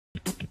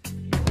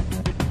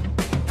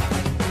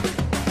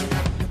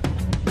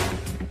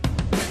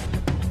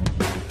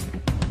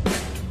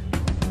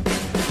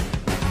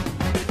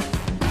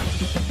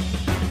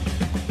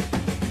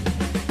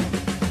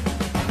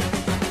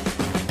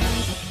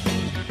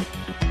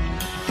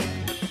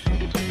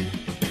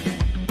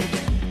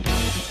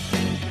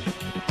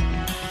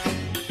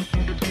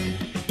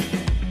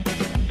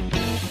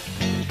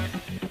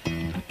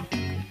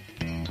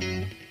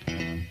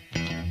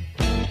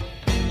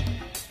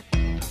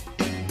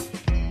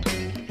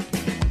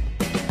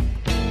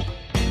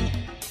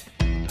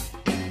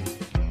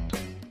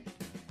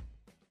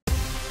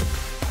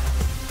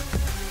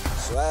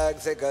Swag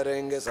से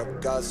करेंगे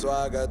सबका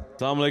स्वागत.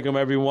 Assalamu alaikum,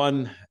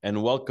 everyone,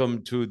 and welcome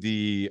to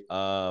the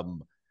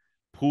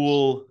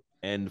pool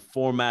and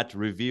format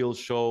reveal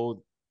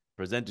show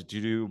presented to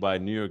you by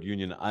New York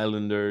Union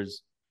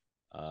Islanders.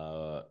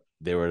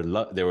 They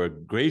were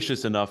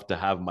gracious enough to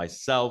have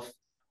myself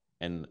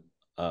and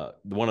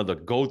one of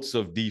the goats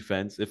of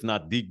defense, if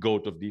not the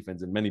goat of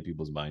defense in many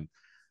people's mind,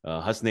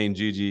 Hasnain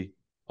Gigi,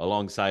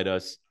 alongside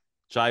us.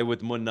 Chai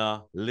with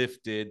Munna,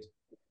 lifted,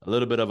 a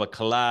little bit of a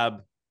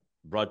collab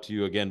brought to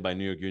you again by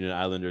New York Union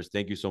Islanders.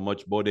 Thank you so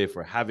much, Bode,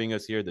 for having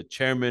us here, the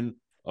chairman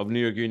of New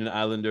York Union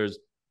Islanders.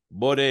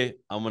 Bode,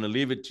 I'm going to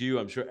leave it to you.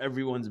 I'm sure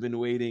everyone's been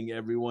waiting.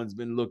 Everyone's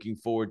been looking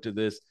forward to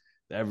this.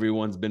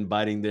 Everyone's been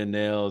biting their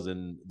nails,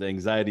 and the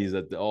anxiety is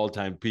at the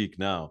all-time peak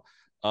now.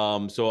 So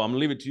I'm going to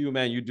leave it to you,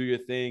 man. You do your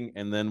thing,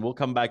 and then we'll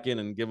come back in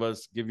and give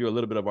you a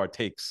little bit of our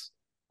takes.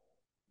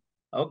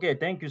 Okay,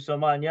 thank you so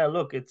much. Yeah,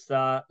 look, it's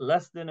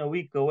less than a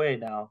week away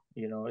now.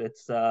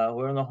 It's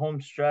we're in the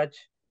home stretch.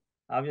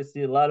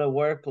 Obviously, a lot of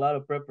work, a lot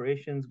of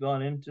preparations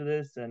gone into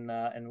this, and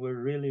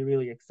we're really,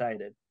 really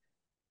excited.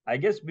 I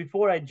guess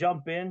before I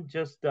jump in,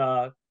 just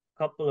a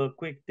couple of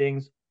quick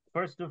things.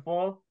 First of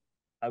all,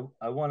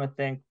 I want to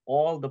thank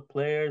all the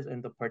players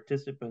and the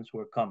participants who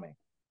are coming.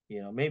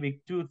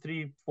 Maybe 2,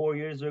 3, 4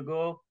 years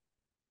ago,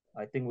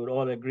 I think we'd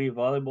all agree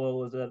volleyball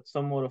was at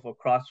somewhat of a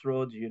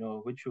crossroads.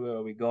 Which way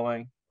are we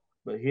going?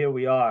 But here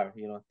we are,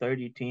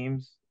 30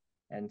 teams.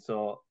 And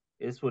so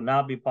this would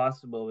not be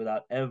possible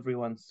without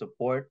everyone's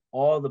support,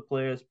 all the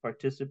players,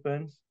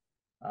 participants,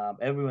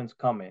 everyone's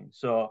coming.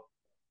 So,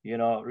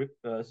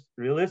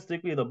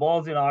 realistically, the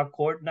ball's in our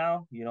court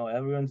now.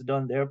 Everyone's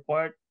done their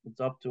part. It's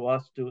up to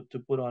us to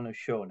put on a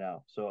show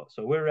now. So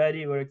we're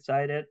ready, we're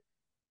excited,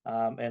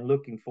 and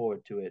looking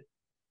forward to it.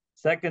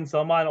 Second,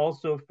 Salman,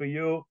 also for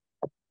you,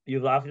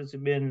 you've obviously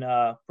been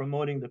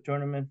promoting the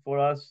tournament for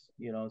us,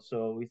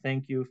 so we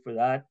thank you for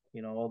that.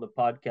 All the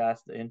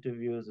podcasts, the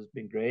interviews has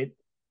been great.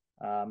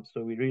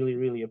 So we really,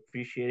 really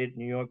appreciate it.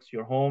 New York's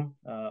your home.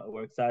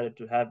 We're excited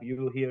to have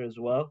you here as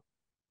well.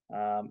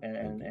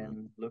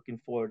 And looking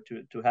forward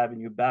to having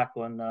you back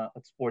on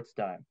at Sports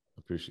Time.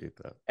 Appreciate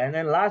that. And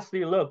then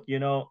lastly, look,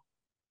 a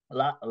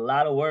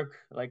lot of work,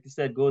 like you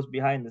said, goes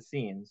behind the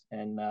scenes,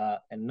 and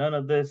none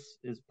of this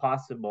is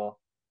possible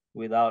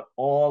without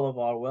all of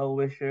our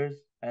well-wishers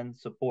and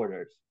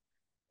supporters.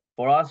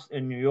 For us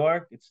in New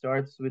York, it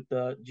starts with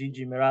the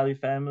Gigi Merali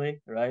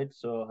family, right?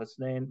 So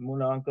Hasnain,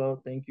 Muna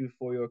uncle, thank you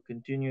for your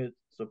continued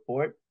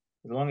support.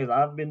 As long as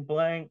I've been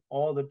playing,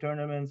 all the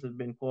tournaments have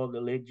been called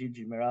the late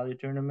Gigi Merali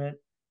tournament.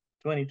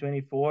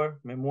 2024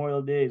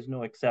 Memorial Day is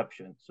no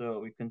exception. So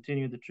we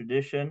continue the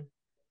tradition.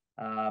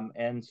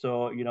 And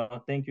so,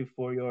 thank you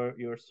for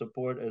your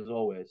support as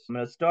always. I'm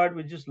going to start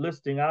with just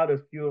listing out a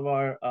few of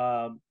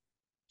our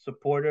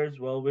supporters,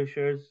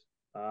 well-wishers.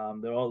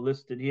 They're all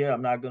listed here.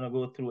 I'm not going to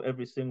go through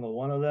every single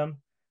one of them,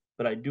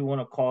 but I do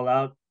want to call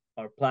out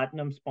our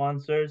platinum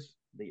sponsors,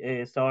 the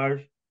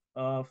ASR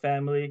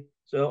family.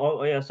 So all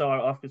ASR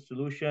Office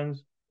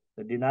Solutions,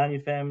 the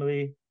Dinani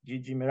family,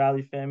 Gigi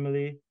Merali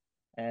family,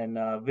 and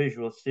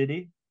Visual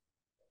City,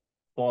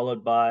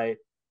 followed by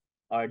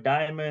our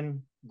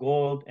diamond,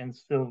 gold, and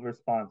silver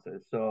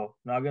sponsors. So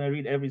I'm not going to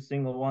read every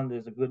single one.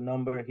 There's a good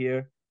number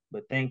here,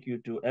 but thank you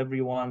to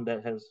everyone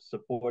that has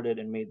supported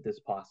and made this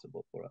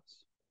possible for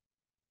us.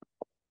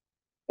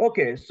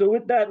 Okay, so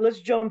with that, let's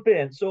jump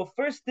in. So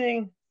first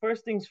things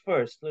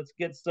first. Let's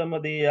get some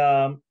of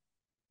the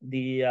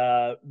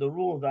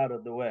rules out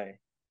of the way.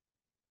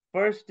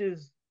 First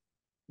is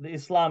the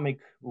Islamic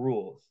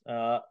rules.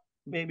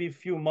 Maybe a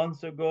few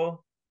months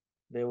ago,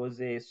 there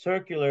was a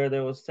circular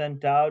that was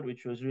sent out,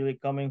 which was really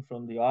coming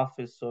from the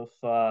office of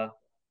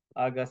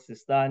Aga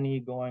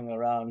Sistani, going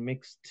around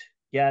mixed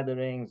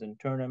gatherings and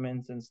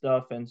tournaments and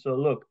stuff. And so,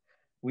 look,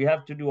 we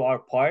have to do our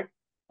part.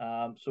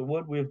 So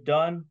what we've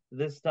done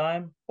this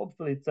time,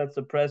 hopefully it sets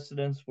a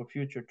precedence for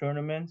future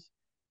tournaments.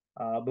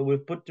 But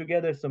we've put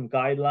together some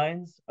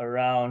guidelines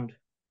around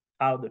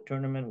how the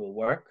tournament will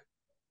work.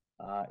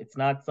 It's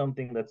not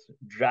something that's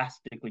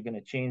drastically going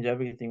to change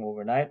everything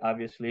overnight.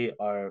 Obviously,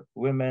 our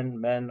women,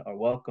 men are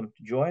welcome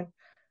to join.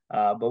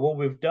 But what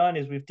we've done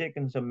is we've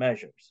taken some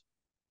measures.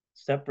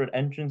 Separate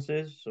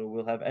entrances. So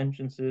we'll have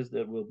entrances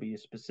that will be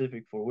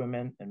specific for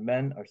women and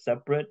men are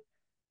separate.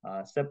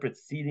 Separate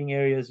seating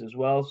areas as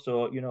well.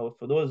 So,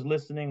 for those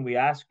listening, we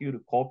ask you to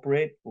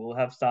cooperate. We'll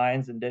have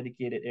signs and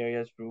dedicated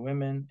areas for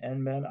women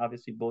and men.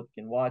 Obviously, both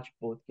can watch,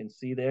 both can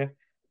see there.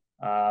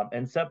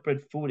 And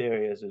separate food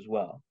areas as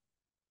well.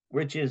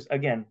 Which is,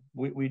 again,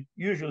 we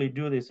usually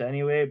do this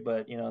anyway,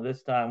 but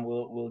this time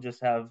we'll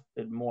just have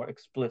it more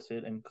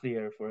explicit and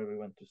clear for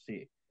everyone to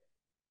see.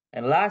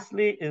 And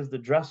lastly is the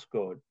dress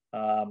code.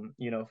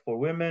 For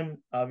women,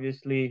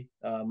 obviously,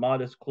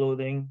 modest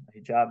clothing,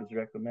 hijab is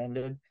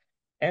recommended,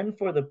 and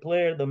for the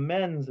player, the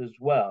men's as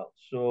well.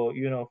 So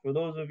for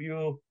those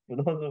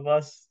of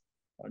us,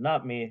 or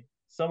not me,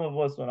 some of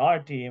us on our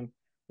team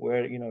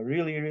wear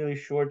really, really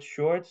short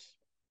shorts.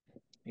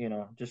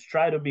 Just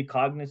try to be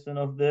cognizant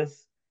of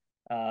this.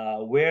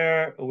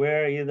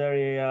 wear either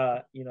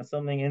a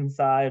something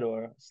inside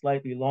or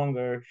slightly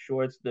longer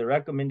shorts. The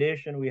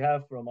recommendation we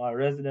have from our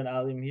resident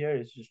alim here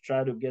is just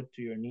try to get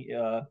to your knee,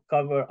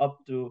 cover up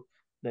to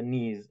the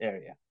knees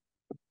area.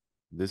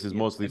 This is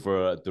mostly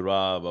for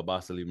Turab,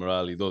 Abasali,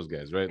 Morali, those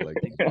guys, right? Like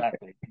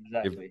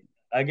exactly.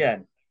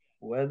 Again,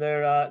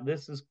 whether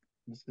this is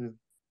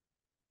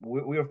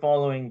we're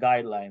following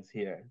guidelines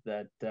here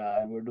that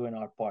we're doing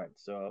our part.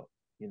 So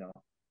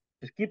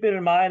just keep it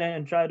in mind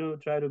and try to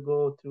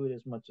go through it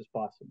as much as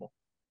possible.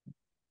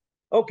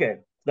 Okay,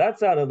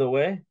 that's out of the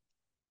way.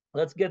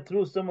 Let's get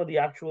through some of the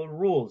actual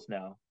rules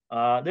now.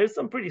 There's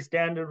some pretty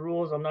standard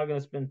rules. I'm not going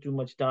to spend too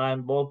much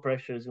time. Ball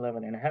pressure is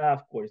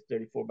 11.5. Court is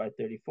 34 by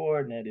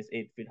 34. Net is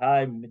 8 feet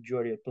high.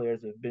 Majority of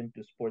players have been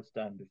to sports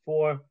time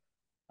before.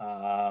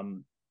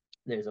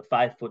 There's a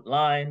 5-foot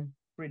line.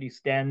 Pretty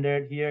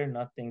standard here.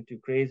 Nothing too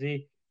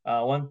crazy.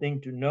 One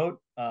thing to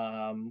note,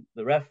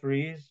 the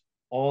referees,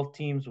 all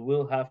teams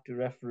will have to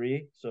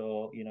referee.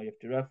 So, you have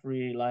to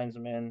referee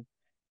linesmen,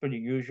 pretty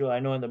usual. I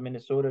know in the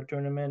Minnesota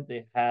tournament,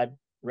 they had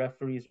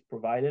referees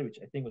provided, which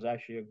I think was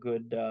actually a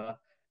good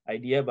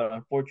idea, but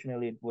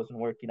unfortunately it wasn't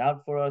working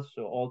out for us.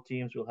 So all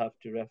teams will have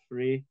to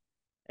referee.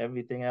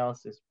 Everything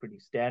else is pretty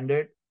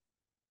standard.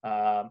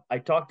 I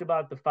talked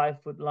about the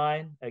 5-foot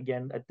line.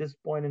 Again, at this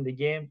point in the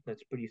game,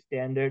 that's pretty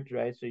standard,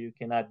 right? So you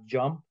cannot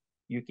jump.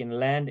 You can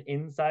land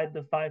inside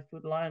the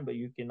 5-foot line, but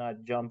you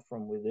cannot jump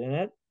from within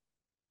it.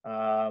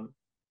 And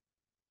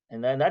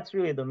then that's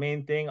really the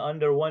main thing.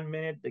 Under 1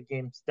 minute, the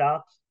game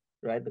stops,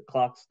 right? The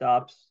clock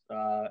stops.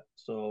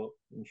 So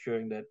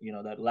ensuring that,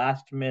 that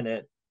last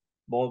minute,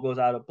 ball goes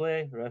out of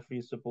play, referee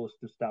is supposed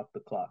to stop the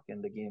clock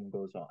and the game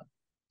goes on.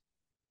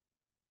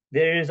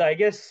 There's, I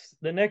guess,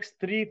 the next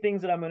three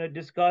things that I'm going to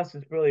discuss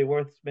is probably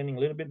worth spending a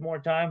little bit more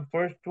time.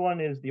 First one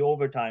is the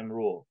overtime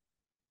rule.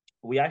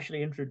 We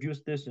actually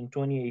introduced this in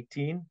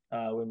 2018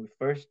 when we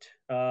first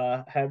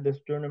had this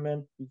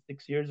tournament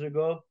 6 years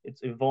ago.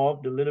 It's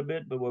evolved a little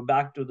bit, but we're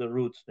back to the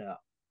roots now.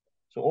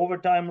 So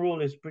overtime rule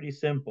is pretty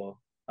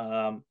simple.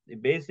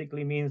 It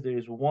basically means there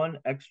is one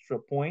extra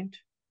point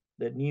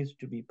that needs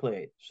to be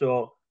played.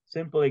 So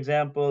simple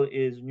example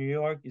is New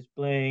York is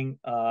playing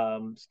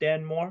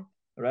Stanmore,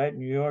 right?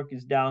 New York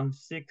is down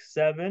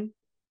 6-7,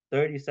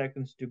 30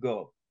 seconds to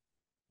go.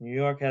 New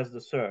York has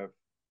the serve.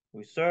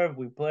 We serve,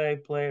 we play,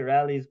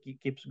 rallies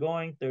keeps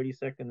going, 30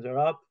 seconds are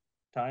up,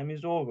 time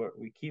is over.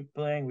 We keep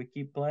playing.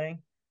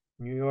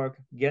 New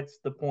York gets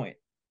the point,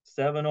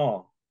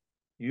 7-all.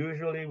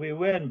 Usually we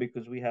win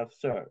because we have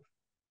serve.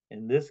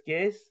 In this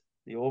case,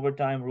 the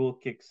overtime rule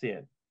kicks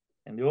in.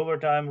 And the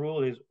overtime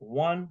rule is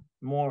one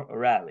more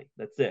rally.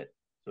 That's it.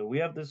 So we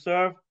have the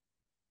serve.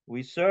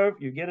 We serve.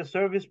 You get a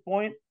service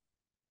point.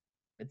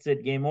 That's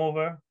it. Game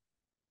over.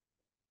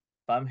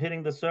 If I'm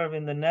hitting the serve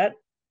in the net,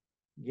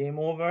 game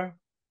over.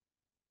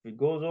 If it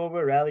goes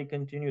over, rally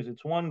continues.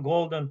 It's one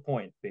golden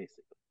point,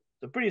 basically.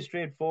 So pretty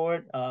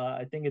straightforward.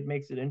 I think it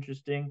makes it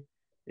interesting.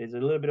 There's a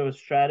little bit of a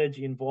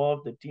strategy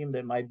involved. The team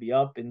that might be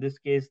up, in this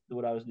case,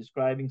 what I was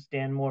describing,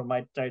 Stanmore,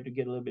 might try to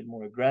get a little bit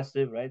more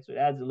aggressive, right? So it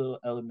adds a little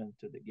element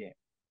to the game.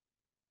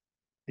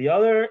 The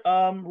other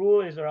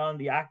rule is around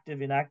the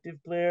active,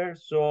 inactive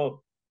players.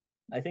 So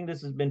I think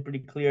this has been pretty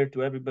clear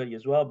to everybody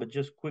as well, but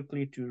just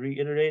quickly to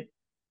reiterate,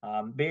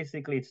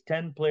 basically it's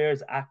 10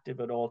 players active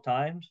at all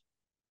times.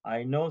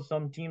 I know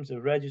some teams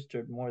have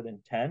registered more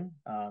than 10.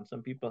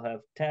 Some people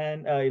have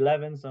 10,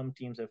 11, some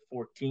teams have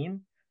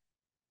 14.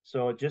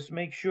 So just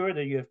make sure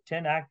that you have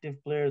 10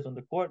 active players on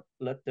the court.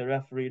 Let the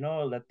referee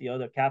know, let the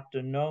other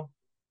captain know.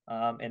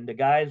 And the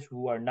guys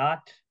who are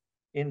not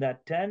in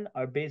that 10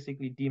 are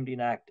basically deemed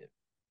inactive.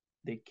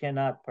 They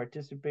cannot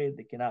participate.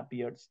 They cannot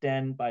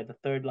stand by the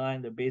third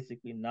line. They're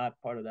basically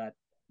not part of that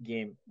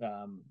game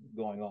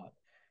going on.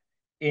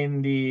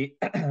 In the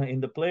in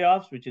the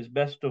playoffs, which is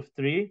best of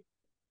 3,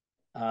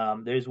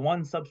 there's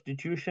one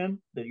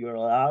substitution that you're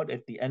allowed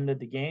at the end of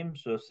the game.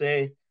 So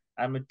say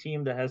I'm a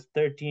team that has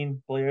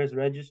 13 players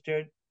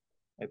registered.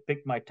 I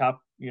pick my top,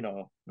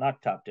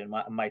 not top 10,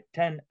 my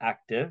 10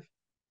 active,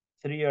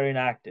 3 are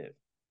inactive.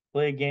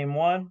 Play game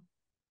 1.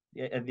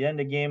 At the end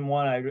of game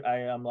 1,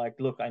 I'm like,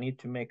 look, I need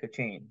to make a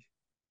change.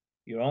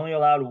 You're only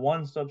allowed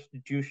one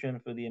substitution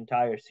for the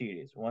entire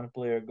series. One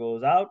player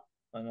goes out,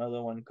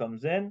 another one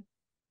comes in,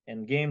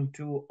 and game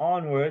 2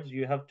 onwards,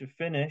 you have to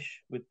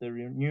finish with the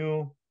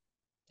new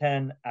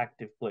 10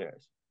 active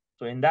players.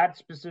 So in that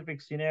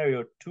specific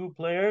scenario, 2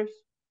 players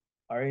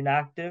are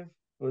inactive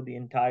for the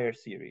entire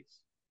series.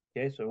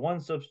 Okay, so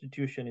one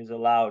substitution is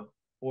allowed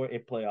for a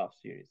playoff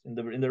series. In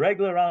the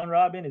regular round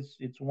robin,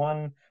 it's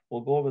one.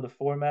 We'll go over the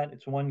format.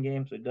 It's one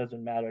game, so it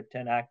doesn't matter.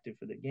 10 active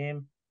for the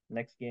game.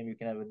 Next game, you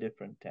can have a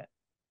different 10.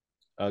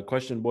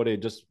 Question,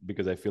 Bode, just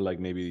because I feel like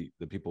maybe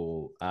the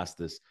people ask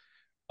this.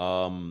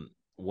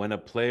 When a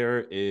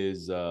player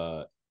is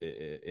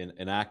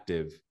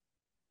inactive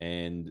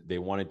and they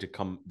wanted to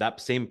come,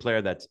 that same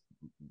player that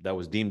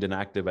was deemed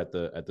inactive at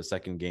the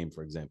second game,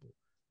 for example,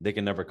 they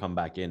can never come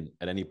back in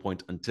at any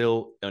point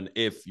until and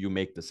if you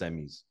make the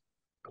semis.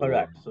 or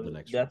Correct. So the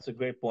next round? that's a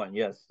great point.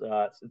 Yes,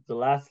 it's the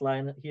last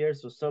line here.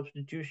 So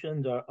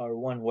substitutions are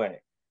one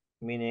way,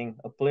 meaning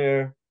a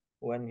player,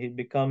 when he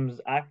becomes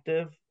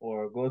active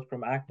or goes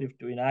from active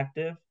to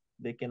inactive,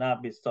 they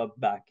cannot be subbed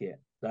back in.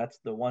 That's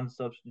the one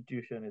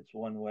substitution. It's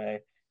one way.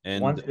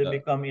 And Once they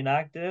become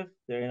inactive,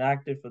 they're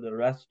inactive for the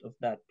rest of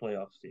that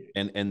playoff series.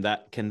 and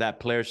that can that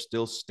player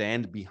still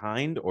stand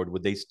behind, or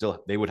would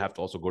they would have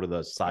to also go to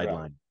the Correct.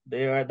 sideline?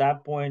 They are at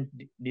that point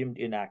deemed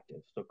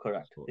inactive. So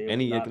correct. So They would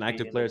any not be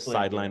inactive in the player playing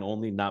sideline 11.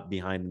 only, not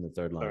behind in the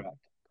third line. Correct.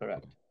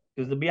 Correct. Okay.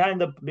 Because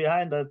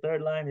behind the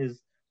third line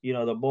is,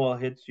 the ball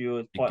hits you.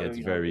 It's It part, gets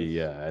very, this,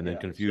 yeah, and then yeah.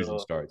 confusion So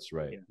starts,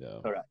 right? yeah. Yeah.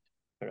 Correct.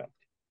 Correct.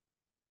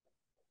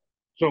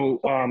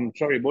 So,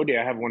 sorry, Bodhi,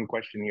 I have one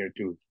question here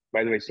too.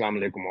 By the way, Assalamu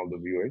alaikum, all the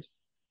viewers.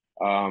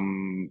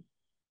 Um,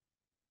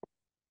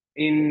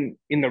 in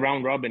the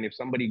round robin, if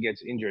somebody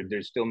gets injured,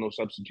 there's still no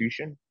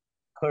substitution.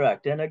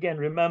 Correct. And again,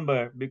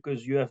 remember,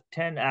 because you have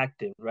 10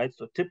 active, right?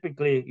 So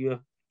typically you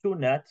have two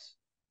nets,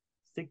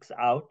 six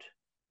out.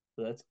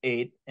 So that's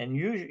eight. And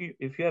usually,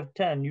 if you have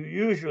 10, you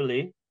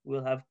usually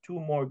will have two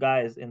more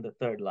guys in the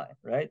third line,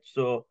 right?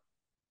 So,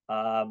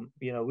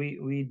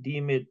 we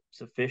deem it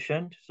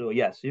sufficient. So,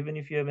 yes, even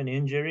if you have an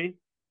injury,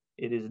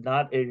 it is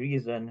not a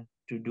reason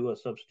to do a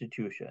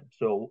substitution.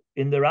 So,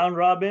 in the round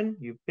robin,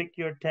 you pick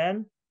your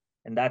 10,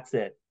 and that's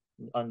it.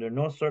 Under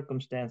no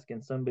circumstance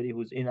can somebody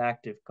who's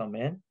inactive come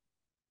in.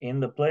 In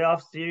the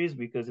playoff series,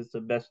 because it's a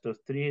best of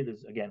three,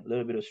 there's again a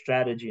little bit of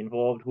strategy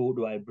involved. Who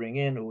do I bring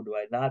in? Who do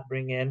I not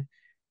bring in?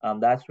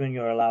 That's when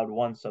you're allowed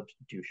one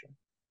substitution.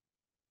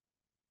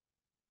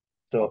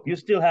 So you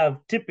still have,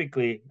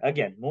 typically,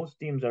 again, most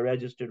teams are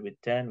registered with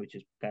 10, which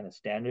is kind of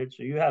standard.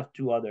 So you have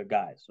two other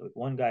guys. So if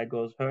one guy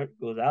goes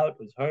out,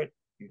 is hurt,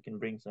 you can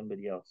bring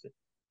somebody else in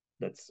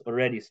that's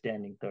already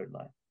standing third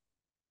line.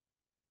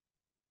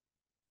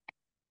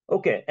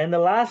 Okay, and the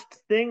last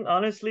thing,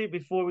 honestly,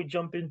 before we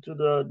jump into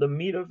the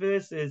meat of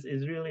this,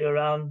 is really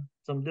around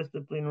some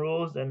discipline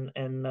rules, and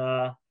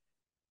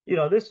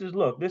this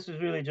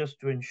is really just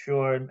to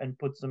ensure and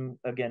put some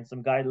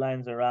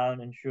guidelines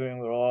around ensuring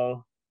we're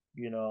all,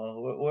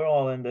 we're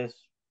all in this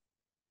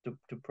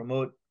to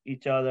promote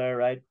each other,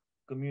 right?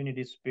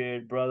 Community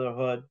spirit,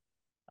 brotherhood.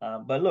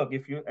 But look,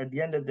 if you, at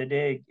the end of the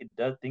day,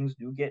 things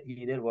do get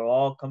heated. We're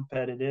all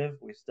competitive.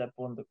 We step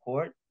on the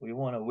court, we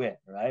want to win,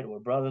 right? We're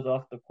brothers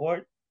off the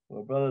court,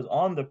 we're brothers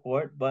on the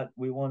court, but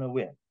we want to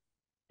win.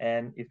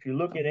 And if you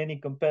look at any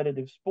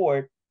competitive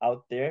sport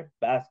out there,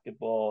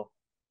 basketball,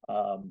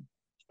 um,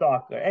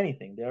 soccer,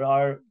 anything, there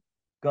are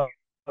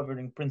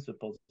governing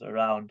principles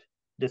around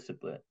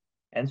discipline.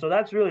 And so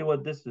that's really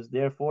what this is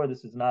there for.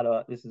 This is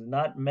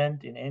not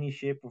meant in any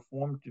shape or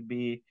form to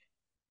be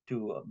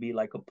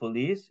like a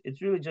police.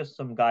 It's really just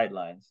some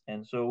guidelines.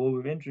 And so what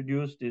we've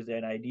introduced is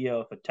an idea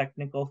of a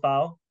technical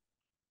foul,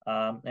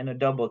 and a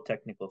double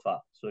technical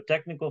foul. So a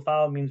technical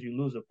foul means you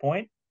lose a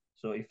point.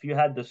 So if you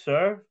had the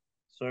serve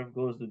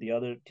goes to the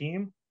other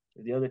team.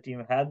 If the other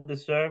team had the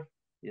serve,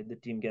 the other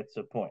team gets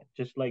a point,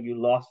 just like you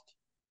lost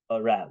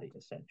a rally,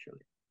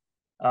 essentially.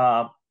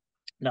 Um,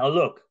 Now,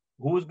 look,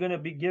 who's going to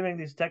be giving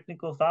these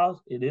technical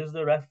fouls? It is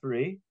the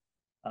referee.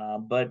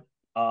 But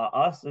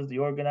us as the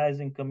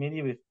organizing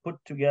committee, we've put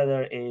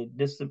together a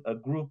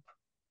group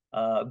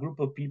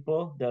of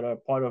people that are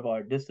part of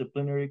our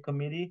disciplinary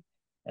committee,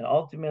 and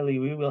ultimately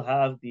we will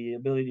have the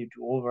ability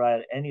to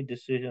override any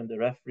decision the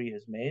referee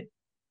has made.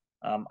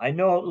 I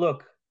know,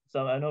 look,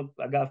 I know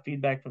I got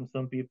feedback from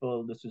some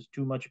people. This is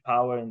too much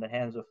power in the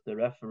hands of the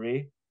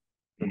referee.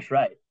 That's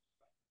right.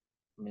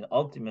 I mean,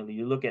 ultimately,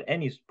 you look at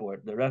any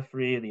sport, the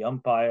referee, the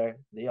umpire,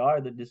 they are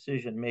the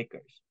decision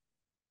makers.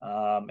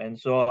 And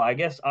so I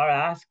guess our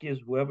ask is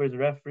whoever's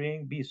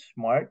refereeing, be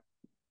smart.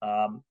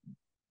 Um,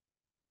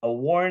 a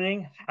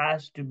warning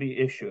has to be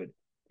issued.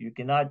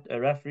 A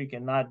referee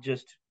cannot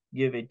just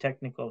give a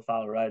technical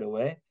foul right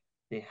away.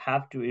 They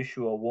have to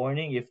issue a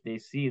warning if they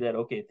see that,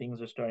 okay,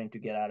 things are starting to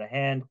get out of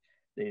hand,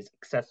 there's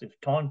excessive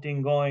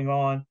taunting going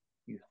on.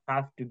 You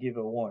have to give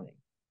a warning.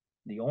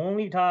 The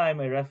only time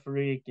a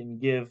referee can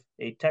give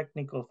a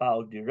technical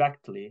foul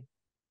directly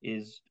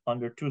is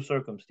under two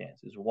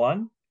circumstances.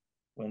 One,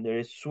 when there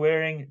is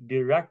swearing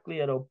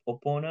directly at an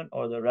opponent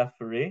or the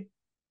referee.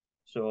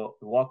 So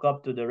you walk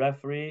up to the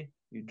referee,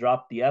 you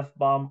drop the F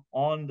bomb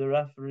on the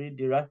referee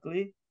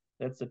directly.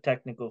 That's a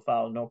technical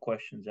foul, no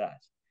questions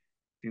asked.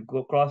 If you go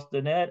across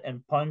the net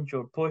and punch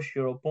or push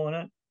your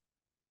opponent,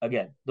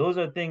 again, those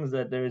are things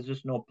that there is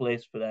just no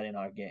place for that in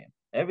our game.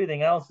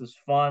 Everything else is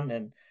fun,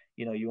 and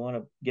you want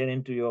to get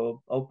into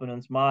your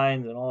opponent's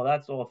minds and all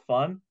that's all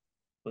fun,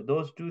 but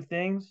those two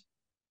things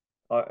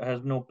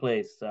has no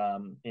place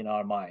in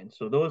our minds.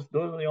 So those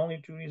are the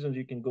only two reasons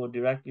you can go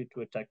directly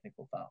to a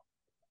technical foul.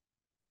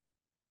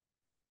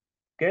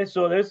 Okay,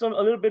 so there's a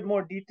little bit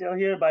more detail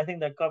here, but I think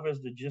that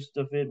covers the gist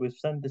of it. We've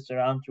sent this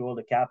around to all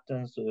the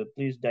captains, so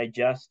please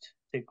digest,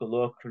 take a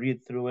look,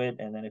 read through it,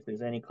 and then if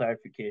there's any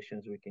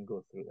clarifications, we can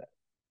go through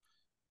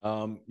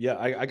that. Yeah,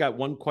 I got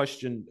one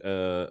question,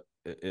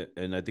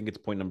 and I think it's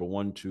point number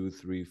 1, 2,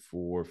 3,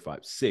 4,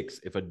 5, 6.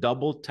 If a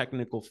double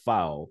technical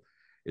foul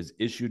is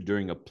issued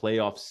during a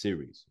playoff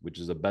series, which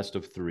is a best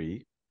of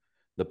three,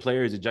 the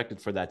player is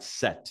ejected for that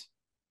set.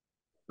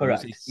 When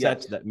Correct. you say set,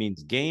 Yes. that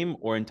means game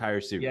or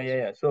entire series?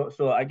 Yeah.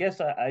 So I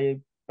guess I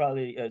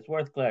probably it's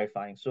worth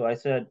clarifying. So I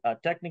said a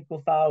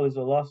technical foul is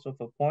a loss of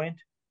a point.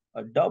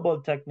 A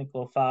double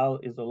technical foul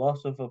is a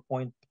loss of a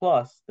point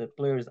plus the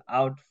player is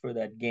out for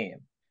that game.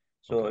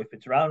 So Okay. if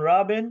it's round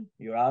robin,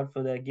 you're out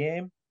for that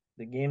game.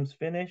 The game's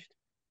finished.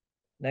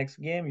 Next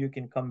game, you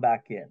can come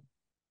back in.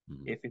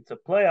 Mhm. If it's a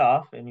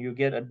playoff and you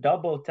get a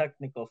double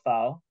technical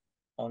foul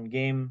on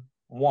game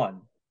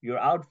one, you're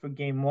out for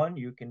game one.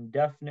 You can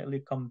definitely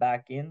come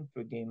back in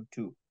for game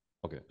two.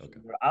 Okay. So Okay.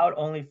 you're out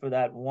only for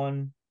that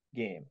one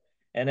game.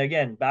 And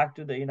again, back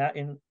to the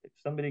if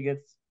somebody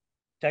gets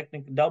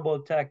technical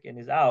double tech and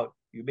is out,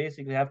 you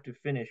basically have to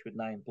finish with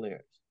 9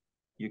 players.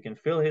 You can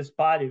fill his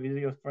spot if he's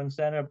your front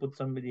center, put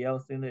somebody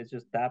else in there. It's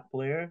just that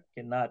player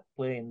cannot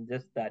play in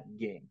just that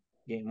game.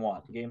 Game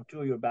one, Okay. game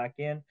two, you're back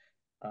in,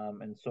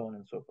 and so on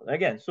and so forth.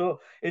 Again,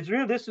 so it's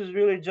real. This is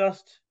really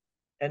just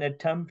an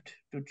attempt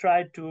to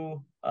try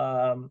to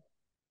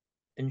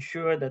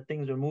ensure that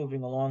things are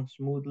moving along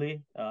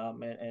smoothly.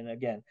 And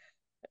again,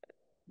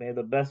 may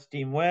the best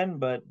team win,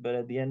 but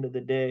at the end of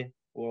the day,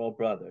 we're all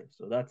brothers.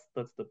 So that's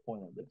the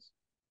point of this.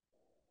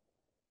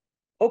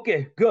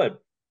 Okay, good.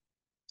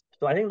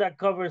 So I think that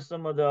covers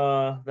some of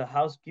the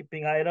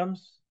housekeeping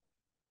items.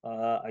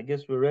 I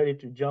guess we're ready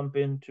to jump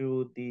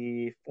into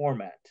the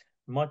format,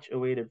 much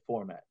awaited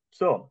format.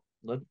 So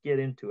let's get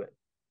into it.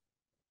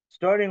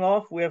 Starting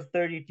off, we have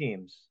 30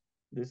 teams.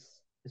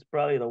 This is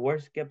probably the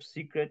worst kept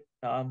secret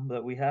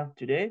that we have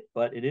today,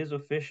 but it is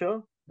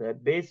official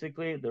that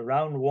basically the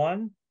round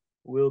one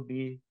will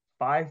be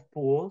 5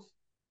 pools,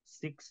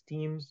 6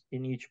 teams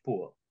in each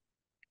pool,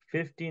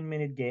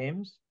 15-minute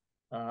games.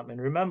 And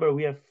remember,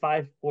 we have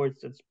 5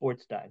 courts at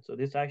sports time. So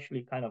this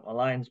actually kind of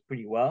aligns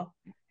pretty well.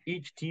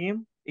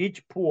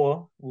 Each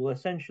pool will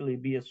essentially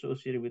be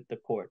associated with the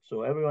court.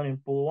 So everyone in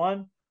pool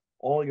one,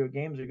 all your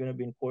games are going to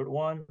be in court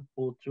one,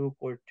 pool two,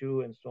 court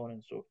two, and so on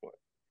and so forth.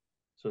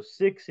 So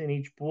 6 in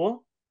each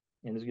pool,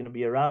 and there's going to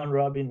be a round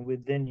robin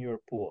within your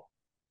pool.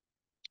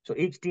 So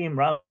each team,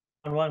 round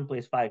one,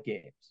 plays 5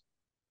 games.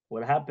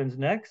 What happens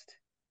next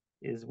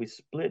is we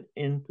split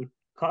into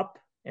cup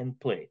and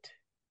plate.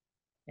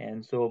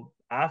 And so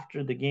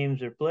after the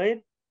games are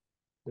played,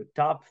 the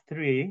top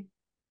 3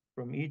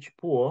 from each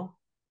pool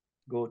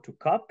go to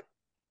cup,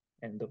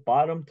 and the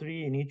bottom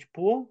 3 in each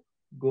pool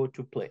go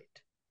to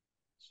plate.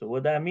 So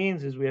what that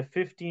means is we have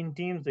 15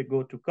 teams that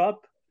go to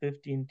cup,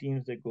 15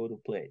 teams that go to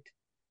plate.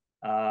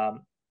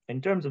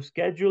 In terms of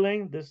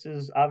scheduling, this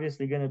is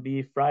obviously going to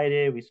be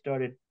Friday. We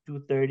start at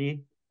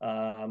 2:30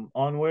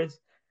 onwards.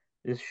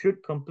 This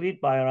should complete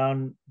by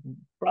around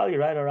probably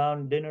right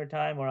around dinner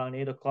time, around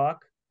 8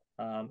 o'clock.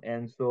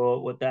 And so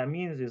what that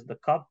means is the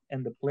cup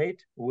and the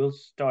plate will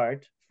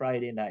start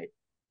Friday night.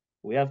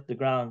 We have the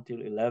ground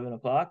till 11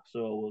 o'clock,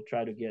 so we'll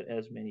try to get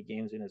as many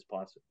games in as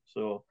possible.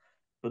 So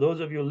for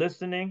those of you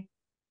listening,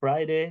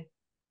 Friday,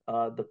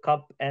 the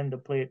cup and the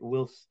plate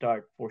will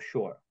start for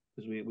sure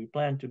because we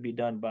plan to be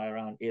done by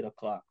around 8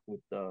 o'clock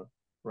with the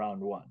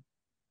round one.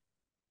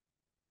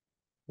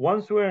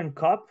 Once we're in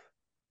cup,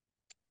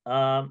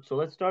 so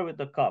let's start with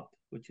the cup,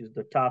 which is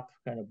the top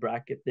kind of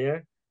bracket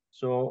there.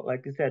 So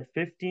like I said,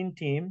 15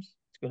 teams.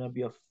 It's going to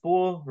be a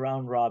full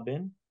round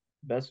robin,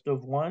 best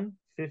of one,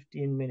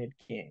 15-minute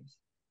games.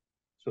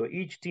 So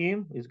each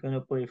team is going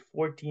to play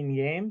 14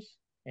 games,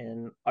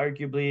 and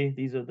arguably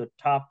these are the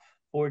top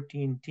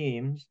 14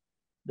 teams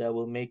that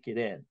will make it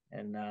in.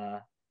 And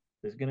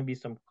there's going to be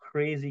some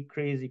crazy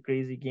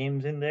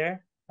games in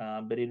there,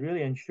 but it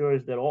really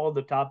ensures that all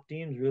the top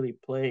teams really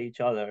play each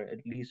other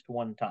at least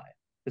one time.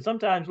 Because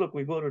sometimes, look,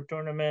 we go to a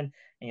tournament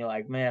and you're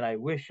like, man, I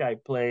wish I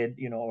played,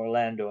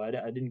 Orlando. I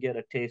didn't get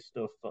a taste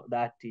of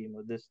that team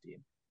or this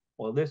team.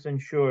 Well, this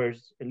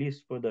ensures, at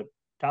least for the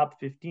top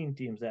 15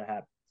 teams, that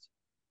happens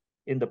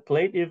in the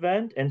plate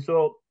event. And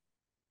so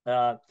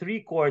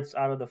 3 courts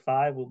out of the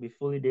 5 will be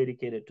fully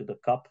dedicated to the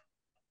cup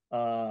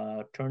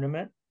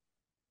tournament.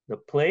 The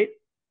plate,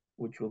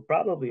 which will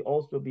probably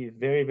also be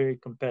very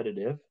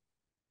competitive,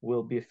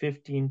 will be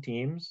 15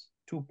 teams,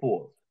 2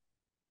 pools.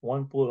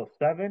 1 pool of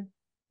 7,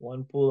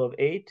 1 pool of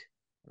 8,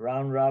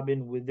 round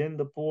robin within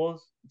the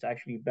pools. It's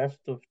actually best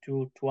of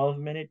 2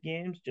 12-minute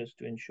games just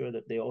to ensure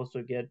that they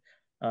also get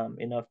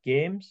enough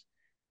games.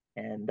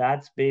 And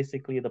that's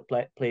basically the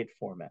plate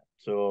format.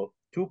 So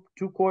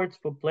two courts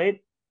for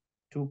plate,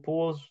 2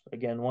 pools,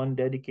 again, 1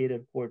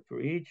 dedicated court for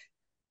each.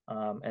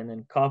 And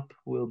then cup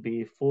will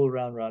be full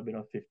round robin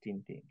of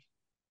 15 teams.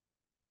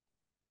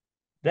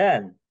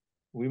 Then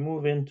we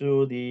move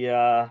into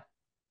the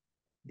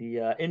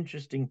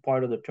interesting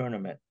part of the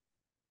tournament.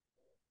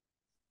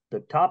 The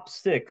top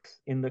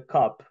 6 in the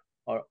cup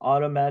are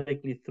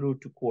automatically through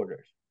to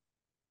quarters.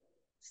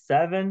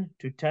 7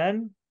 to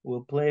 10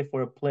 will play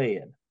for a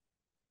play-in.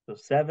 So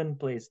 7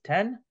 plays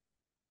 10,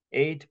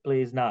 8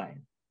 plays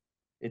 9.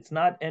 It's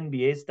not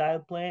NBA style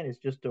playing. It's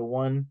just a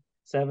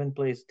 1-7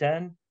 plays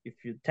 10.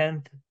 If your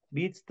 10th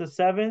beats the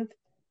 7th,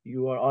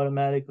 you are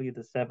automatically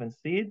the 7th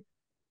seed.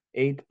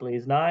 Eighth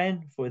plays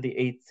 9 for the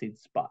eighth seed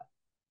spot.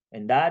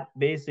 And that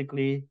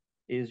basically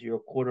is your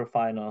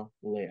quarterfinal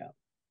layout.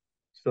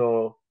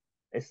 So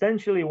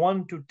essentially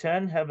 1 to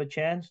 10 have a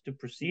chance to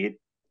proceed.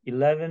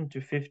 11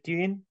 to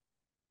 15,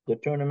 the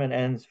tournament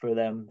ends for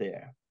them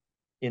there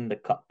in the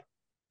cup.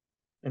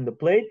 In the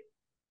plate,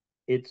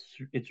 it's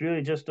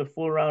really just a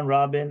full round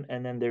robin,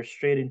 and then they're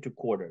straight into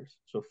quarters.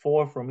 So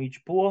 4 from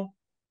each pool,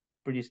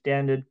 pretty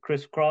standard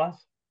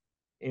crisscross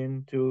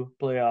into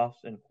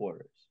playoffs and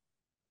quarters.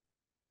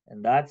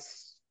 And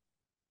that's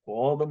for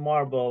all the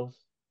marbles,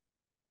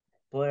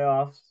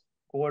 playoffs,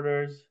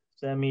 quarters,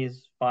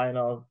 semis,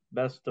 final,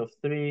 best of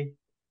 3.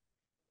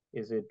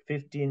 Is it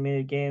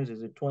 15-minute games?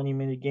 Is it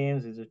 20-minute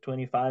games? Is it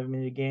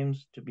 25-minute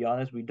games? To be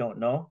honest, we don't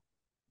know.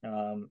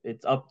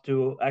 It's up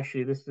to,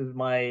 actually, this is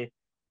my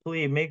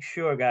plea. Make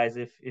sure, guys,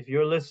 if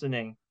you're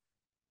listening,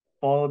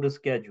 follow the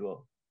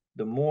schedule.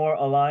 The more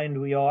aligned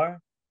we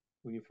are,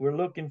 if we're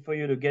looking for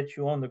you to get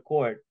you on the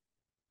court,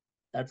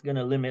 that's going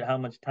to limit how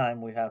much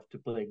time we have to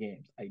play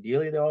games.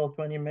 Ideally, they're all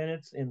 20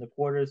 minutes in the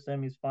quarters,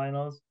 semis,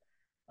 finals.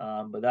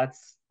 But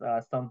that's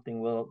something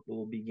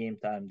will be game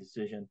time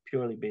decision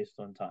purely based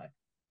on time.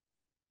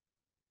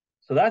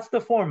 So that's the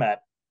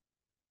format.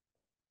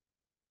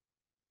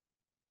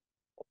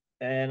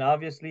 And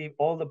obviously,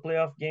 all the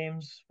playoff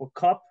games for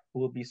Cup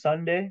will be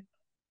Sunday,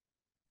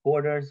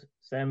 quarters,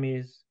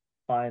 semis,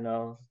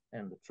 finals,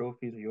 and the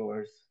trophy's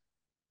yours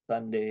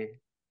Sunday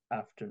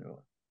afternoon.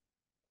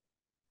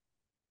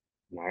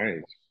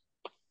 Nice.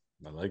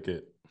 I like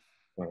it.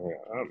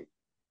 Um,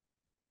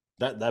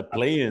 That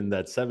play-in,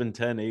 that 7,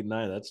 10, 8,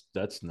 9,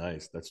 that's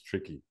nice. That's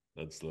tricky.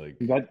 That's like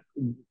that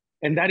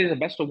and that is a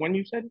best of one,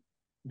 you said?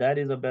 That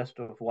is a best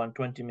of 1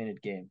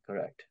 20-minute game,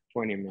 correct?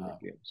 20-minute wow.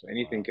 game. So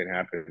anything Wow. can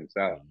happen.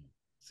 So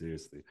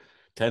Seriously.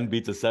 10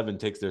 beats a 7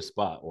 takes their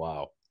spot.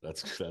 Wow.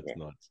 That's yeah.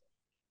 nuts.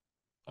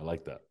 I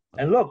like that.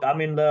 And look, I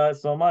mean,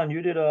 Salman,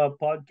 you did a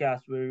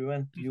podcast where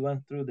you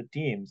went through the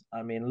teams.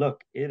 I mean,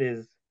 look, it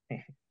is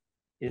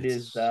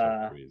It's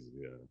so crazy.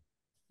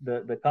 Yeah.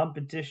 the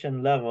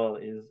competition level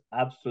is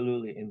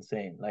absolutely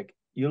insane. Like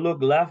you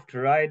look left,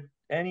 right,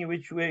 any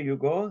which way you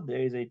go,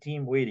 there is a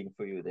team waiting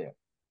for you there.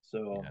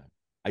 So Yeah.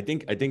 I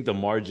think the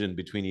margin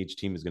between each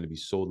team is going to be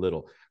so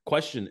little.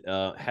 Question,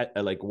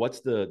 like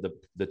what's the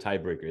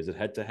tiebreaker? Is it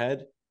head to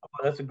head?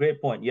 oh, that's a great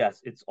point.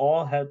 Yes, it's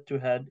all head to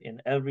head in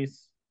every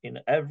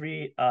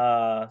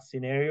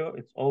scenario.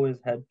 It's always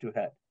head to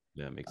head.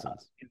 Yeah, makes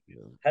sense. Yeah.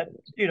 Head,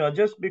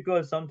 just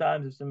because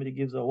sometimes if somebody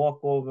gives a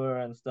walkover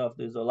and stuff,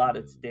 there's a lot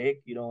Yeah. at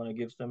stake. You don't want to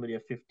give somebody a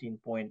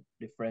 15-point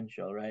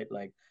differential, right?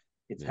 Like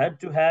it's Yeah. head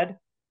to head.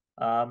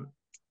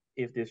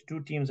 If there's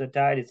two teams are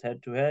tied, it's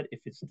head to head. If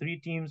it's three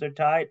teams are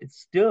tied, it's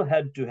still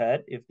head to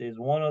head. If there's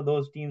one of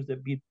those teams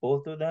that beat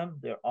both of them,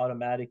 they're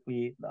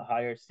automatically the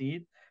higher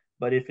seed.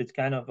 But if it's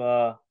kind of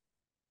a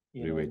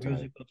Three-way tie.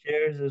 musical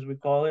chairs as we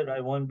call it,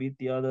 right? One beat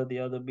the other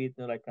beat,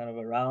 like kind of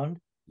a round.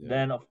 Yeah.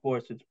 Then of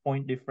course it's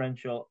point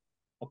differential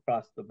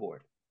across the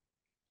board.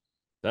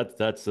 That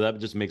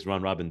just makes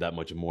round robin that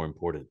much more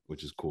important,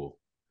 which is cool.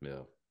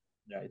 Yeah.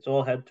 Yeah, it's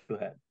all head to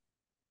head.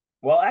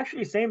 Well,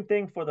 actually, same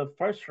thing for the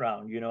first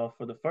round.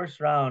 For the first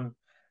round,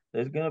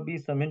 there's gonna be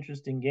some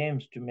interesting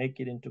games to make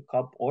it into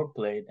cup or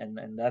plate,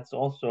 and that's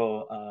also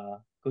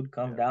could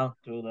come Yeah. down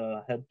to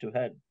the head to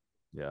head.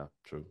 Yeah,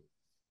 true.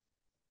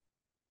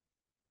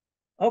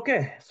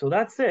 Okay, so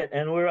that's it,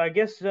 and we're I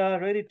guess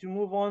ready to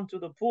move on to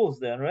the pools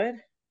then, right?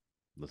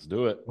 Let's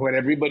do it. What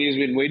everybody's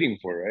been waiting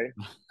for, right?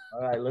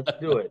 All right, let's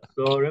do it.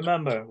 So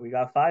remember, we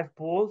got 5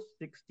 pools,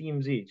 6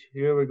 teams each.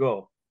 Here we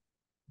go.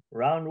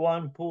 Round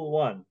 1, pool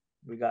 1.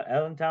 We got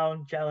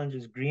Allentown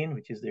Challengers Green,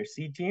 which is their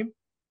C team.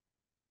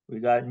 We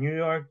got New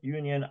York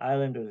Union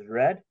Islanders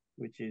Red,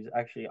 which is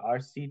actually our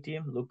C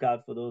team. Look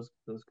out for those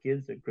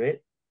kids; they're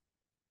great.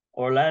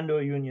 Orlando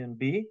Union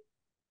B,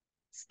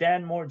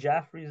 Stanmore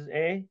Jaffrey's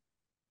A,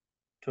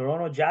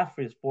 Toronto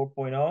Jaffrey's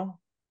 4.0,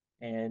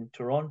 and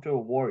Toronto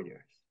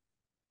Warriors.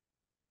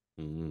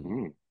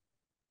 Mm.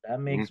 That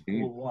makes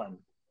Mm-hmm. pool 1.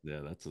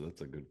 Yeah, that's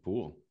a good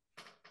pool.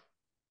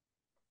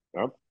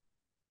 Yep.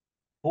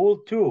 Pool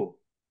 2,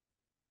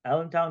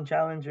 Allentown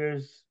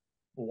Challengers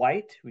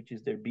White, which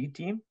is their B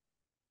team.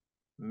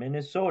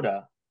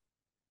 Minnesota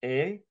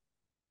A,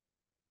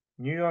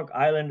 New York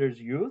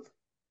Islanders Youth.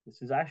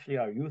 This is actually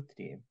our youth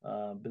team.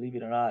 Believe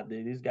it or not,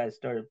 these guys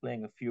started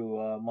playing a few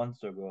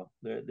months ago.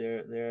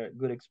 They're a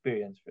good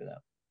experience for them.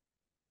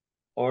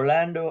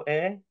 Orlando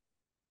A,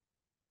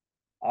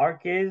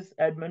 Arcays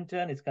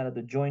Edmonton. It's kind of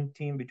the joint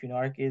team between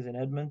Arcays and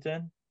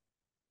Edmonton,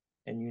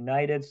 and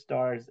United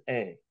Stars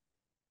A.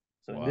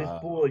 So in this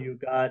pool, Wow. you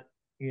got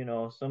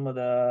some of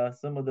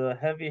the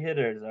heavy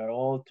hitters are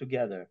all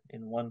together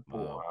in one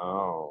pool. Wow.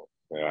 Wow.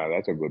 Yeah,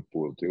 that's a good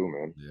pool too,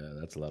 man. Yeah,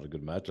 that's a lot of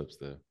good matchups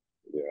there.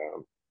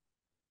 Yeah.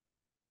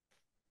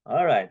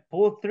 All right,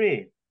 pool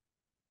 3.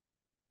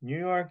 New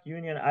York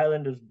Union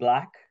Islanders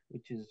Black,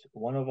 which is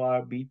one of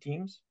our B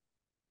teams.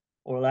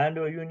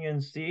 Orlando Union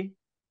C,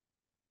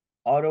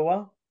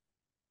 Ottawa,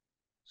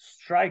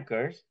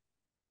 Strikers,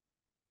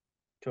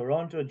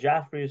 Toronto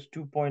Jaffrey's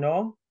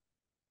 2.0,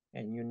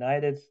 and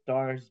United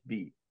Stars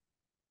B.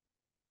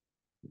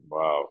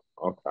 Wow.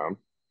 Okay.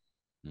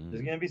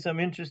 There's Mm. going to be some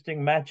interesting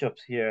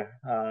matchups here.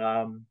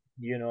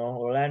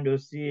 Orlando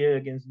C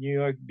against New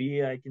York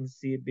B. I can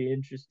see it be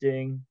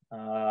interesting.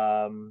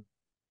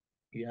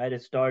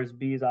 United Stars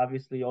B is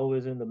obviously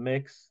always in the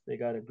mix. They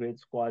got a great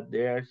squad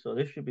there, so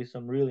there should be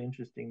some really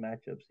interesting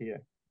matchups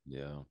here.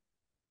 Yeah.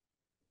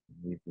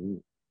 Mm-hmm.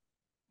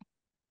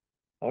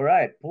 All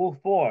right, Pool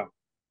 4,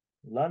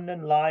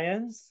 London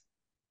Lions.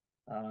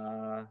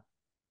 Uh,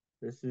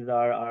 this is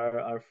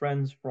our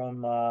friends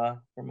from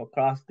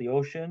across the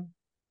ocean.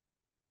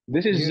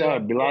 This New is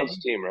York Bilal's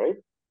A. team, right?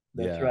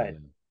 That's Yeah. right.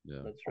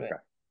 Yeah. That's right.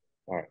 Okay.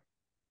 All right.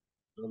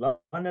 The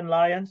London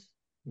Lions,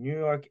 New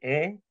York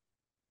A,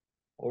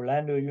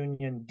 Orlando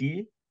Union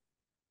D,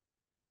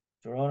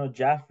 Toronto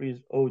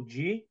Jaffrey's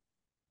OG,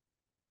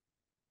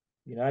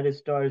 United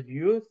Stars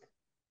Youth,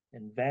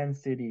 and Van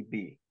City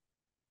B.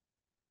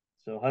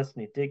 So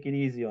Husney, take it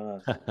easy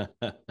on us.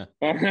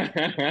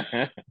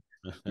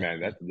 Man,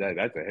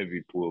 that's a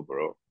heavy pool,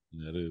 bro.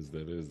 That is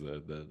the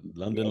London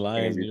That's gonna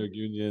Lions, be New York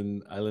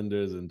Union,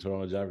 Islanders, and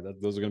Toronto Jaffrey.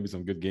 Those are going to be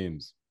some good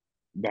games.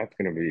 that's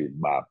gonna be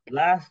bop.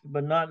 Last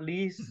but not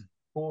least,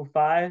 Pool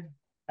 5,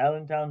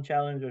 Allentown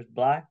Challengers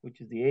Black, which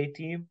is the A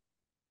team,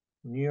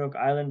 New York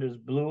Islanders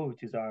Blue,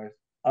 which is our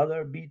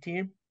other B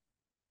team,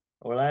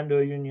 Orlando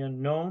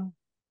Union Known,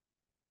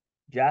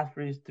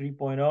 Jaffrey's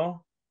 3.0,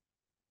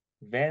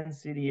 Van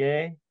City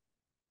A,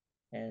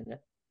 and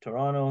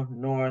Toronto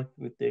North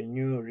with their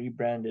new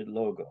rebranded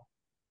logo.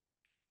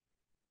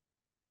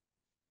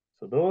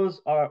 So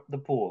those are the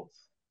pools.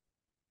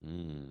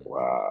 Mm,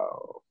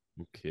 Wow.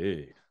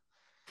 okay.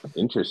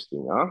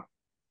 Interesting, huh?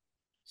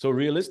 So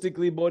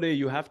realistically, Bode,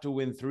 you have to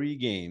win 3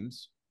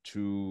 games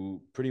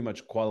to pretty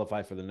much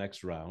qualify for the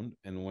next round.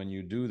 And when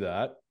you do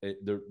that,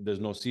 there's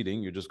no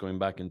seeding. You're just going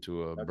back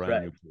into a That's brand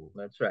right. new pool.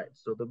 That's right.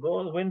 So the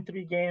goal is win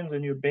 3 games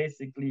and you're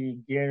basically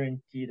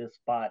guaranteed a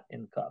spot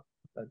in cup.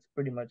 That's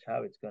pretty much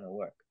how it's going to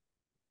work.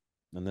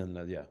 And then,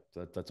 yeah,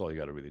 that's all you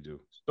got to really do.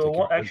 So Take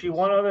your actually, chances.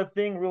 one other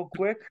thing, real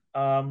quick.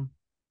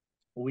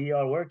 We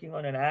are working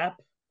on an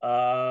app.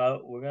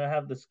 We're gonna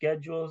have the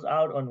schedules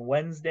out on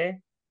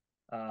Wednesday.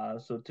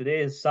 So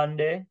today is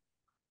Sunday.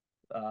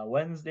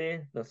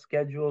 Wednesday, the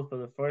schedule for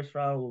the first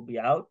round will be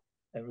out.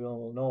 Everyone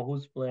will know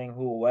who's playing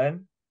who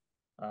when.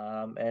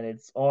 And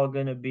it's all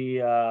gonna be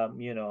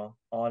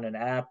on an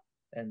app,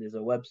 and there's a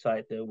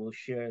website that we'll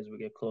share as we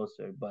get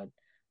closer. But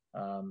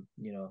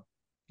you know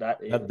that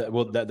is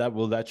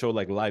Will that show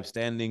like live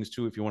standings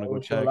too if you want to go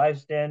also check? live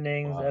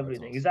standings, Wow, that's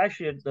everything. It's awesome.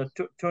 actually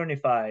the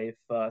Tournify.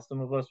 If some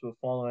of us were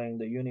following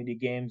the Unity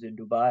games in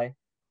Dubai,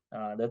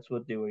 that's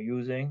what they were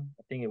using.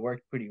 I think it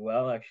worked pretty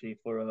well actually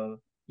for a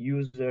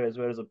user as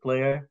well as a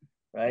player,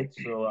 right?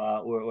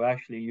 So we're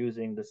actually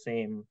using the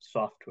same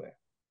software.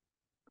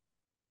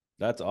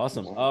 That's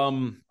awesome.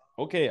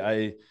 Okay,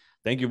 I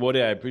thank you, Bode.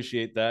 I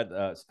appreciate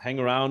that. Hang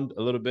around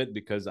a little bit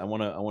because I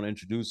wanna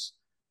introduce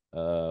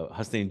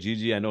Hussein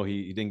Gigi. I know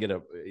he didn't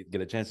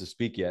get a chance to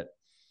speak yet,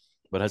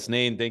 but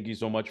Hussein, thank you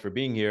so much for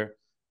being here.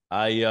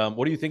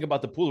 What do you think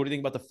about the pool? What do you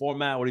think about the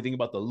format? What do you think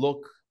about the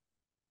look?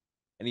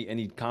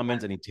 Any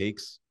comments? Any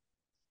takes?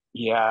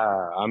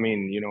 Yeah, I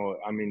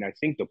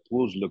think the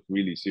pools look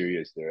really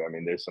serious there. I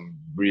mean, there's some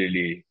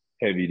really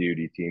heavy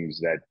duty teams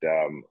that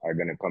are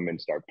gonna come and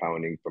start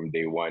pounding from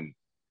day one.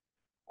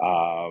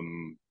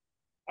 Um,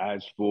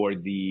 as for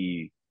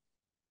the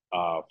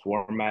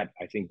format,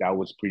 I think that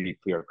was pretty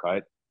clear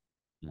cut.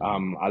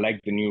 Mm-hmm. I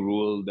like the new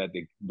rule that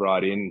they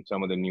brought in,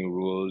 some of the new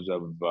rules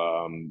of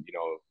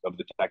of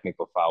the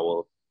technical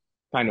foul.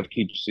 Kind Yeah, of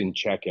keeps in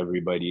check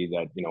everybody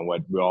that, you know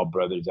what, we're all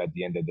brothers at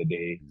the end of the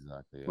day.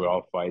 exactly. We're Yeah,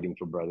 all fighting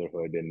for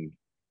brotherhood and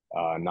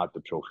not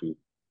the trophy.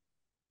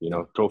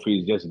 yeah. Trophy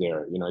is just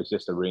there. It's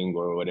just a ring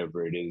or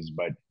whatever it is.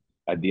 But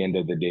at the end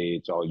of the day,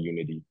 it's all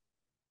unity.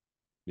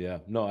 Yeah,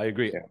 no, I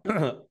agree.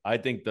 Yeah. I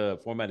think the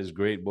format is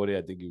great, Bodhi.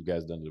 I think you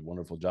guys done a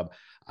wonderful job.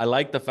 I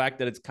like the fact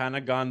that it's kind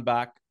of gone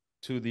back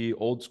to the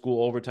old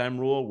school overtime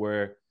rule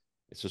where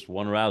it's just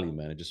one rally,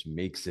 man. It just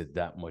makes it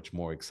that much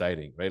more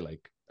exciting, right?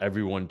 Like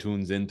everyone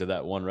tunes into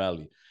that one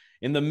rally.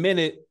 In the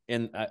minute,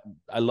 and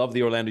I love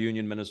the Orlando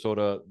Union,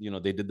 Minnesota,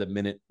 they did the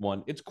minute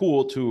one. It's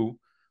cool too,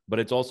 but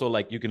it's also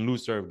like you can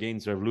lose serve, gain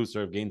serve, lose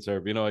serve, gain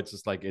serve. It's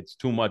just like it's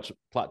too much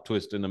plot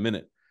twist in a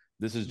minute.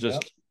 This is Yep.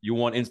 just you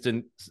want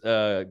instant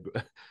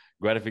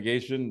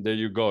gratification. There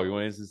you go. You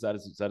want instant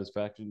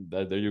satisfaction.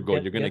 There you go.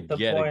 You're gonna Get the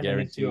get a point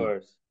and it's guaranteed.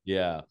 yours.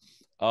 Yeah.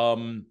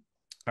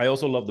 I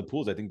also love the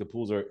pools. I think the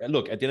pools are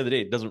look, at the end of the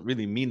day, it doesn't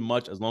really mean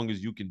much as long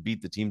as you can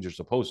beat the teams you're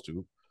supposed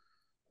to,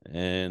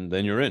 and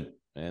then you're in.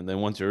 And then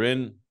once you're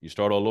in, you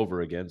start all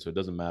over again. So it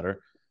doesn't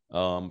matter.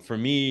 For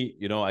me,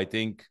 I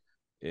think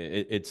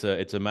it's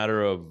a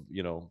matter of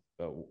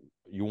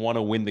you want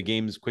to win the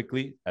games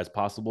quickly as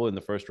possible in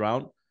the first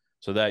round,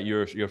 so that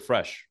you're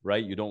fresh,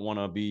 right? You don't want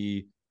to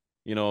be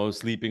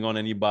sleeping on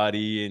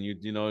anybody,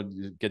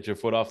 and get your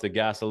foot off the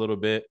gas a little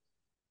bit.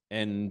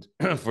 And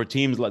for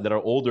teams that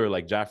are older,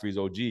 like Jaffrey's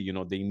OG,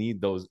 they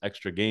need those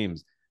extra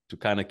games to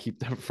kind of keep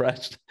them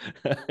fresh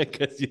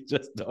because you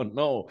just don't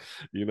know,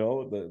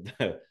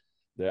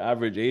 the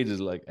average age is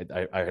like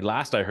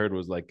last I heard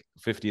was like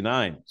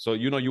 59. So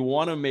you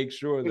want to make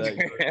sure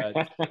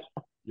that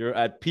you're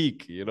at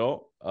peak,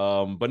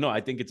 but no,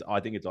 I think it's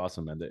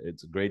awesome, man.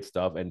 It's great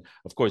stuff, and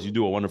of course you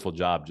do a wonderful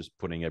job just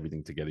putting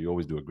everything together. You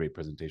always do a great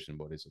presentation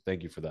about it, so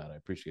thank you for that. I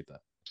appreciate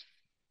that.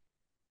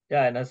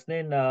 Yeah, and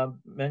Asnin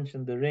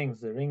mentioned the rings.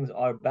 The rings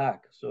are back.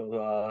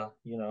 So,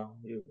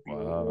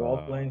 we're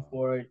all playing Wow,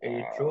 for a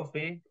Wow.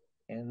 trophy,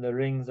 and the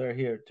rings are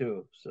here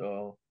too.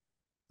 So,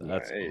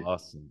 that's Nice.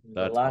 awesome. there's a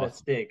That's lot at awesome.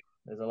 stake.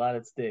 There's a lot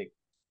at stake.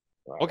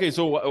 Okay, Wow.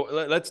 so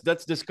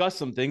let's discuss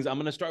some things. I'm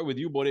gonna start with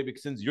you, Bode,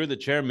 because since you're the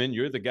chairman,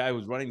 you're the guy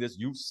who's running this.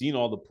 You've seen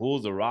all the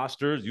pools, the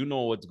rosters. You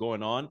know what's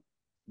going on.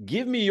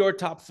 Give me your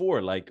top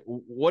four. Like,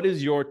 what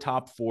is your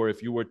top four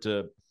if you were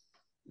to,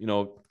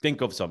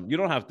 think of some? You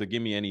don't have to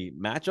give me any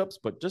matchups,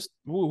 but just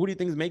who do you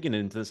think is making it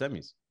into the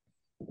semis?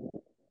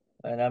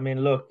 And I mean,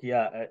 look,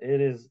 yeah, it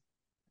is,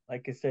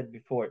 like I said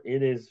before,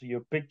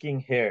 you're picking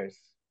hairs.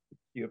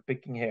 You're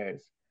picking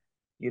hairs.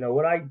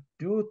 What I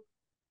do,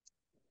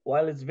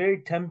 while it's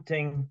very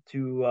tempting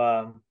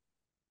to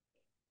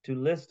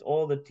list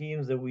all the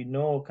teams that we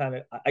know, kind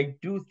of, I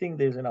do think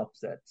there's an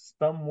upset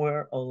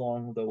somewhere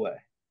along the way.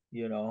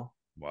 You know,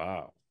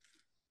 Wow.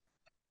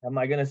 am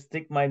I gonna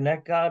stick my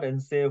neck out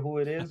and say who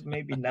it is?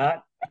 Maybe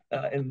not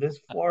in this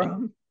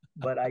forum,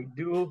 but I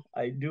do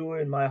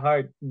in my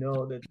heart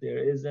know that there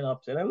is an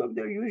upset. And look,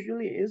 there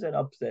usually is an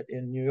upset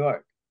in New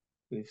York.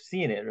 We've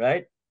seen it,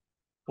 right?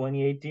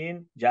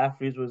 2018,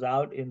 Jaffrey's was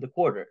out in the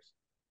quarters.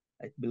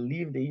 I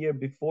believe the year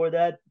before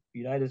that,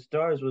 United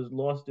Stars was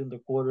lost in the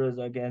quarters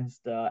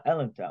against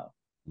Allentown,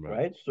 Right.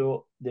 right?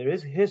 So there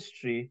is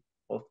history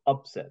of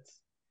upsets.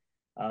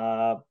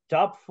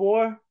 Top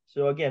four.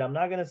 So again, I'm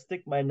not gonna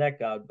stick my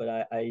neck out, but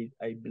I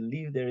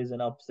believe there is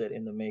an upset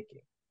in the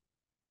making.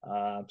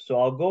 So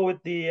I'll go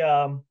with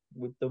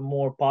the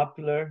more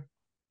popular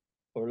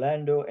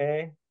Orlando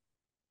A,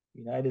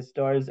 United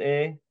Stars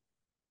A.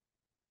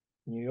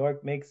 New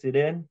York makes it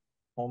in.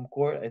 Home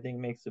court, I think,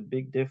 makes a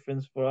big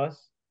difference for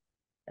us.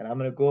 And I'm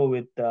gonna go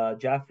with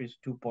Jaffrey's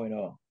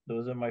 2.0.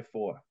 Those are my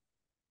four.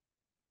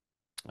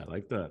 I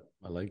like that.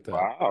 I like that.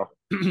 Wow.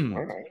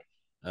 All right.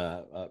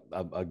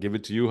 I'll give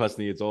it to you,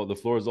 Husni. The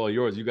floor is all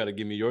yours. You got to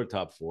give me your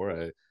top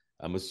four.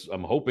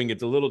 I'm hoping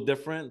it's a little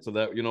different so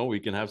that we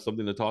can have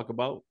something to talk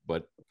about.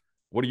 But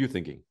what are you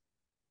thinking?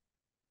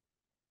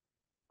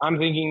 I'm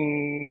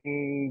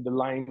thinking the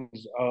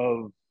lines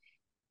of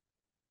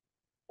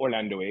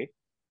Orlando A,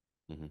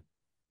 Mm-hmm.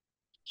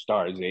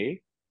 Stars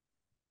A,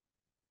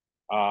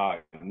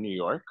 New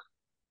York.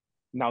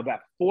 Now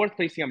that fourth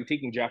place thing, I'm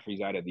taking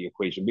Jaffrey's out of the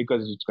equation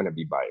because it's going to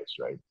be biased,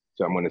 right?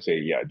 So I'm going to say,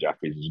 yeah,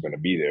 Jaffrey's is going to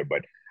be there,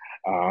 but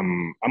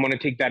I'm going to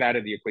take that out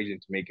of the equation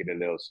to make it a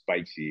little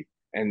spicy.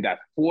 And that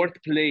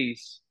fourth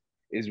place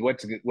is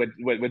what's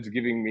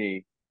giving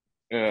me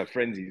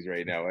frenzies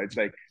right now. It's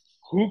like,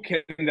 who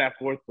can that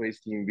fourth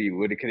place team be?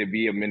 Could it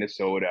be a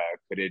Minnesota?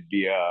 Could it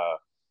be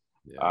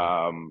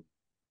Yeah.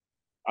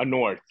 a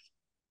North?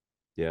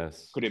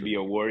 Yes. Could it True. be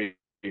a Warriors?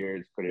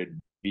 Could it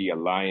be a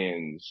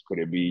Lions? Could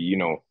it be,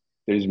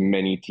 there's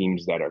many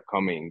teams that are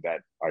coming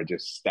that are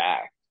just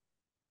stacked.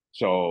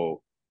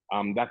 So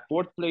that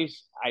fourth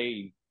place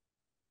I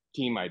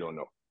don't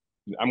know.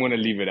 I'm gonna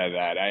leave it at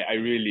that. I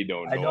really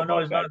don't I know don't know.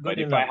 about It's that. not But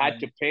good if I enough, had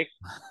to man. pick,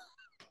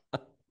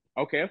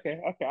 okay.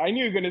 I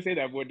knew you were gonna say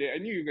that, Bode. I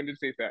knew you were gonna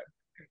say that.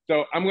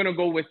 So I'm gonna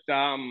go with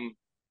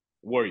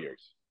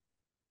Warriors.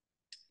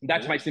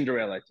 That's my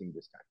Cinderella team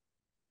this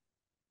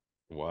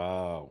time.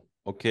 Wow.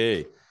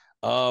 Okay.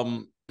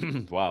 Um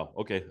wow.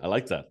 Okay. I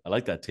like that. I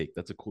like that take.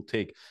 That's a cool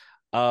take.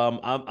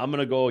 I'm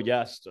gonna go,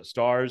 yes,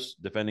 Stars,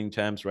 defending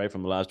champs, right,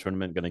 from the last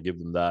tournament. Gonna give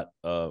them that.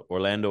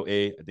 Orlando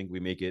A, I think we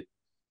make it.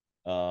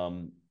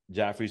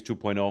 Jaffrey's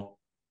 2.0.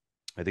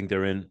 I think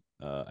they're in.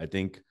 I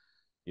think,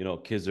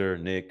 Kizzer,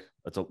 Nick,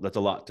 that's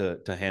a lot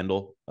to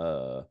handle.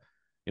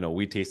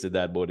 We tasted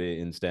that Bode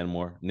in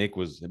Stanmore. Nick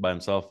was by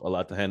himself, a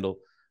lot to handle.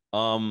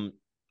 Um,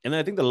 and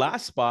I think the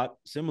last spot,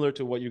 similar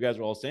to what you guys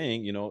were all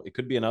saying, it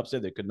could be an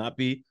upset, it could not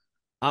be.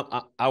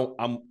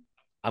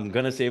 I'm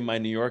gonna say my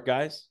New York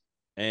guys,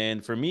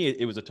 and for me,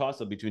 it was a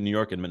toss up between New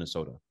York and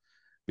Minnesota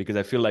because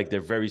I feel like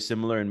they're very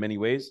similar in many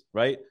ways,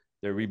 right?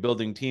 They're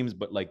rebuilding teams,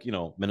 but like,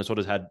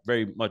 Minnesota's had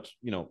very much,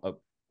 a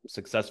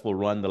successful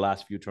run the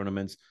last few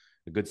tournaments,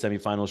 a good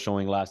semifinal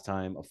showing last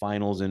time, a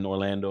finals in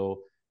Orlando.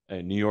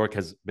 New York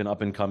has been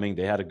up and coming.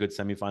 They had a good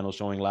semifinal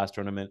showing last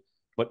tournament.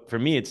 But for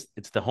me, it's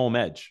the home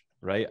edge,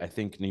 right? I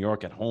think New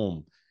York at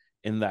home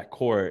in that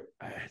court,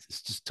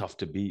 it's just tough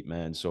to beat,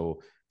 man.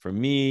 So for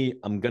me,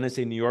 I'm gonna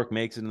say New York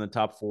makes it in the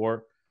top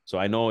four. So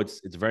I know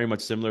it's very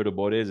much similar to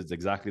Bode's. It's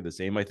exactly the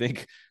same, I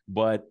think.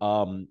 But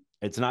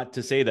it's not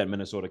to say that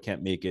Minnesota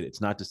can't make it.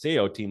 It's not to say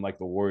a team like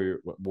the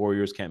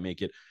Warriors can't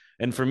make it.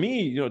 And for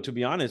me, to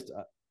be honest,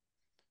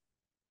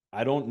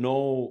 I don't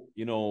know.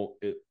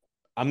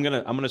 I'm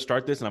gonna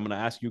start this, and I'm gonna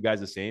ask you guys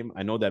the same.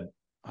 I know that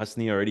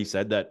Husni already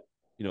said that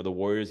the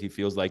Warriors he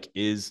feels like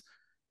is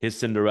his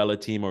Cinderella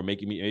team or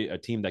making me a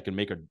team that can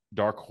make a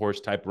dark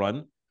horse type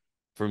run.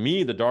 For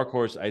me, the dark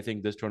horse, I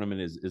think this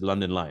tournament is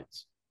London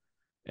Lions.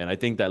 And I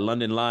think that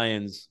London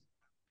Lions,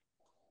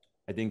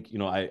 I think,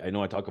 I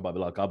know I talk about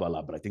Bilal a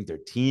lot, but I think their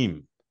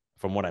team,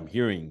 from what I'm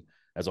hearing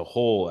as a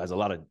whole, has a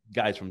lot of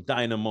guys from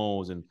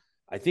Dynamos. And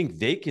I think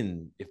they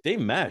can, if they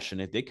mesh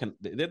and if they can,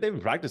 they've been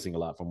practicing a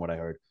lot from what I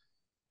heard.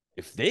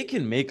 If they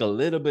can make a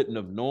little bit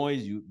of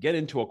noise, you get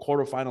into a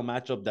quarterfinal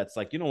matchup that's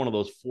like, one of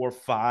those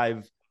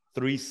 4-5,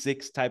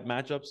 3-6 type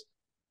matchups.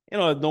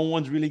 No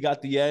one's really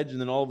got the edge.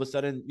 And then all of a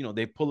sudden,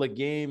 they pull a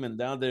game and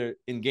down there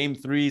in game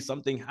 3,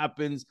 something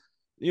happens.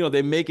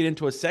 They make it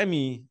into a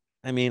semi.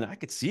 I mean, I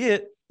could see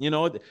it.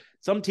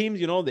 Some teams,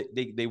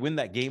 they win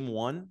that game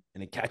 1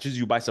 and it catches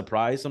you by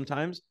surprise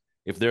sometimes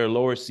if they're a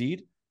lower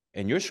seed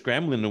and you're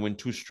scrambling to win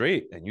 2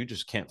 straight and you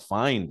just can't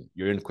find,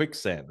 you're in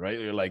quicksand, right?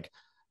 You're like,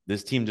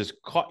 this team just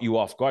caught you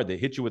off guard. They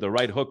hit you with a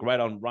right hook right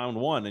on round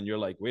 1 and you're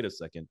like, wait a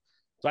second.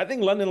 So I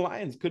think London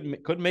Lions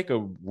could make a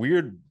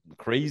weird,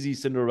 crazy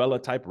Cinderella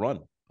type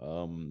run.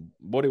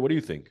 What do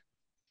you think?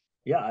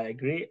 Yeah, I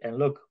agree. And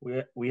look,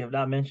 we have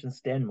not mentioned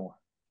Stanmore,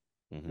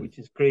 Mm-hmm. which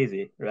is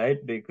crazy, right?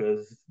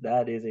 Because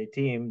that is a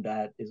team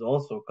that is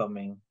also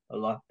coming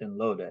locked and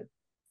loaded.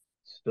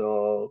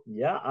 So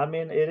yeah, I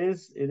mean, it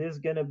is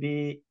gonna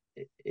be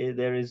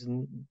there is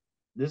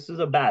this is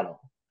a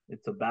battle.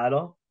 It's a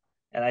battle,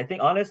 and I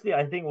think honestly,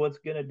 I think what's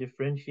gonna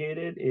differentiate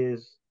it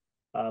is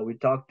we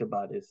talked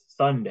about is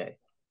Sunday,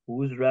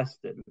 who's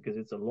rested because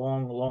it's a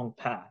long, long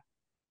path.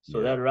 So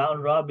Yeah. that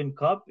round robin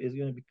cup is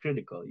gonna be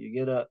critical. You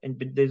get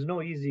but there's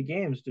no easy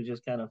games to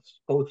just kind of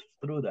coast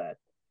through that.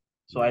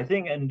 So I Yeah.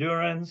 think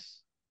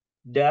endurance,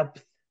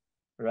 depth,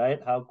 right?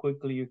 How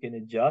quickly you can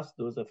adjust.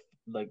 Those are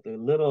like the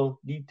little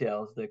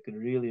details that could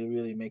really,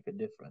 really make a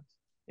difference,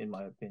 in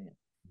my opinion.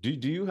 Do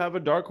you have a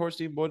dark horse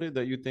team, Bode,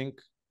 that you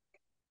think?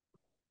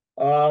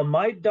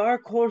 My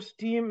dark horse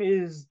team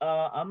is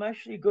I'm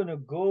actually gonna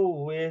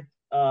go with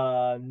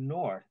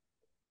North.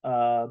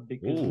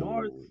 Because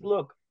North, Ooh,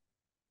 look,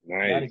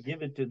 gotta Nice.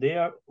 give it to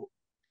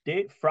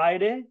they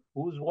Friday,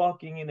 who's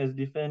walking in as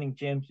defending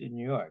champs in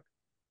New York?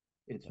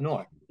 It's that's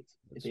North. true. It's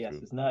That's yes,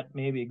 true. it's not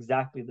maybe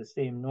exactly the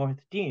same North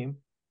team,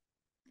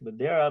 but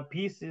there are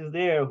pieces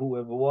there who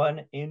have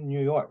won in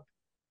New York.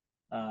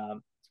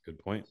 Um, That's a good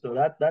point. so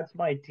that's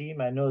my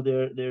team. I know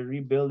they're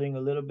rebuilding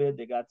a little bit.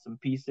 They got some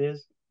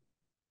pieces,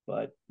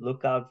 but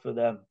look out for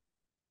them.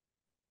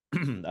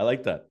 I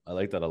like that. I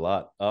like that a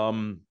lot.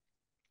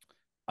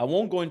 I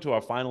won't go into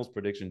our finals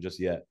prediction just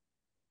yet.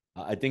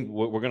 I think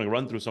we're going to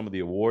run through some of the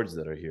awards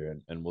that are here,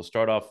 and we'll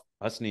start off.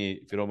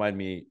 Hasni, if you don't mind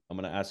me, I'm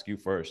going to ask you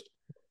first.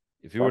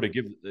 If you were Sure. to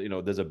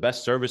give, there's a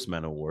best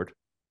serviceman award.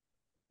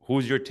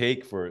 Who's your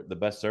take for the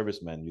best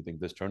serviceman you think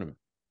this tournament?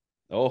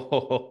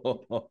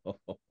 Oh,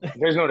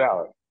 There's no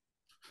doubt.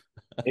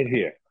 It's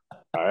here.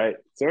 All right.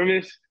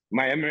 Service,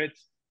 my Emirates,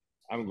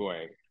 I'm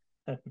going.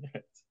 I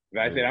good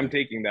said I'm one.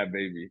 taking that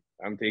baby.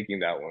 I'm taking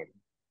that one.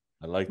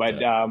 I like But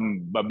that.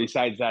 but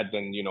besides that,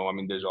 then I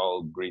mean, there's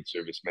all great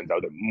servicemen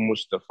out there.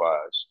 Mustafa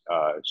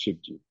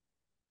Shivji.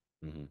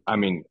 Mhm. I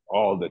mean,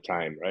 all the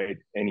time, right?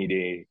 Any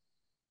day,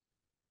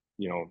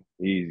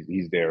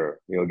 he's there.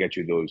 He'll get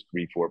you those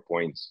 3-4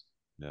 points.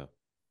 Yeah.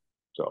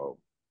 So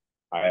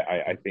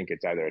I think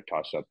it's either a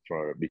toss up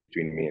for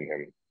between me and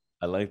him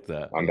I like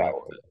that. I on that like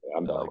one. that.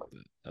 On I that like one.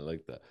 that. I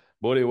like that.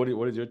 Bodie,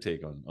 what is your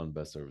take on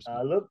best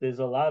serviceman? Look, there's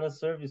a lot of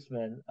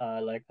servicemen,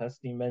 like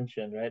Husni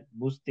mentioned, right?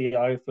 Musti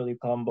Arif Ali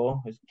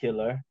combo is Mhm.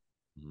 killer.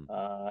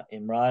 Mhm.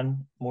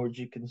 Imran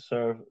Murji can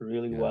serve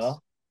really Yes.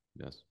 well.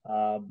 Yes.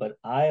 But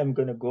I am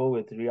gonna go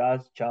with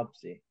Riaz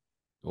Chapsi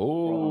from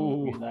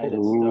Oh, United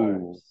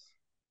Ooh, Stars.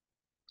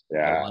 I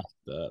yeah. like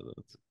that.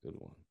 That's a good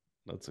one.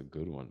 That's a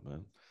good one,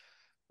 man.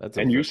 That's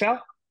a And you,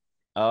 fair.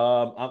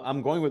 Sal?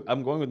 I'm going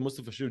with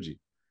Mustafa Shuji.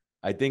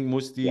 I think Yeah.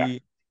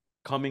 Musti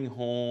coming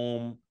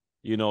home,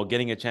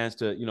 getting a chance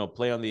to,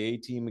 play on the A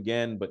team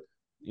again, but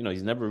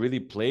he's never really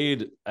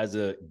played as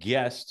a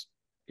guest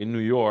in New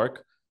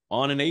York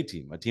on an A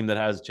team, a team that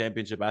has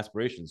championship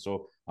aspirations.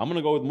 So I'm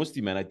gonna go with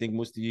Musti, man. I think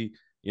Musti,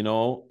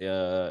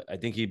 I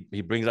think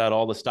he brings out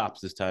all the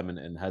stops this time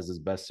and has his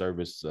best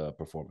service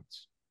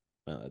performance.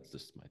 That's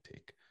just my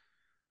take.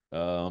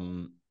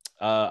 Um,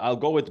 I'll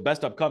go with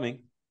best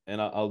upcoming,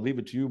 and I'll leave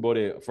it to you,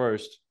 Bode,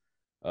 first.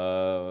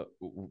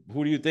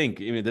 Who do you think?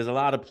 I mean, there's a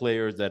lot of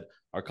players that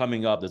are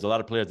coming up. There's a lot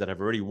of players that have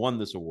already won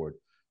this award.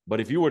 But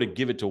if you were to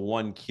give it to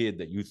one kid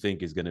that you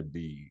think is going to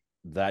be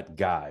that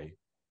guy,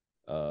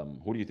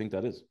 who do you think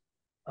that is?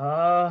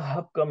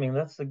 Upcoming,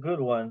 that's a good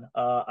one.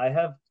 I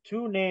have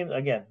two names.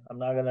 Again, I'm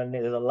not gonna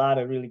name, there's a lot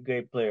of really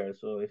great players.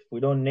 So if we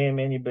don't name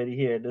anybody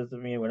here, it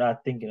doesn't mean we're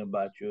not thinking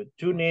about you.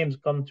 Two names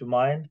come to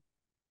mind.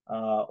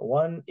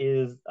 One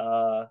is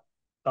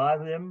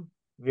Kazim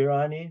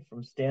Virani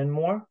from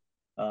Stanmore.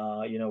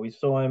 We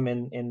saw him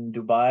in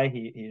Dubai.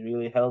 He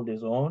really held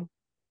his own.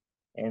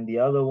 And the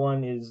other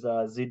one is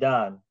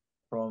Zidane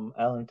from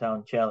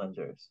Allentown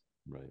Challengers.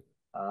 Right.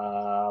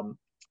 Um,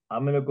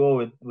 I'm gonna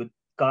go with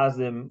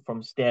Kazim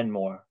from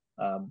Stanmore.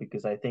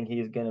 because I think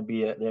he's going to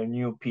be their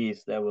new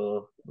piece that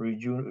will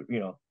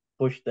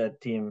push that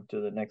team to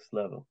the next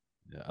level.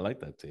 Yeah, I like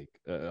that take.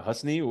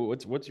 Husni,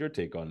 what's your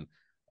take on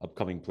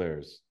upcoming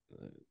players?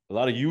 A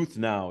lot of youth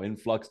now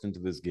influxed into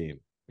this game,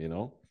 you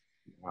know?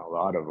 A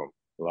lot of them,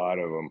 a lot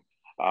of them.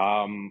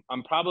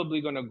 I'm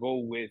probably gonna go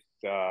with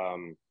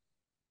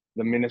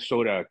the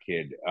Minnesota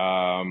kid,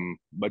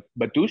 but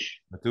Batush.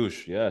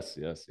 Matush, yes,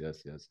 yes,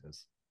 yes, yes,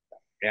 yes.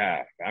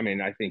 Yeah, I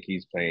mean, I think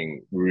he's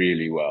playing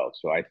really well.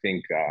 So I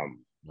think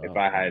if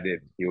Wow. I had it,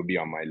 he'll be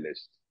on my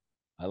list.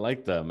 I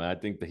like that, man. I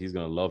think that he's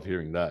gonna love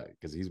hearing that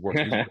because he's worked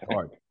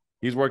hard.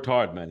 He's worked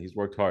hard, man. He's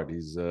worked hard.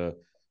 He's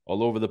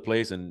all over the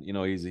place, and you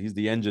know he's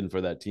the engine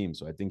for that team.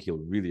 So I think he'll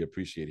really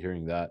appreciate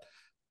hearing that.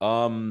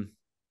 Um,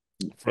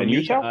 for And me,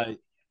 Utah?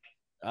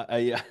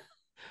 I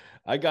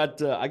I got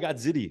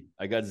Zidi.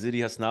 I got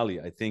Zidi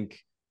Hasnali. I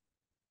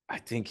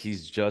think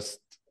he's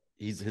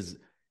his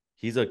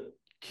he's a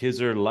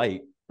Kizzer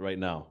light right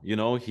now. You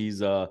know,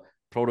 he's a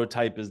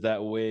prototype is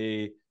that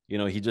way. You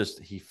know,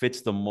 he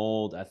fits the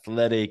mold,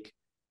 athletic,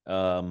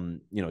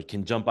 you know,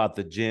 can jump out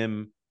the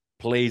gym,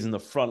 plays in the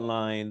front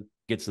line,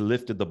 gets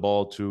lifted the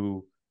ball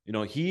to, you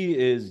know, he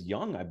is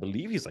young. I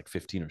believe he's like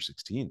 15 or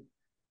 16.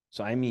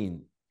 So I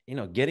mean, you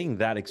know, getting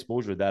that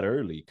exposure that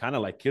early, kind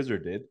of like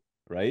Kizzer did,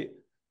 right?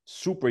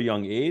 Super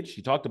young age.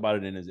 He talked about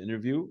it in his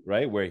interview,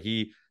 right? Where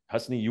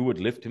Husney, you would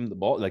lift him the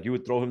ball, like you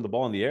would throw him the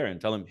ball in the air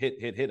and tell him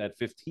hit at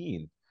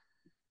 15.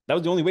 That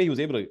was the only way he was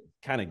able to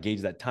kind of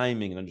gauge that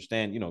timing and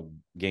understand, you know,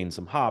 gain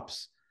some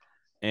hops.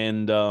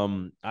 And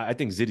I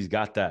think Zidi's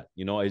got that.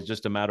 You know, it's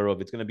just a matter of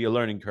it's going to be a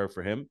learning curve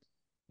for him,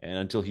 and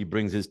until he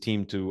brings his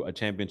team to a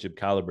championship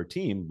caliber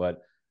team.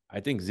 But I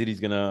think Zidi's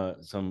gonna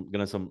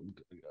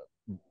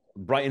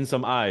brighten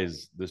some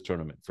eyes this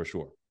tournament for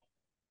sure.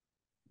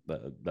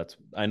 That's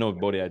I know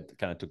Bodie, I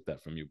kind of took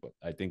that from you, but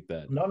I think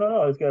that No.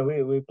 It's good.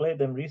 We played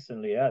them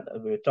recently. Yeah,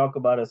 we talk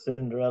about a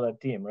Cinderella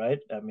team, right?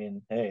 I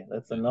mean, hey,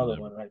 that's yeah,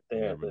 another one right you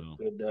there. never That know.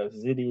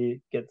 with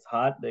Zidi gets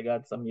hot, they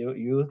got some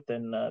youth,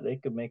 and they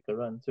could make a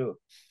run too.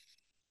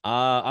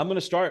 I'm gonna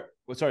start.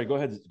 Well, sorry, go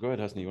ahead,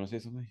 Husni. You want to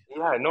say something?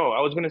 Yeah, no,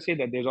 I was gonna say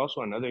that there's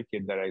also another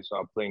kid that I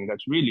saw playing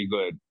that's really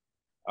good.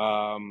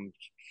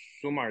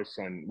 Sumar's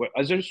son. What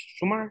is there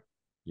Sumar?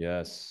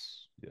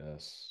 Yes,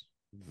 yes,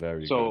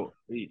 very good. So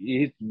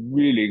he's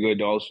really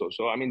good also.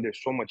 So I mean,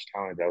 there's so much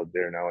talent out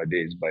there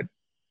nowadays, but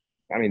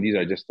I mean, these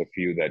are just a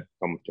few that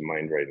come to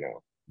mind right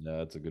now. Yeah,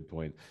 that's a good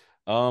point.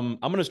 I'm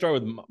gonna start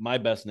with my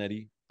best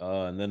netty,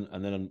 and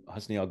then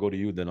Husni, I'll go to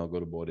you, then I'll go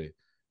to Bode.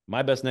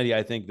 My best netty,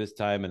 I think this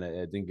time, and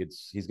I think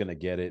he's gonna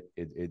get it.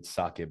 It's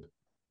Sakib.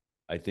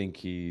 I think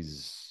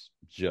he's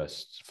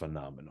just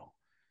phenomenal.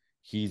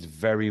 He's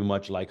very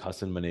much like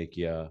Hassan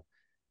Manekia.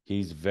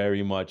 He's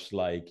very much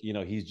like, you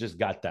know, he's just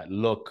got that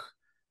look,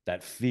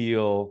 that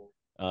feel.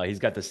 He's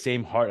got the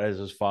same heart as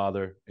his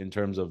father in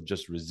terms of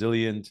just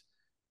resilient.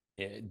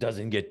 It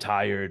doesn't get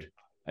tired.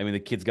 I mean, the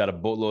kid's got a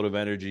boatload of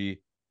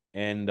energy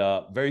and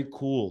very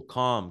cool,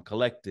 calm,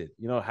 collected,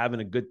 you know, having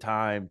a good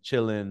time,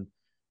 chilling.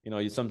 You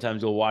know,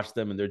 sometimes you'll watch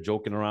them and they're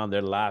joking around,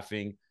 they're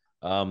laughing.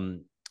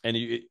 And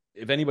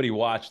if anybody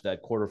watched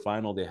that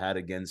quarterfinal they had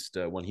against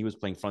when he was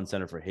playing front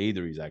center for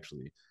Haytheries,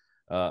 actually,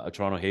 a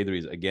Toronto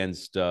Haytheries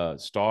against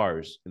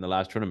Stars in the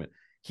last tournament,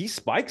 he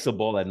spikes a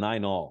ball at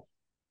 9-all,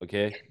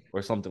 okay,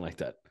 or something like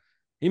that.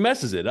 He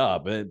messes it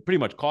up and it pretty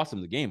much costs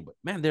him the game. But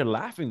man, they're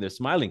laughing, they're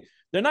smiling.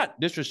 They're not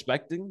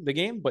disrespecting the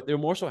game, but they're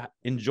more so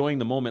enjoying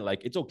the moment.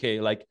 Like, it's okay.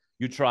 Like,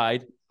 you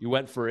tried, you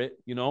went for it,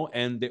 you know,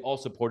 and they all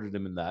supported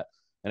him in that.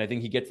 And I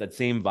think he gets that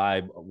same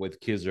vibe with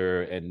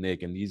Kizzer and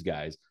Nick and these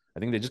guys. I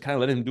think they just kind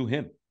of let him do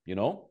him, you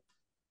know?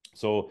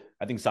 So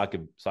I think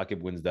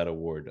Sakib wins that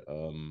award.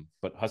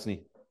 But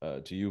Husni,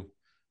 to you,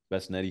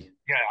 best netty.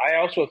 Yeah, I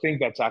also think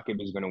that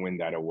Sakib is going to win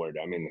that award.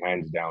 I mean,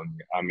 hands down.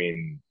 I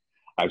mean,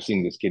 I've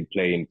seen this kid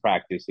play in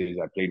practices.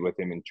 I played with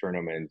him in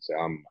tournaments.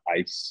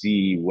 I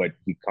see what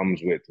he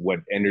comes with,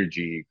 what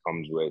energy he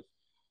comes with.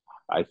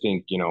 I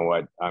think, you know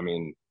what? I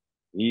mean,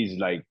 he's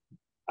like,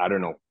 I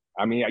don't know.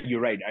 I mean,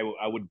 you're right.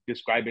 I would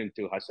describe him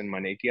to Hassan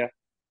Manekia,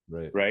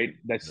 Right. right?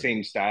 That Right.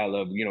 same style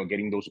of, you know,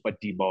 getting those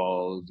putty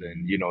balls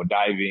and, Mhm. you know,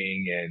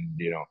 diving and,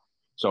 you know.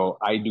 So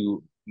I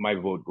do, my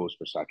vote goes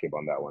for Sakib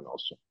on that one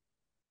also.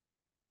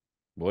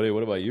 Bode,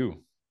 what about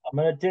you? I'm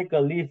gonna take a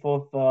leaf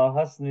of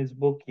Hasni's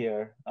book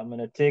here. I'm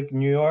gonna take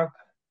New York.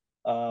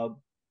 Uh,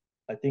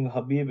 I think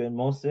Habib and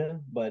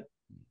Mohsin, but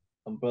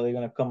I'm probably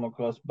gonna come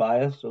across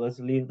bias, so let's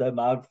leave them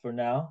out for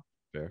now.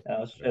 Fair. I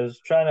was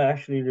trying to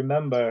actually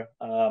remember.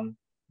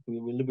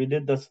 We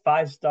did those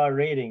 5-star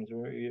ratings.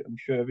 I'm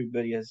sure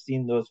everybody has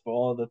seen those for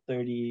all the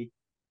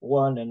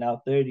 31 and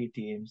now 30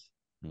 teams.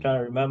 Trying Mhm.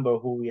 to remember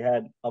who we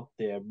had up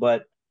there,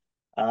 but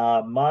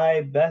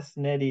my best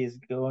netty is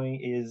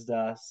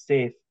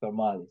Safe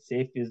Kamali.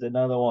 Safe is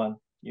another one.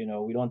 You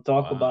know, we don't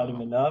talk about him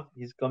Wow. enough.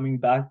 He's coming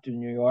back to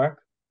New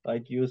York,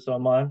 like you,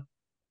 Saman.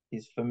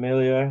 He's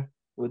familiar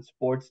with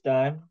sports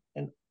time,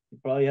 and he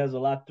probably has a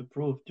lot to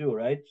prove too,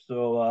 right?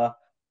 So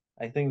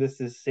I think this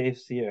is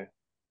Safe's year.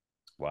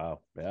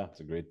 Wow. Yeah, it's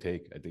a great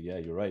take. I think, yeah,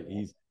 you're right.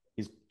 He's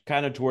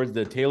kind of towards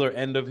the tailor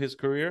end of his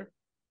career.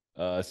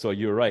 So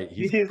you're right.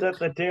 He's at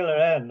the tailor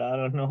end. I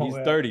don't know He's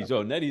where. 30.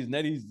 So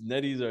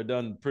Netties are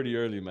done pretty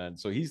early, man.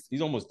 So he's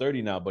almost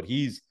 30 now, but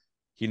he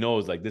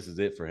knows like this is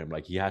it for him.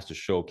 Like he has to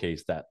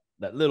showcase that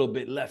little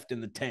bit left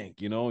in the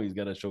tank, you know. He's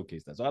gonna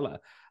showcase that. So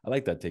I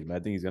like that take, man. I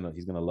think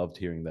he's gonna love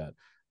hearing that.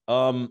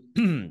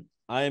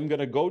 I am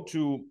gonna go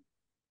to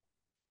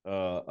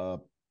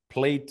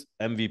plate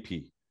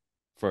MVP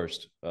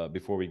first,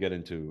 before we get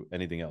into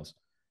anything else.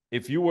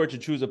 If you were to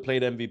choose a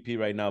plate MVP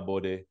right now,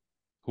 Bode,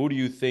 who do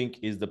you think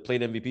is the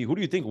plate MVP? Who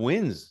do you think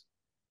wins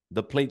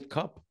the plate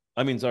cup?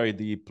 I mean, sorry,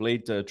 the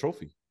plate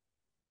trophy.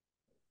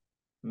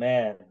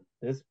 Man,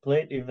 this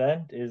plate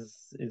event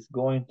is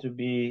going to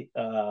be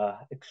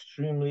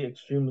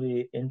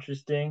extremely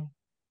interesting.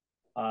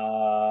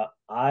 I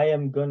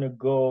am gonna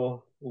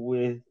go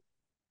with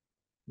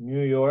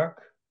New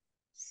York.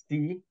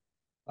 C.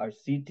 Our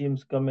C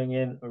team's coming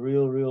in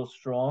real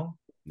strong.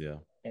 Yeah.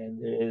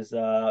 And there is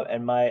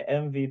and my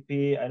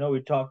MVP, I know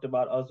we talked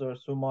about Azhar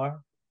Sumar.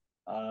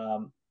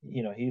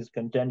 He's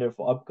contender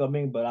for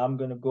upcoming, but I'm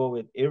gonna go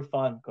with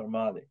Irfan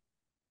Karmali.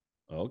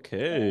 And not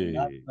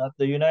Okay. not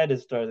the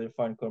United Stars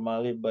Irfan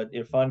Karmali, but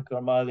Irfan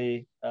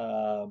Karmali,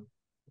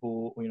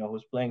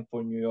 who's playing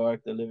for New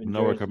York. They live in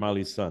Noah Jersey.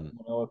 Kamali's son.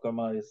 Noah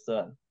Karmali's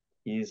son.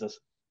 He's a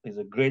he's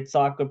a great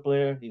soccer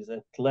player. He's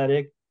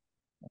athletic.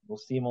 We'll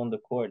see him on the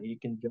court. He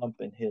can jump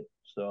and hit.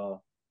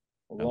 So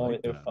we're I going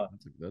like with that. Irfan.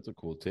 That's a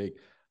cool take.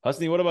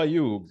 Husni, what about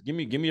you? Give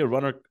me a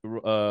runner.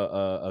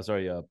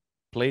 Sorry, a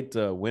plate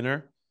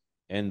winner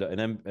and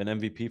an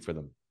MVP for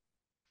them.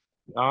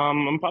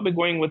 I'm probably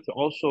going with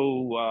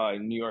also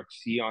New York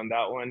C on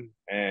that one,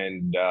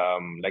 and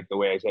like the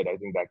way I said, I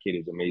think that kid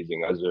is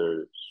amazing,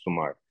 Azur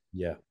Sumar.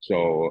 Yeah.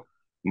 So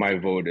my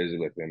vote is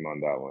with him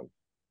on that one.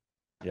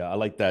 Yeah, I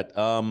like that.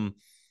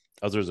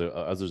 Azur's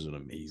an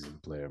amazing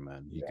player,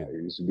 man. He Yeah,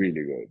 could he's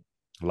really good.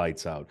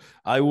 lights out.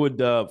 I would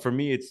for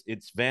me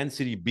it's Van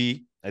City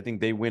B. I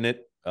think they win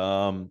it.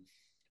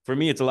 For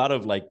me, it's a lot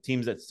of like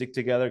teams that stick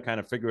together, kind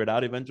of figure it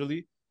out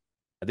eventually.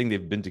 I think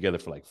they've been together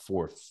for like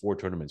four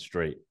tournaments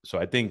straight. So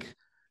I think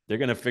they're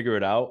gonna figure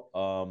it out.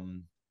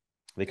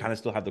 They kind of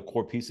still have the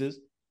core pieces.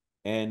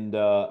 And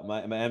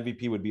my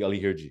MVP would be Ali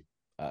Hirji.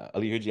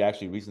 Ali Hirji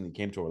actually recently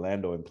came to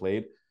Orlando and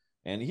played.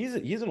 And he's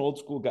an old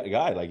school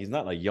guy. Like he's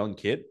not a young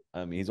kid.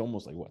 I mean, he's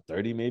almost like what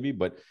 30 maybe,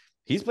 but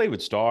he's played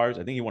with stars.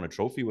 I think he won a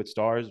trophy with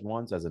stars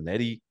once as a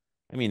netty.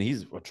 I mean,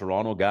 he's a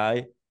Toronto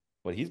guy,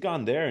 but he's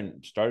gone there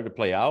and started to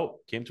play out.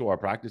 Came to our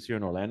practice here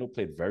in Orlando,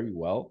 played very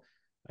well.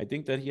 I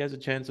think that he has a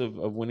chance of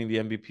winning the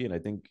MVP, and I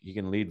think he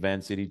can lead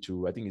Van City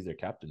to. I think he's their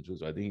captain too,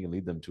 so I think he can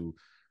lead them to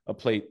a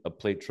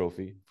plate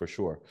trophy for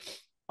sure.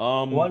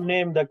 One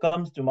name that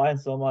comes to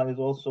mind, Salman, is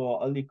also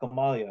Ali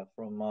Kamalia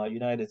from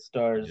United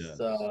Stars. Yes,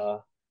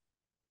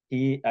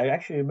 I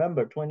actually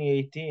remember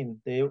 2018.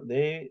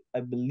 They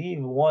I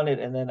believe won it,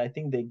 and then I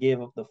think they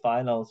gave up the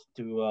finals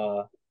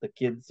to the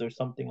kids or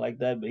something like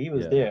that. But he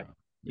was yeah, there.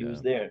 He yeah,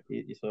 was there.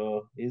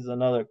 So he's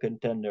another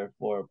contender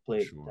for for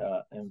plate sure,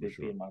 for MVP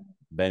sure. in my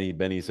mind.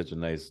 Benny's such a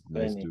nice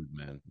Benny. dude,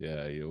 man.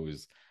 Yeah, he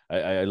always.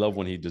 I love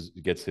when he just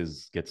gets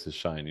his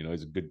shine. You know,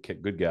 he's a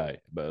good guy,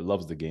 but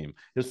loves the game.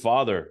 His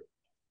father,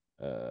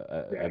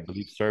 I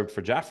believe, Yes. served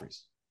for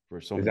Jaffrey's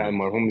for so Is many that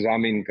years. Marhum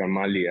Zamin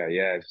Kamalia?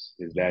 Yes,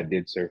 his Yeah, dad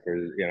did serve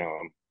for,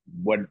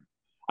 what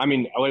I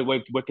mean,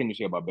 what can you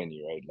say about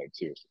Benny, right? Like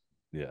seriously.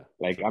 yeah,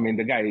 Like, true. I mean,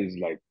 the guy is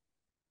like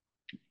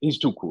he's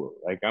too cool.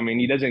 Like, I mean,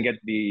 he doesn't get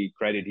the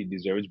credit he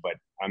deserves, but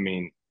I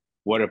mean,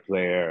 what a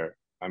player.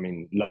 I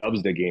mean,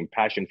 loves the game,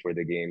 passion for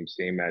the game,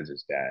 same as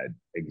his dad.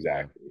 Yeah,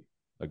 Exactly.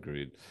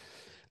 agreed.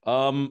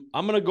 I'm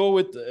gonna go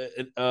with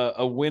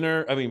a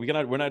winner. I mean,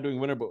 we're not doing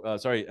winner, but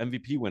sorry,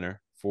 MVP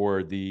winner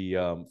for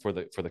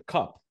the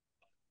cup.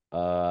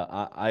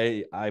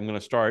 I'm gonna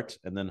start,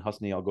 and then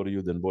Husni, I'll go to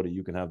you. Then Bodhi,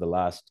 you can have the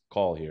last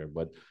call here.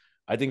 But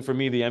I think for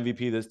me, the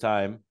MVP this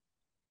time,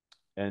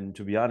 and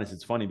to be honest,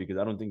 it's funny because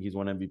I don't think he's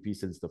won MVP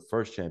since the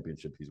first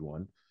championship he's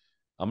won.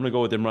 I'm gonna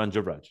go with Imran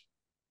Javraj.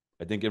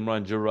 I think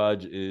Imran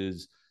Javraj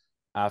is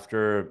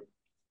after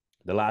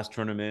the last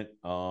tournament.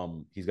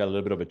 He's got a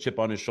little bit of a chip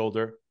on his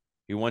shoulder.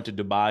 He went to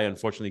Dubai,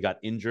 unfortunately got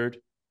injured,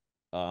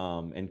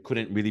 and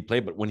couldn't really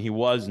play. But when he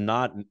was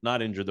not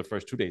injured the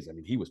first 2 days, I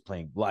mean, he was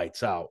playing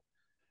lights out.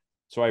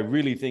 So I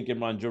really think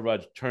Imran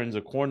Juraj turns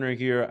a corner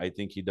here. I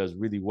think he does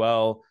really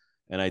well,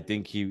 and I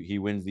think he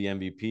wins the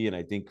MVP. And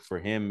I think for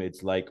him,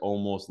 it's like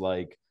almost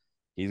like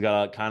he's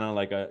got kind of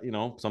like a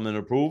something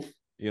to prove.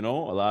 A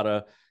lot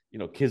of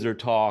Kizzer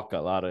talk, a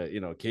lot of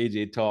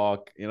KJ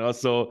talk.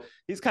 So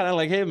he's kind of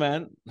like, hey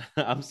man,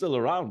 I'm still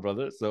around,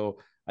 brother. So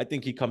I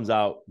think he comes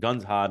out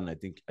guns hot, and I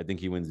think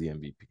he wins the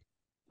MVP.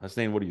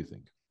 Hussein, what do you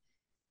think?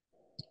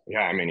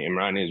 Yeah, I mean,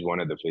 Imran is one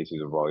of the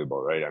faces of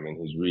volleyball, right? I mean,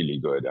 he's really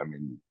good. I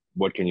mean,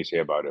 what can you say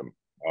about him?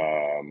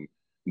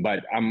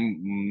 But I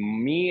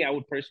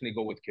would personally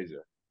go with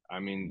Kizzer. I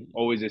mean,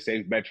 always a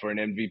safe bet for an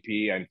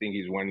MVP. I think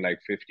he's won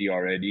like 50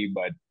 already,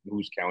 but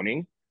who's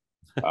counting?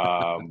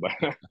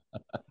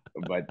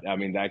 But I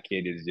mean, that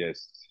kid is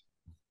just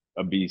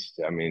a beast.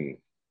 I mean,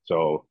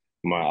 so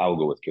I'll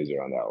go with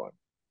Kizzer on that one.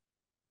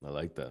 I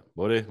like that.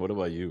 What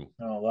about you?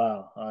 Oh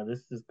wow,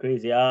 this is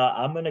crazy.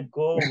 I'm gonna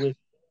go with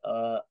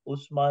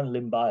Usman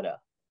Limbada.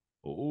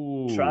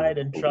 Oh, Tried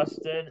and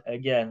trusted.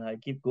 Again, I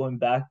keep going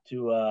back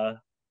to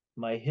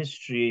my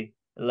history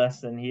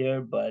lesson here,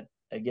 but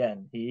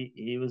again,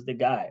 he was the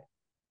guy.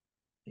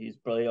 He's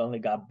probably only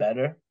got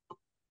better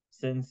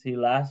since he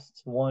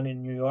last won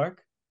in New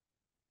York.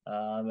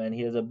 And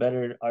he has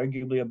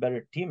arguably a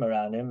better team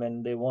around him,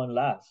 and they won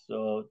last.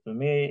 So for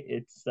me,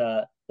 it's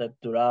the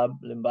Turab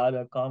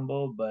Limbada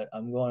combo, but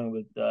I'm going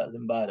with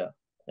Limbada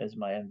as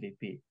my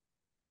MVP.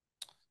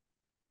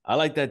 I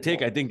like that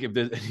take. I think if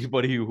there's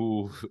anybody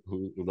who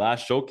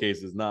last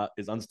showcase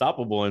is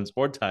unstoppable in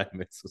sport time,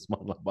 it's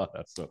Usman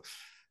Labada. So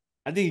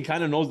I think he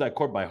kind of knows that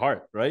court by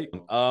heart, right?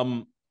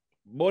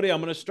 Bode, I'm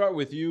gonna start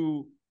with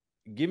you.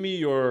 Give me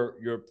your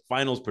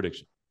finals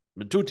prediction.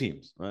 The two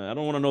teams. I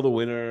don't want to know the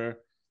winner.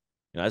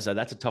 You know,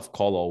 that's a tough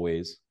call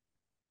always.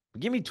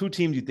 But give me two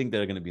teams you think that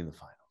are going to be in the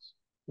finals.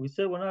 We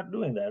said we're not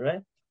doing that,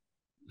 right?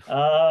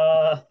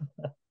 Uh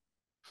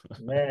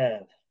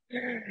man,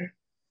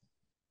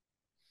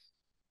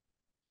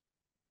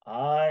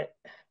 I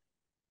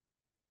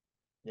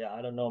yeah,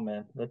 I don't know,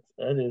 man. That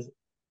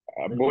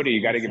Bodhi, is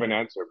you got to give an insane.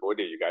 answer.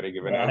 Bodhi, you got to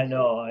give an Yeah, answer.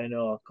 I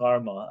know,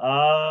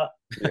 karma.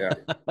 Yeah.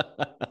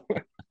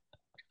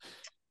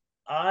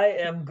 I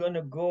am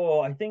gonna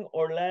go. I think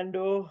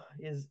Orlando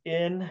is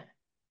in,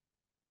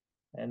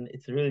 and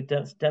it's really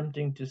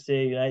tempting to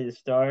say United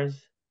Stars.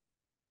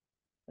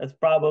 That's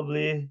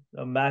probably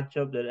a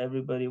matchup that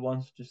everybody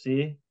wants to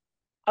see.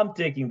 I'm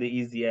taking the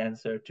easy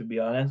answer, to be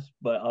honest,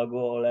 but I'll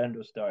go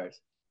Orlando Stars.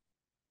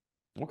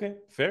 Okay,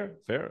 fair.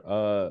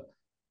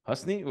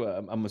 Hasni,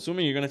 I'm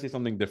assuming you're going to say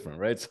something different,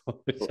 right? So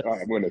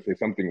I'm going to say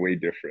something way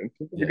different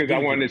yeah, because I give it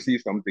to want to me. see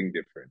something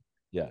different.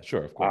 Yeah,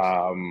 sure, of course.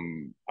 I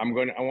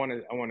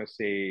want to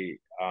say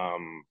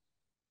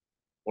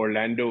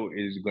Orlando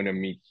is going to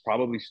meet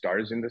probably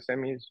Stars in the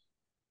semis.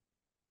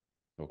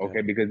 Okay.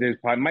 Okay, because there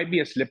might be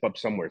a slip up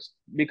somewhere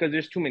because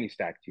there's too many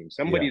stacked teams.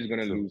 Somebody Yeah, is going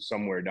to true. lose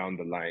somewhere down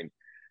the line.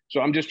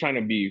 So I'm just trying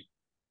to be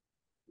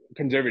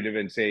conservative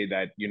and say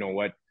that, you know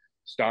what,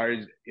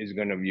 Stars is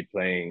going to be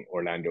playing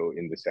Orlando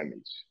in the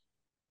semis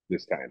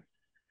this time.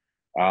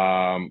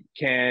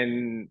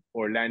 Can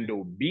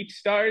Orlando beat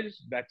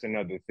Stars? That's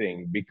another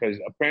thing because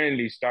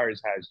apparently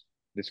Stars has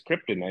this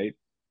kryptonite,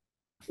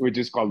 which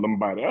is called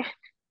Lambada,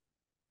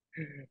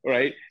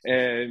 right?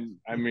 And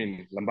I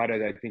mean,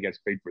 Lambada, I think, has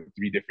played for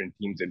three different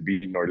teams and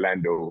beaten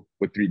Orlando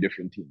with three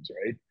different teams,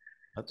 right?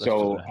 That's true.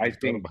 So I I never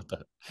thought think, about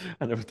that.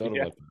 I never thought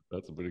yeah, about that.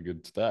 That's a pretty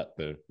good stat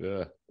there.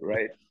 Yeah.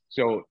 right.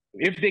 So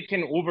if they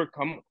can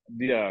overcome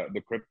the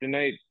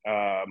kryptonite,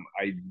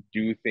 I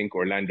do think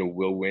Orlando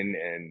will win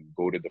and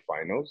go to the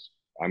finals.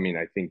 I mean,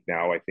 I think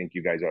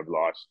you guys have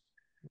lost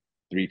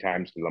three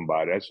times to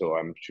Lambada, so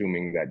I'm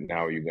assuming that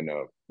now you're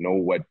gonna know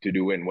what to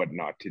do and what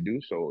not to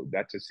do. So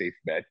that's a safe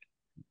bet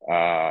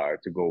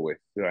to go with,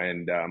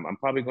 and I'm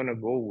probably gonna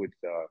go with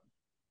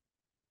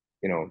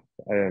you know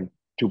uh,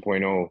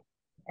 2.0.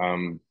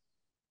 Um,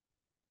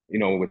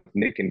 with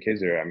Nick and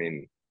Kizzer. I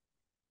mean,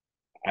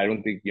 I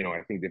don't think,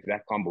 I think if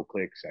that combo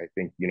clicks, I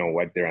think, you know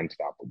what, they're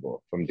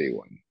unstoppable from day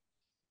one.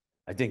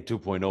 I think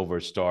 2.0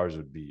 versus Stars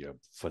would be a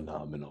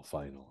phenomenal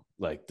final.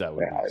 Like that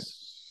would be Yeah.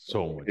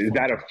 so much Is fun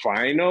that to a watch.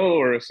 final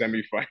or a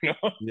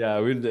semifinal? Yeah,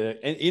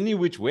 any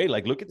which way.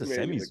 Like, look at the Way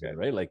to semis, look man. at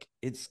Right? Like,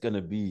 it's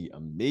gonna be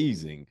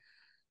amazing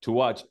to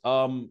watch.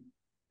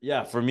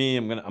 Yeah, for me,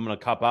 I'm gonna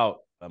cop out.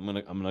 I'm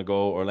gonna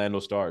go Orlando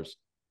Stars.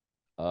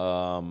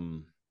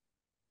 Um,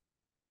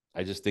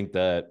 I just think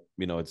that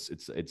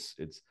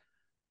it's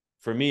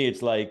for me,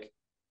 it's like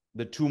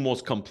the two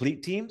most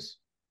complete teams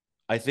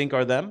I think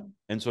are them,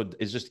 and so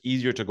it's just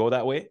easier to go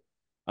that way.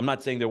 I'm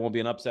not saying there won't be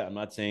an upset. I'm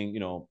not saying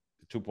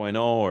 2.0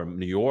 or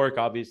New York,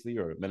 obviously,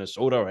 or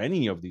Minnesota or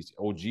any of these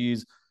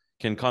OGs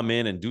can come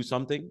in and do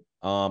something.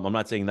 I'm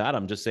not saying that.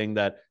 I'm just saying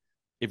that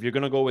if you're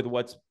gonna go with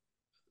what's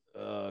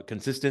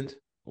consistent,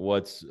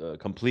 what's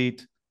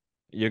complete,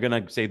 you're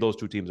gonna say those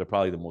two teams are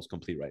probably the most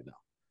complete right now.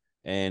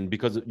 And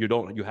because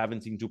you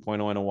haven't seen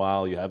 2.0 in a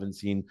while, you haven't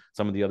seen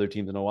some of the other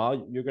teams in a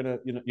while, you're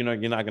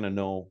not gonna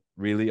know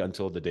really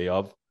until the day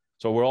of.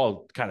 So we're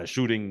all kind of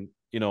shooting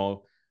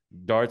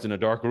darts in a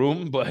dark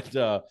room, but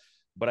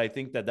I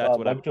think that that's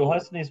what I But would to go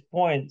with. Hasni's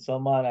point,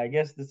 Salman, I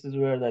guess this is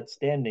where that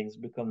standings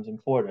becomes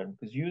important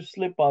because you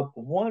slip up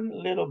one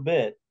little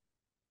bit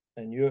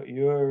and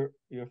you're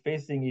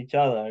facing each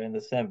other in the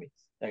semis.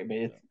 I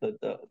mean, Yeah,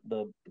 it's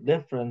the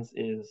difference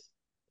is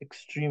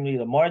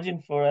the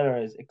margin for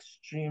error is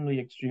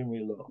extremely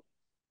low.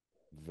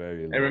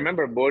 very And low.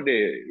 remember, Bode,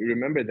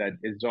 remember that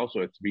it's also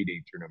a 3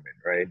 day tournament,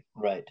 right?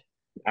 Right.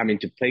 I mean,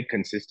 to play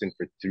consistent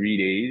for 3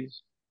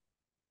 days,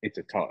 it's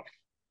a tough.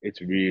 It's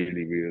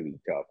really, really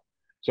tough.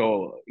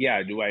 So,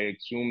 yeah, do I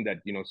assume that,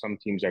 some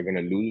teams are going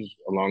to lose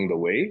along the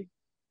way?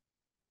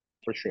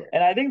 For sure.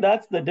 And I think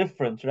that's the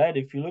difference, right?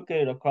 If you look at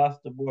it across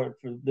the board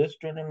for this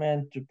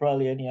tournament to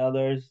probably any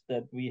others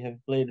that we have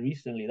played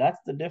recently, that's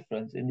the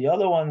difference. In the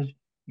other ones,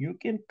 you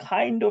can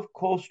kind of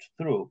coast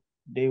through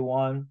day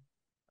one,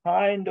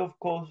 kind of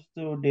coast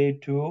through day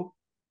two,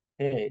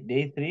 hey,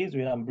 day 3 is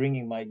when I'm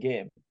bringing my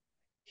game.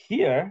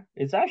 Here,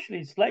 it's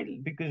actually slightly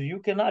because you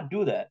cannot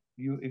do that.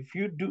 If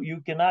you do,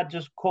 you cannot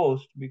just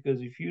coast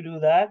because if you do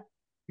that,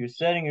 you're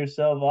setting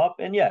yourself up.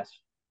 And yes,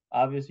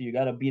 obviously you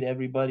got to beat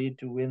everybody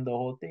to win the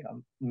whole thing.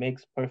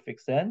 Makes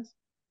perfect sense.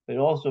 But it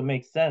also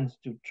makes sense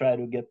to try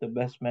to get the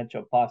best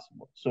matchup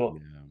possible. So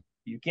Yeah.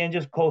 you can't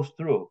just coast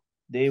through.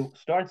 They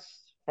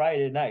starts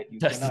Friday night. You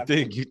That's the cannot.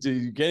 thing.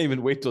 You can't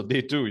even wait till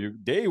day 2.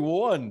 Day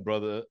 1,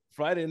 brother.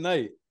 Friday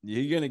night,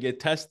 you're gonna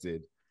get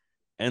tested.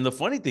 And the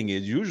funny thing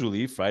is,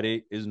 usually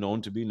Friday is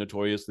known to be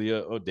notoriously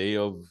a day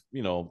of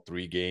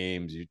 3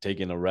 games. You're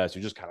taking a rest.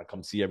 You just kind of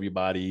come see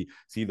everybody,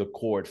 see the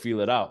court, feel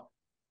it out.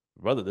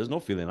 Brother, there's no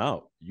feeling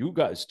out. You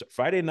guys,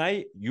 Friday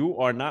night, you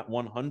are not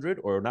 100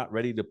 or not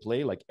ready to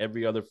play like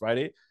every other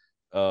Friday.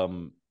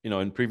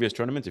 In previous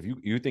tournaments, if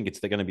you think it's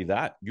going to be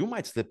that, you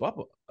might slip up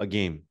a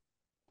game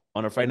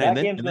on a Friday And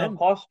night, that game's gonna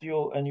cost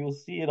you, and you'll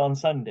see it on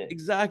Sunday.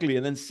 exactly.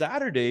 And then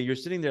Saturday, you're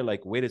sitting there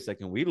like, wait a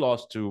second, we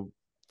lost to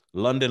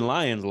London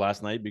Lions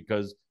last night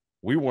because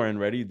we weren't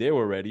ready, they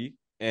were ready,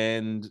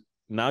 and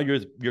now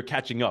you're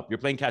catching up. You're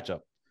playing catch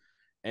up.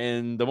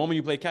 And the moment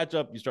you play catch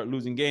up, you start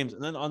losing games.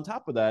 And then on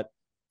top of that,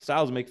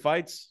 styles make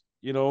fights.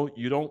 You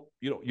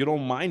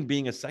don't mind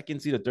being a second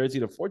seed, a third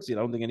seed, a fourth seed.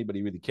 I don't think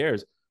anybody really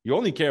cares. You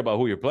only care about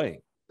who you're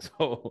playing.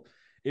 So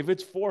if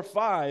it's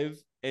 4-5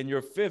 and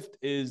your fifth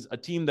is a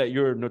team that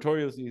you're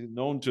notoriously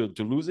known to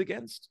lose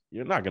against,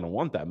 you're not gonna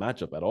want that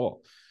matchup at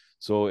all.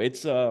 So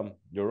it's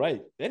you're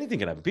right. Anything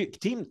can happen.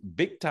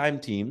 Big time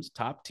teams,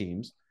 top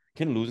teams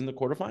can lose in the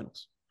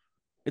quarterfinals.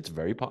 It's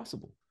very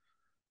possible.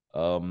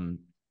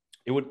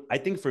 It would, I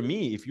think, for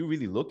me, if you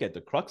really look at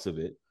the crux of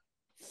it,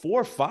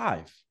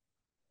 4-5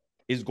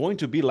 is going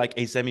to be like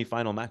a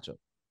semifinal matchup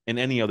in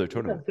any other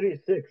tournament. 3-6,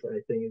 I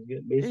think,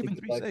 is basically Even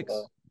 3-6. like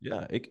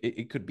Yeah,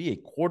 it could be a a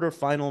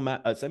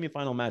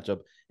semifinal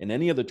matchup in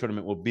any other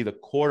tournament will be the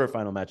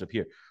quarterfinal matchup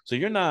here. So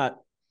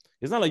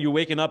it's not like you're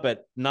waking up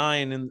at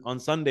 9 on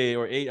Sunday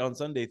or 8 on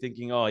Sunday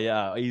thinking, oh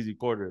yeah, easy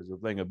quarters, we're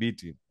playing a B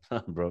team.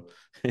 Bro,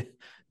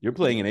 you're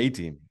playing an A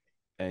team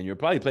and you're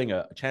probably playing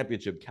a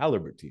championship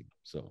caliber team.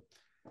 So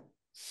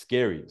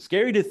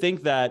scary to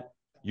think that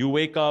you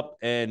wake up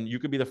and you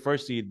could be the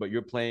first seed, but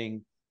you're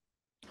playing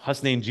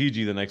Husnain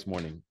Gigi the next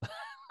morning.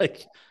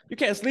 Like you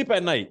can't sleep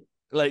at night.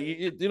 Like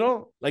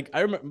like I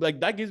remember, like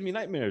that gives me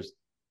nightmares.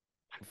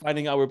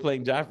 Finding out we're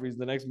playing Jaffrey's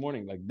the next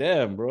morning, like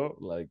damn, bro.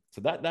 Like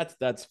so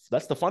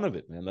that's the fun of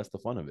it, man. That's the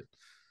fun of it.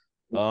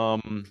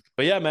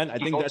 But yeah, man, I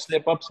think Don't that's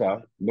slip up,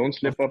 sir. Don't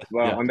slip up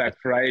yeah, on that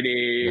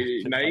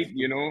Friday night,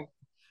 cannot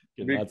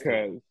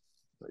because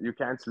you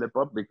can't slip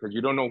up because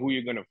you don't know who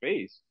you're gonna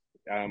face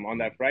on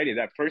that Friday.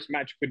 That first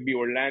match could be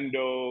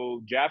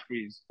Orlando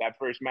Jaffrey's, that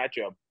first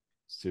matchup.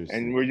 seriously.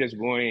 And we're just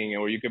going,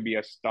 or you could be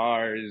a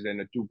Stars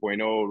and a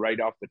 2.0 right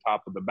off the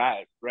top of the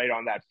bat, right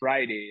on that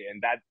Friday.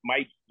 And that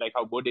might, like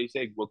how Bode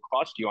said, will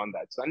cost you on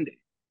that Sunday.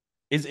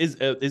 Is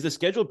the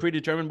schedule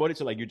predetermined, buddy?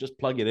 So like you just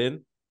plug it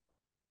in?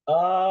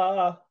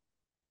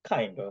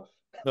 Kind of.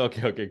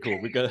 Okay, cool.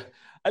 Because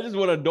I just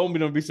want to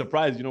don't be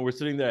surprised. We're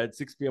sitting there at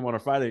 6 p.m. on a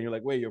Friday, and you're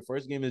like, wait, your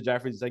first game is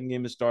Jaffrey's, second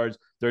game is Stars,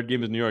 third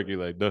game is New York.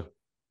 You're like, duh,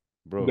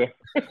 bro,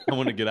 I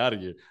want to get out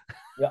of here.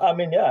 Yeah, I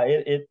mean, yeah,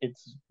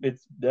 it's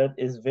that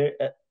is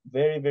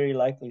very very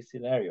likely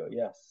scenario.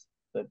 Yes,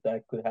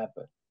 that could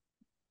happen.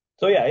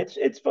 So yeah,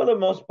 it's for the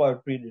most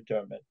part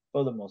predetermined.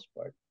 For the most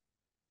part.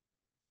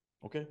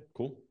 Okay,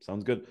 cool.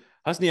 Sounds good.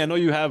 Hasni, I know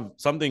you have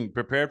something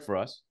prepared for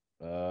us.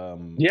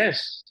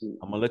 Yes.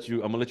 I'm gonna let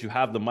you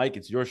have the mic.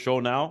 It's your show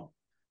now.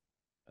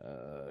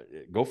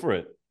 Go for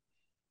it.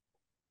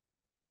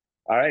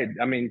 All right.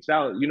 I mean,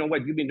 Sal, you know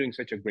what? You've been doing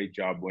such a great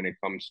job when it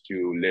comes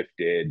to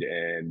Lifted.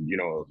 And,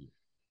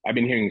 I've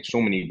been hearing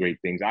so many great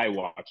things. I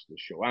watched the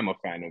show. I'm a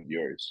fan of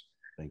yours.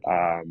 Thank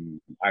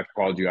you. I've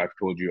called you, I've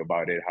told you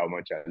about it, how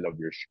much I love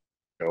your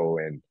show.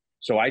 And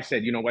so I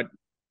said, you know what?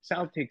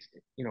 Sal takes,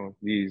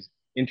 these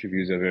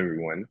interviews of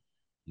everyone,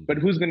 but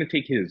who's going to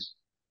take his?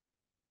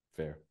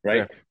 Fair.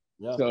 Right. Fair.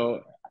 Yeah.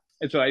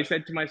 So I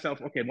said to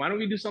myself, okay, why don't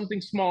we do something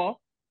small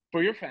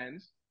for your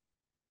fans?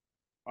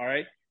 All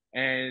right.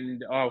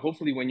 And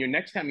hopefully when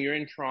next time you're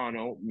in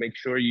Toronto, make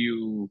sure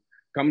you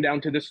come down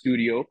to the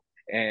studio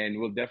and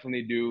we'll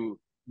definitely do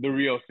the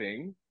real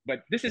thing.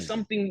 But this is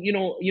something,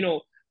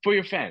 for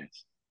your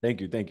fans.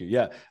 Thank you.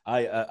 Yeah,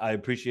 I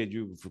appreciate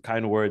you for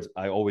kind words.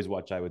 I always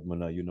watch Chai with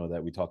Muna. You know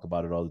that we talk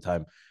about it all the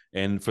time.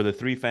 And for the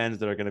 3 fans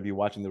that are going to be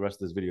watching the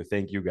rest of this video,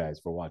 thank you guys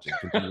for watching.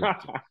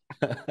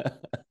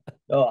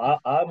 No,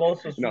 I'm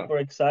also super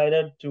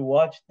excited to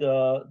watch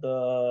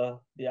the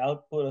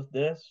output of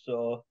this.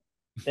 So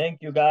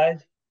thank you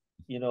guys.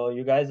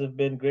 You guys have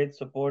been great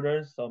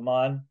supporters.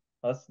 Salman,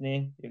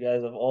 Husni, you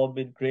guys have all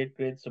been great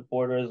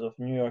supporters of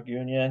New York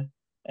Union.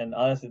 And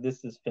honestly,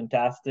 this is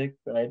fantastic,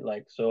 right?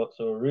 Like, so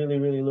really,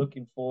 really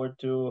looking forward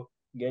to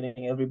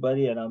getting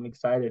everybody, and I'm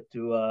excited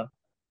to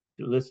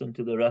listen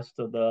to the rest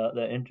of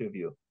the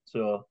interview.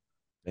 So,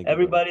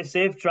 everybody,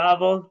 safe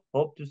travel.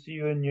 Hope to see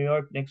you in New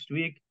York next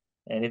week.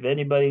 And if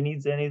anybody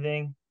needs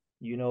anything,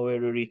 you know where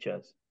to reach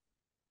us.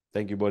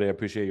 Thank you, buddy. I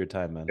appreciate your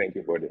time, man. Thank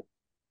you, buddy.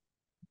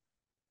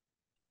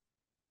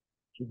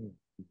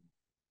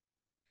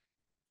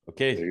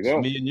 Okay, There you it's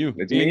go. me and you.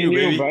 It's Me and me you,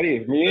 and you, baby. buddy.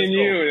 Me Let's and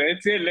go. you.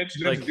 That's it. Let's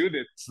Like do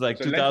this. it's like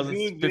So let's do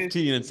this.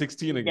 2015 and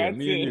 16 again. That's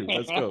Me and you.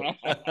 Let's go.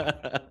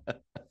 it.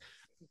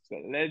 So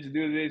let's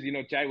do this,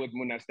 chai with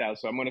Muna style.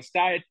 So I'm gonna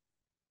start,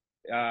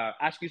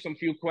 ask you some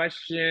few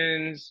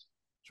questions,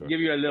 Sure. give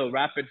you a little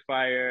rapid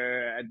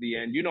fire at the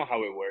end. You know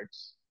how it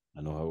works.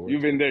 I know how it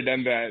You've works. been there,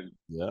 done that.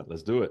 Yeah,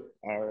 let's do it.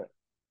 All right.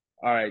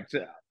 All right.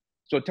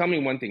 So tell me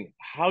one thing.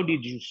 How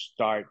did you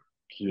start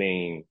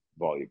playing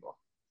volleyball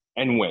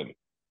and when?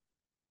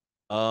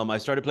 I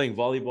started playing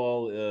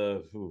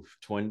volleyball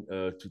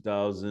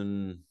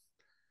 2000,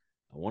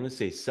 I want to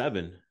say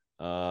 7.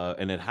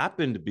 And it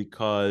happened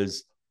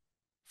because,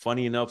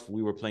 funny enough,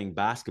 we were playing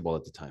basketball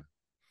at the time.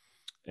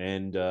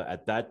 And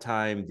at that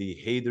time, the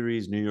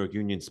Hayderies New York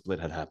Union split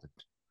had happened.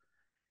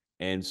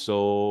 And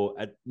so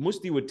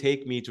Musti would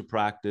take me to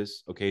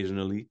practice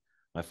occasionally.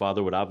 My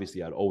father would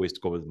obviously, I'd always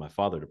go with my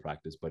father to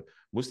practice, but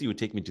Musti would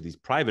take me to these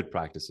private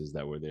practices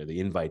that were there, the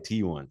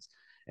invitee ones,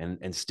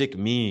 and stick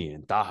me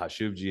and Taha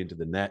Shivji into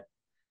the net,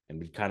 and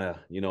we'd kind of,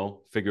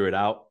 figure it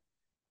out.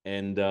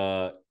 And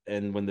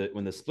when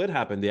the split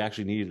happened, they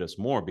actually needed us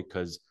more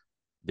because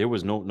there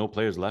was no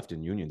players left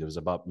in Union. There was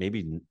about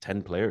maybe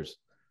 10 players.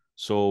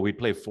 So we'd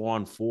play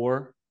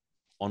 4-on-4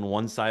 on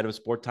one side of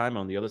sport time.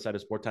 On the other side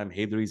of sport time,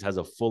 Hayderies has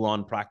a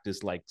full-on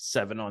practice like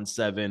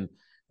 7-on-7,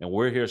 and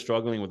we're here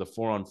struggling with a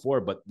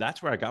 4-on-4. But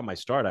that's where I got my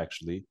start,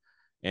 actually.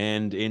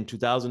 And in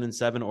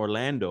 2007,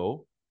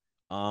 Orlando,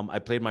 I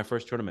played my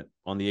first tournament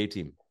on the A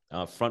team,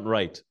 front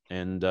right,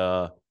 and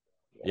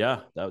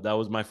yeah, that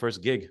was my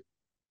first gig.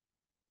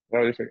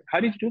 How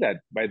did you do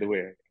that, by the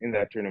way, in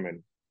that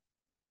tournament?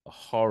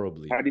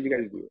 Horribly. How did you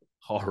guys do it?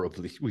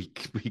 Horribly.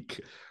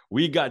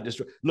 We got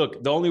destroyed.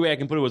 Look, the only way I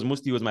can put it was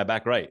Musti was my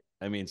back right.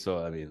 That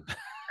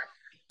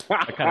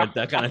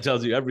kind of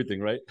tells you everything,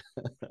 right?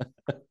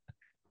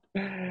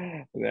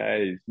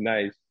 Nice,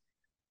 nice.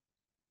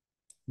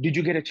 Did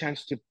you get a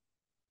chance to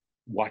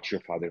watch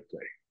your father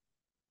play?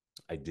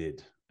 I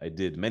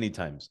did many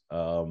times.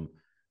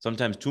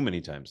 Sometimes too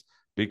many times,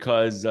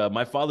 because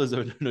my father's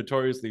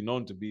notoriously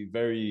known to be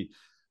very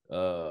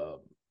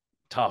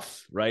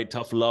tough, right?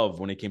 Tough love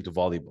when it came to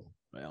volleyball.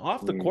 Right?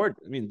 Off the court,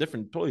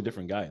 totally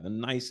different guy, the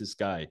nicest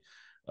guy.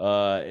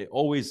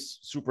 Always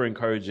super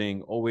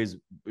encouraging, always,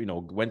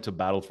 went to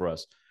battle for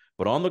us.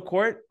 But on the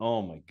court,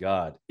 oh my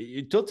God,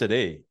 till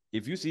today,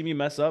 if you see me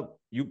mess up,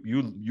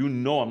 you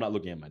know I'm not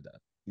looking at my dad.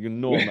 You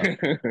know I'm not.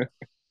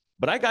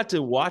 But I got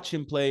to watch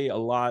him play a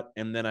lot,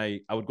 and then I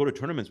would go to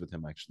tournaments with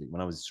him. Actually,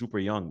 when I was super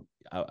young,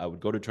 I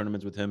would go to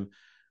tournaments with him,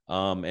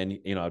 and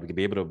I'd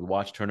be able to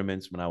watch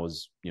tournaments when I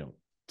was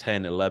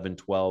 10, 11,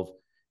 12.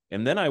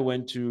 And then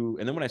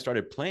when I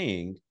started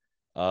playing,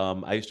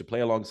 I used to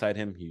play alongside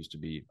him. I used to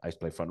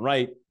play front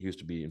right. He used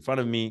to be in front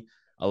of me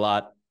a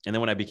lot. And then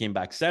when I became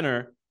back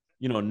center,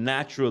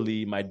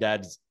 naturally my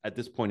dad's at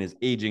this point is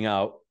aging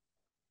out,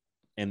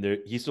 and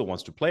he still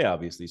wants to play,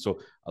 obviously.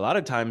 So a lot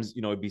of times,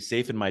 it'd be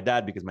Safe and my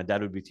dad, because my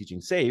dad would be teaching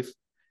Safe,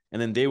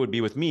 and then they would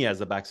be with me as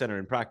the back center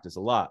in practice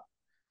a lot.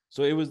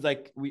 So it was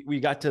like we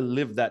got to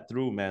live that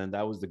through, man.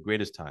 That was the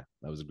greatest time.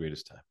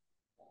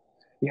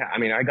 Yeah,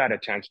 I got a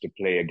chance to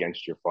play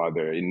against your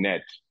father in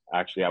net.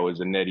 Actually, I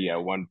was a netty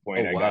at one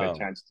point. Oh, wow.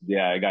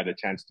 I got a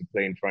chance to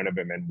play in front of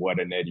him, and what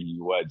a netty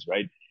he was,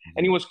 right? Mm-hmm.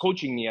 And he was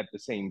coaching me at the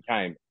same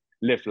time,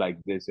 lift like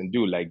this and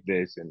do like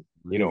this, and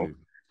really?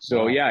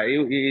 So wow. Yeah,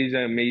 he is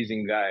an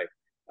amazing guy.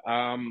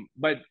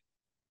 But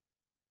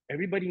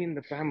everybody in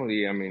the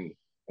family,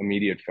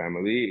 immediate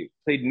family,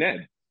 played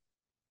net.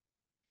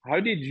 How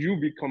did you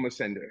become a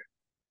sender?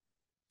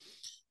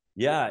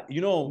 Yeah,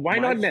 why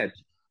not net?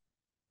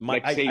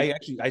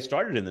 I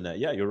started in the net.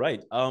 Yeah, you're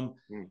right.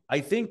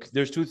 I think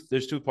there's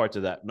two parts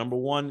of that. Number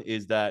one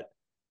is that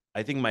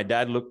I think my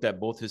dad looked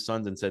at both his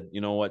sons and said, you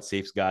know what,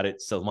 Safe's got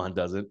it, Salman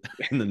doesn't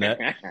in the net.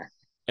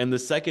 And the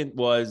second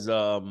was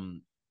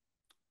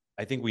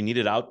I think we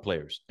needed out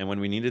players, and when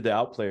we needed the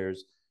out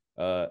players,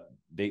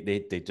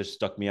 they just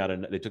took me out of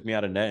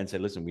net and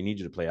said, listen, we need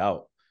you to play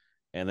out.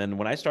 And then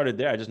when I started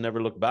there, I just never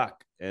looked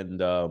back.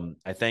 And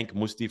I thank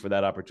Musti for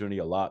that opportunity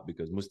a lot,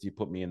 because Musti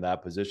put me in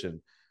that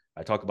position.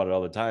 I talk about it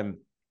all the time.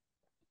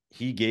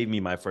 He gave me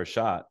my first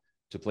shot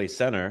to play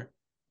center,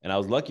 and I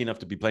was lucky enough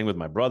to be playing with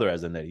my brother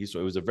as a netty.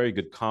 So it was a very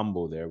good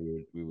combo there.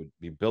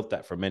 We built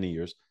that for many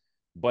years.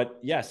 But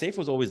yeah, Safe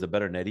was always the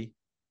better netty.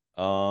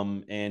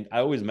 And I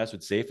always mess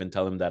with Safe and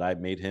tell him that I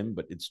made him,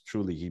 but it's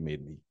truly he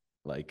made me.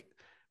 Like,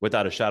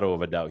 without a shadow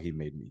of a doubt, he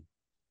made me.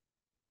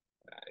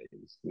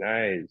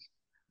 Nice.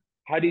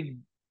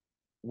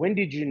 When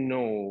did you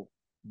know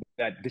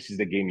that this is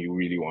the game you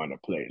really want to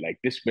play? Like,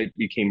 this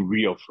became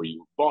real for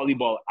you.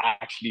 Volleyball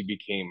actually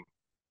became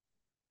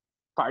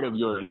part of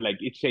your life.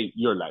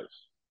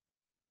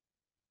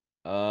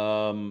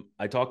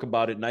 I talk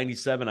about it.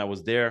 97. I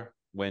was there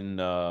when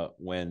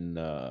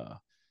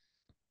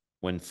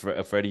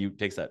Freddie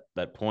takes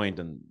that point,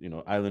 and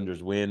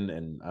Islanders win,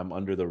 and I'm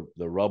under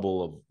the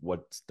rubble of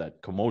what's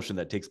that commotion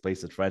that takes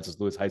place at Francis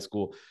Lewis High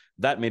School.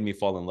 That made me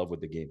fall in love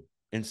with the game.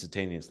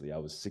 instantaneously. I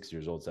was 6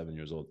 years old, 7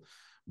 years old.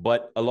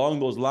 But along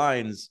those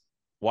lines,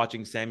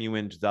 watching Sammy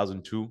win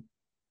 2002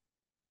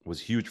 was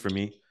huge for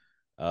me.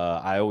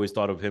 I always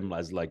thought of him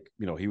as like,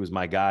 he was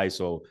my guy.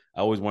 So I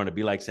always wanted to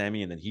be like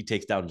Sammy. And then he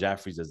takes down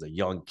Jaffries as a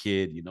young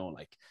kid,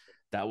 like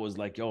that was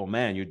like, oh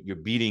man, you're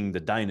beating the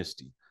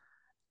dynasty.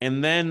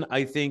 And then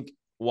I think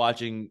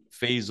watching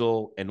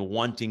Faisal and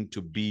wanting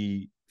to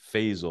be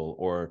Faisal,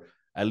 or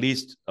at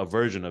least a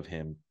version of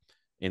him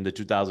in the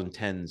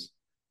 2010s,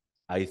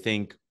 I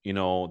think,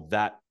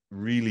 that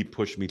really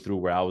pushed me through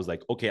where I was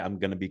like, okay, I'm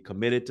going to be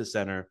committed to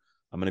center.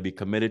 I'm going to be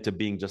committed to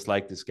being just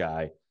like this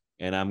guy.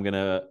 And I'm going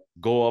to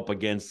go up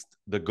against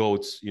the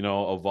GOATs,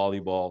 of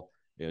volleyball,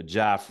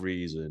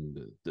 Jaffries and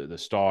the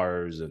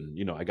Stars. And,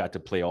 I got to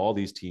play all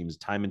these teams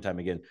time and time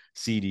again.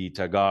 CD,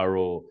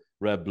 Tagaro,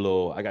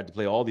 Reblo. I got to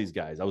play all these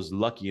guys. I was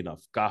lucky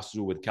enough.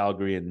 Kasu with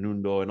Calgary and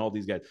Nundo and all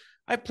these guys.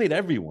 I played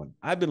everyone.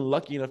 I've been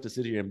lucky enough to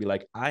sit here and be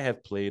like, I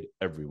have played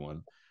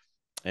everyone.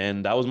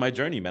 And that was my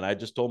journey, man. I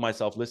just told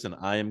myself, listen,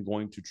 I am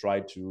going to try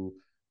to,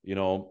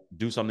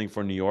 do something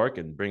for New York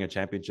and bring a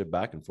championship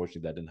back.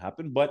 Unfortunately, that didn't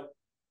happen. But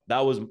that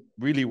was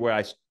really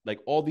where like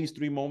all these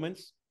three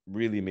moments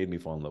really made me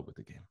fall in love with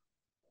the game.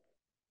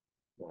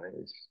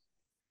 Nice.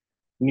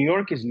 New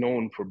York is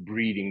known for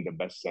breeding the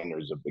best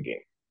centers of the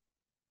game.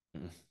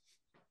 Mm-hmm.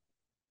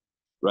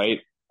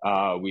 Right?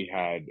 We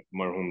had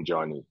Marhum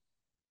Johnny,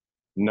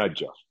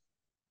 Najaf,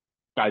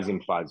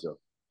 Kazim Fazil,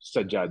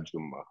 Sajjad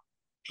Juma,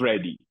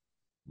 Freddie.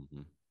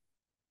 Mm-hmm.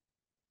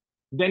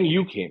 Then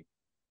you came,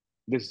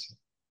 this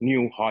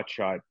new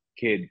hotshot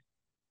kid.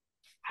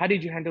 How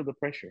did you handle the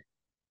pressure?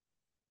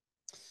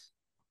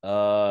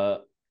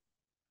 The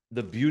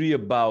beauty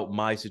about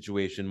my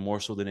situation, more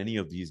so than any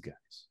of these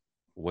guys,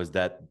 was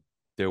that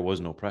there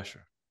was no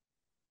pressure.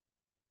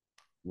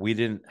 We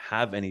didn't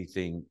have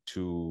anything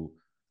to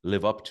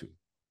live up to.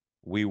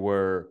 We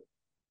were,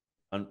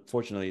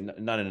 unfortunately,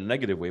 not in a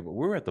negative way, but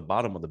we were at the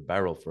bottom of the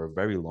barrel for a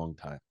very long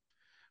time.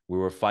 We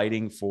were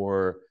fighting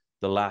for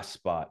the last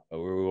spot. We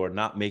were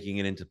not making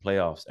it into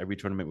playoffs every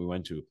tournament we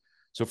went to.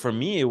 So for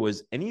me, it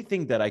was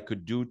anything that I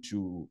could do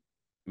to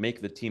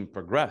make the team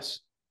progress,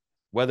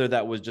 whether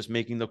that was just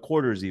making the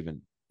quarters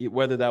even,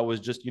 whether that was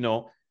just,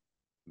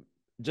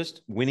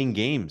 just winning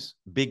games,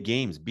 big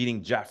games,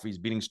 beating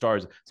Jaffries, beating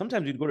Stars.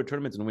 Sometimes we'd go to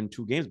tournaments and win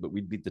 2 games, but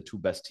we'd beat the 2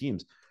 best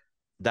teams.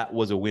 That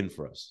was a win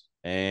for us.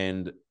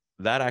 And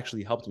that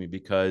actually helped me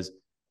because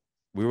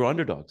we were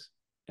underdogs.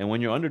 And when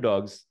you're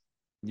underdogs,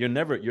 you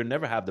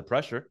never have the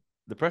pressure.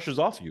 The pressure's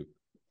off you.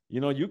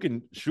 You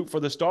can shoot for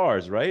the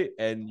stars, right?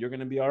 And you're going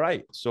to be all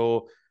right.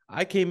 So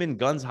I came in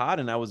guns hot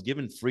and I was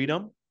given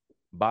freedom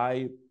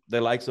by the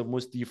likes of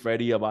Masti,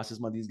 Freddie,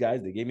 Abbasisma, these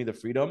guys. They gave me the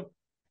freedom.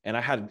 And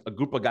I had a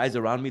group of guys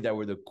around me that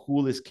were the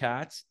coolest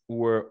cats who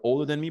were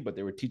older than me, but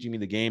they were teaching me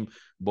the game.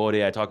 Bode,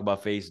 I talk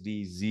about Face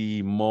D,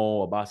 Z,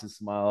 Mo, Abbas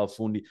Ismail,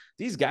 Fundi.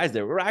 These guys,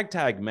 they were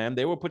ragtag, man.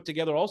 They were put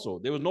together also.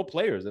 There was no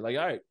players. They're like,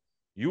 all right,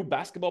 you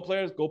basketball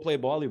players, go play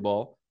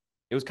volleyball.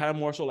 It was kind of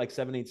more so like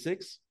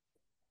 7-8-6.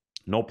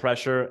 No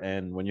pressure.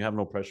 And when you have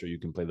no pressure, you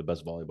can play the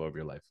best volleyball of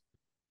your life.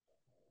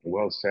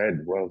 Well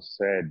said. Well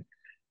said.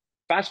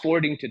 Fast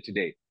forwarding to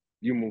today,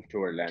 you moved to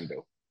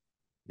Orlando.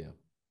 Yeah.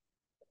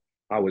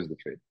 How was the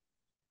fit?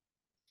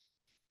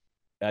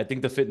 I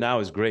think the fit now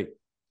is great.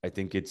 I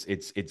think it's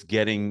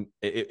getting.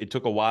 It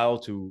took a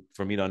while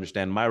for me to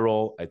understand my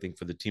role. I think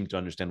for the team to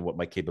understand what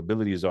my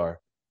capabilities are,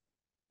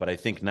 but I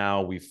think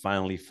now we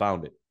finally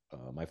found it.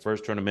 My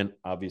first tournament,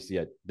 obviously,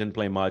 I didn't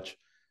play much.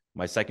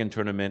 My second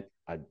tournament,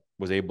 I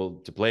was able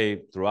to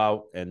play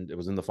throughout, and it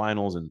was in the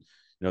finals. And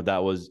it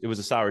was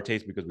a sour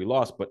taste because we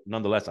lost, but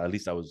nonetheless, at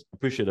least I was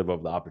appreciative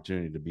of the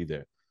opportunity to be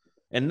there.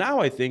 And now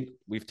I think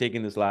we've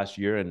taken this last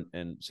year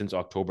and since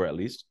October at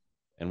least,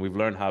 and we've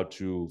learned how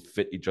to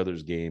fit each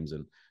other's games.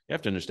 And you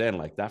have to understand,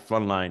 like that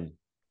front line,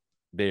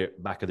 they're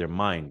back of their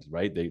mind,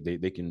 right?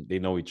 They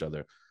know each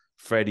other.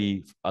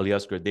 Freddie,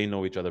 Aliaskar, they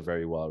know each other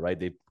very well, right?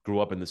 They grew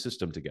up in the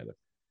system together.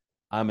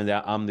 I'm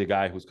the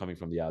guy who's coming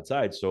from the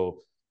outside, so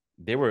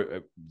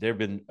they've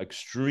been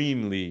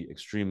extremely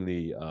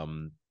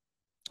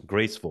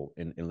graceful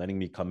in letting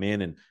me come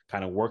in and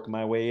kind of work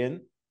my way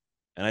in.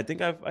 And I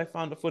think I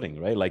found a footing,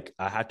 right? Like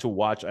I had to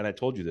watch, and I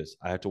told you this,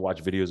 I had to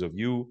watch videos of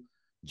you,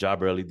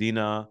 Jabir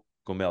Alidina,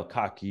 Gomel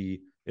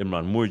Kaki,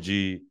 Imran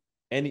Murji,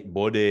 any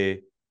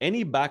Bode,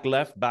 any back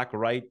left, back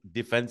right,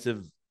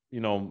 defensive,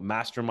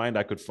 mastermind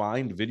I could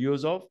find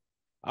videos of.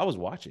 I was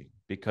watching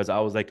because I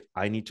was like,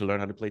 I need to learn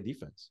how to play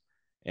defense.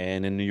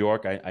 And in New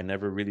York, I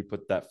never really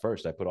put that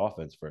first. I put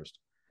offense first.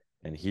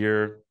 And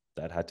here,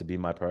 that had to be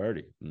my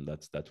priority. And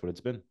that's what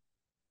it's been.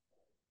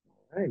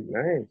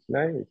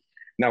 Nice.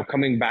 Now,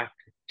 coming back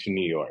to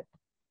New York,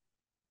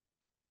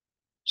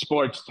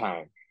 sports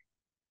time,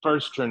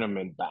 first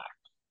tournament back.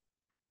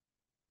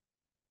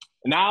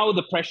 Now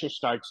the pressure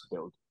starts to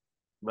build,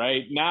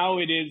 right? Now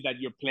it is that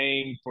you're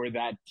playing for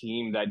that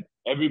team that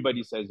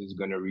everybody says is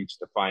going to reach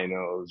the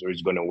finals or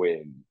is going to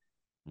win.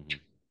 Mm-hmm.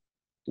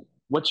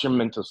 What's your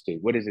mental state?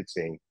 What is it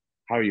saying?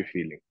 How are you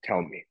feeling?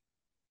 Tell me.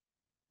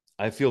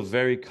 I feel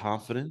very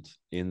confident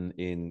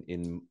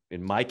in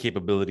my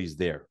capabilities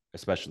there,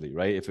 especially,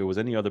 right? If it was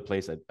any other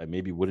place, I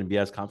maybe wouldn't be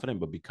as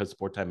confident, but because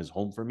Sport Time is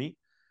home for me,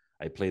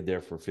 I played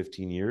there for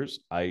 15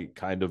 years. I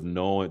kind of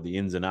know the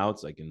ins and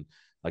outs, like in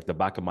like the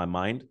back of my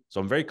mind. So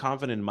I'm very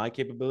confident in my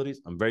capabilities.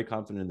 I'm very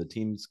confident in the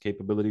team's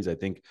capabilities. I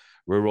think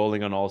we're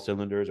rolling on all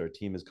cylinders. Our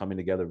team is coming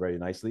together very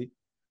nicely.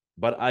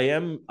 But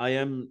I'm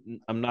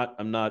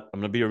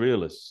gonna be a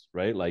realist,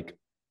 right? Like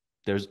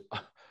there's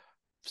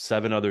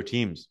 7 other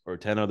teams or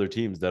 10 other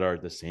teams that are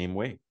the same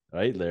way,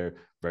 right? They're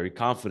very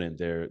confident.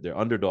 They're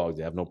underdogs.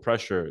 They have no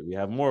pressure. We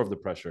have more of the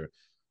pressure.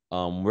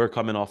 We're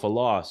coming off a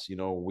loss. You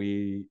know,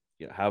 we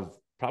have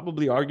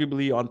probably,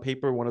 arguably, on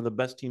paper, one of the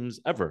best teams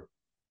ever.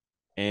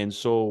 And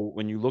so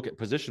when you look at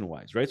position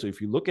wise, right? So if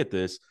you look at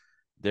this,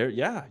 there,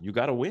 yeah, you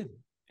got to win.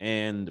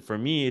 And for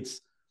me, it's,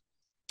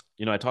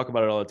 I talk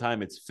about it all the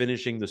time. It's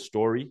finishing the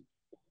story.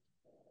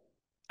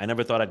 I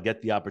never thought I'd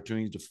get the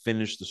opportunity to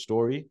finish the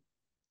story.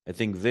 I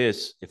think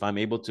this, if I'm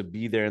able to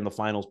be there in the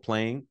finals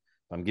playing,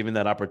 if I'm given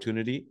that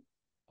opportunity,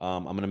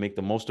 I'm going to make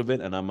the most of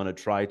it, and I'm going to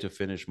try to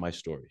finish my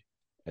story.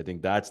 I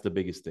think that's the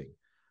biggest thing.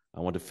 I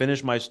want to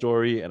finish my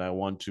story, and I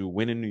want to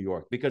win in New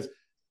York. Because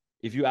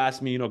if you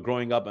ask me,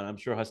 growing up, and I'm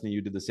sure, Husni,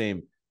 you did the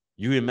same,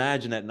 you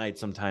imagine at night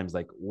sometimes,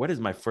 like, what is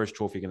my first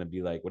trophy going to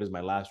be like? What is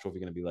my last trophy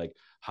going to be like?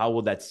 How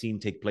will that scene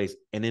take place?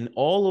 And in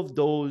all of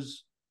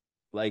those,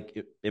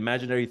 like,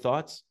 imaginary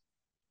thoughts,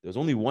 there was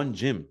only one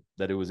gym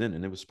that it was in,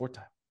 and it was Sport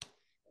Time.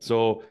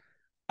 So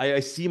I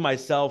see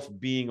myself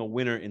being a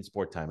winner in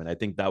Sport Time, and I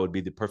think that would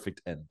be the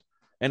perfect end.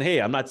 And hey,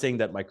 I'm not saying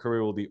that my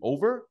career will be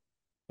over,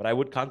 but I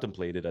would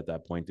contemplate it at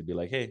that point to be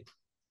like, hey,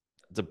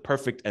 it's a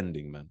perfect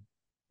ending, man.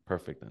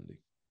 Perfect ending.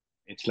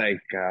 It's like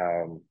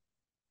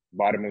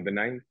bottom of the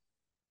ninth,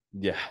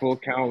 Yeah. full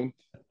count,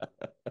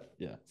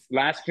 Yes.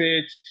 last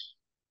pitch,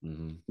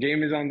 Mm-hmm.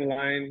 game is on the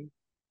line.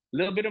 A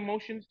little bit of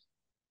emotions,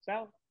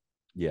 Sal?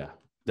 Yeah,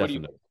 What do you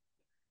definitely.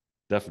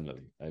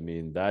 Definitely. I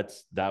mean,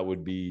 that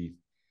would be.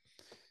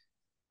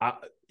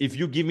 If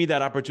you give me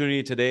that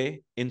opportunity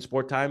today in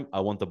Sport Time, I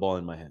want the ball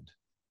in my hand.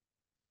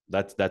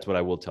 That's what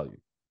I will tell you.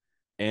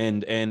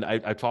 And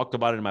I talked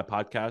about it in my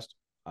podcast.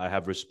 I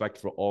have respect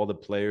for all the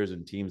players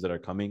and teams that are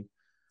coming.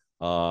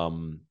 But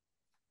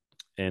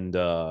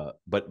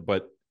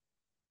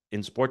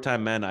in Sport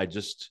Time, man,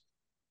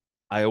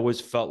 I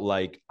always felt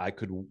like I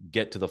could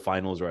get to the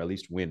finals or at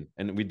least win.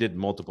 And we did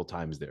multiple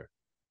times there.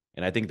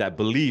 And I think that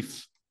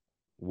belief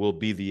will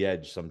be the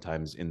edge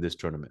sometimes in this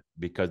tournament,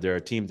 because there are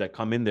teams that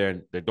come in there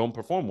and they don't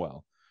perform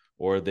well,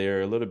 or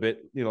they're a little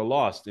bit,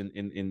 lost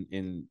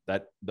in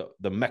that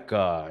the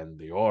mecca and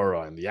the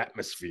aura and the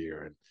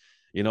atmosphere.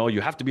 And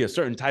you have to be a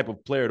certain type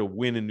of player to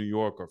win in New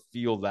York or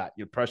feel that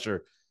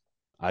pressure.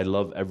 I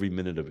love every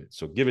minute of it.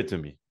 So give it to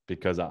me,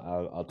 because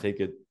I'll take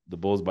it, the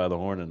bulls by the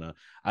horn. And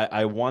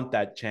I want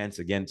that chance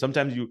again.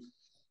 Sometimes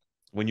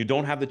when you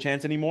don't have the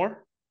chance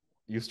anymore,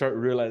 you start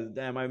realizing,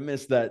 damn, I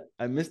missed that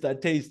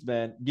taste,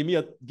 man. Give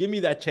me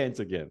that chance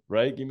again,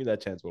 right? Give me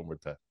that chance one more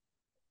time.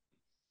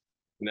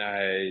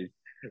 Nice.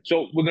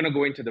 So we're gonna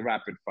go into the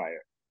rapid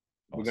fire.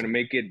 Awesome. We're gonna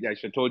make it. I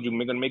should told you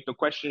we're gonna make the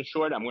question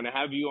short. I'm gonna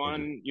have you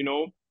on,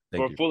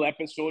 for a full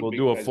episode. We'll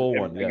do a full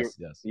one. Yes,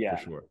 yeah,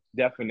 for sure,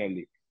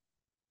 definitely.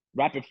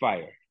 Rapid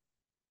fire.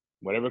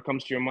 Whatever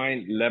comes to your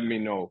mind, let me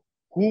know.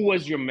 Who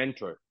was your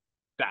mentor?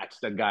 That's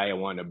the guy I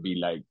want to be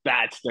like.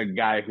 That's the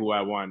guy who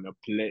I want to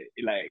play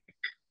like.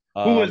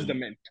 Who was the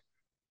mentor?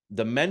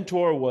 The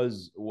mentor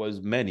was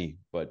many,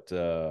 but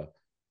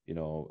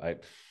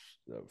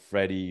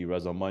Freddie,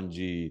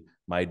 Razamanji,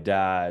 my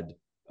dad,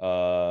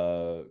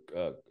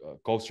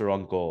 Kosher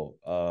uncle,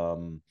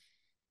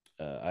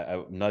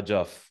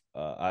 Najaf.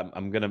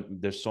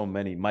 There's so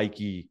many,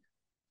 Mikey.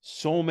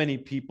 So many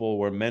people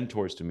were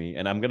mentors to me,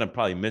 and I'm gonna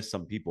probably miss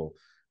some people,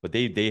 but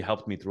they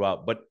helped me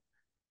throughout. But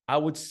I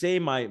would say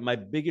my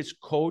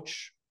biggest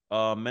coach,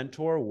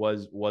 mentor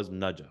was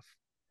Najaf.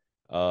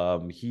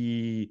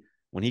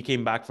 When he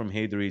came back from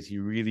Hadri's,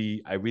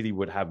 I really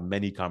would have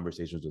many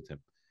conversations with him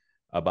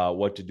about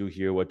what to do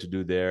here, what to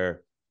do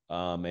there.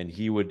 And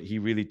he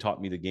really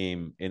taught me the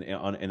game in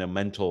a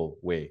mental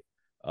way.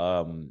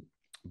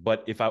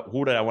 But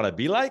who did I want to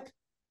be like?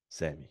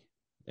 Sammy,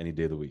 any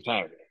day of the week.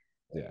 Sorry.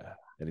 Yeah,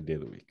 any day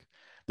of the week.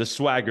 The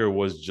swagger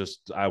was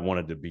just, I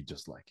wanted to be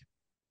just like him.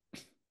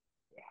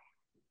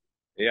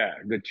 Yeah,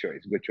 good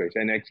choice.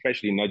 And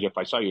especially Najaf.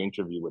 I saw your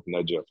interview with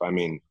Najaf. I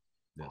mean,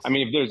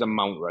 if there's a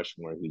Mount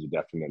Rushmore, he's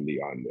definitely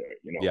on there,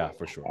 Yeah,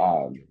 for sure.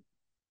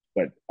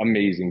 But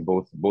amazing.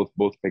 Both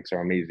picks are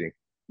amazing.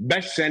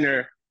 Best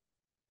center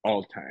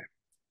all time.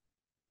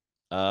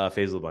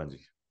 Faisal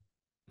Banji.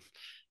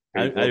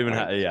 I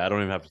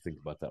don't even have to think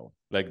about that one.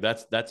 Like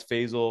that's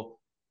Faisal.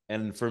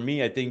 And for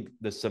me, I think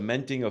the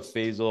cementing of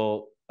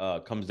Faisal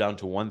comes down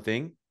to one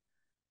thing.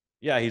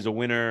 Yeah, he's a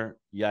winner.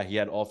 Yeah, he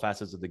had all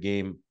facets of the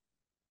game.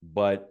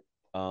 But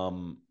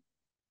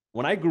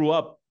when I grew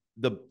up,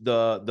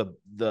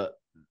 the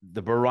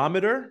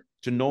barometer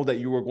to know that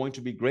you were going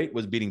to be great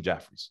was beating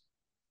Jaffrey's.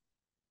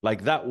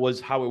 Like that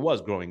was how it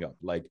was growing up.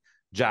 Like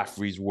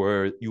Jaffrey's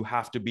were you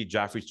have to beat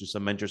Jaffrey's to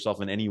cement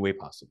yourself in any way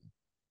possible,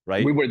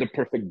 right? We were the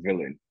perfect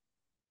villain.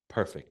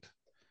 Perfect.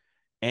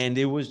 And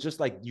it was just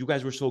like you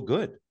guys were so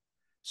good.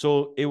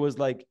 So it was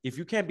like if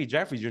you can't beat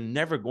Jaffrey's, you're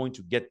never going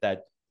to get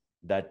that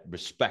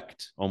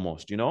respect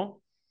almost, you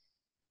know?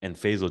 And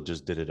Faisal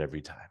just did it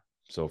every time.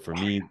 So for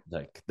me,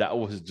 like that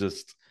was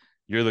just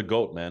you're the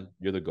GOAT, man.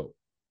 You're the GOAT.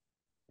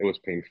 It was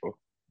painful.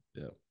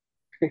 Yeah.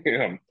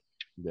 Yeah.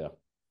 Yeah.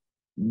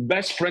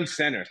 Best front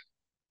center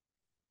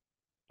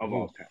of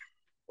all Ooh. time.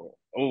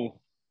 Oh,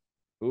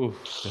 Ooh,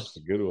 that's a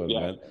good one, yeah.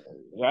 man.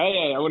 Yeah.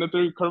 I want to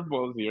throw you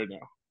curveballs here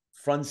now.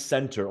 Front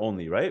center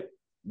only, right?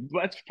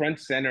 Best front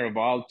center of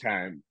all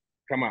time.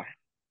 Come on.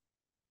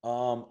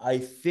 I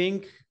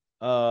think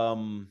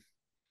by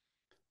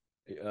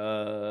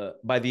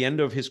the end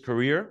of his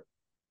career,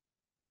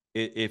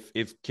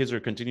 if Kizzer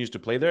continues to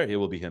play there, it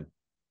will be him.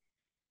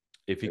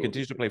 If he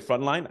continues to play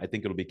frontline, I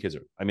think it'll be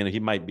Kizzer. I mean, he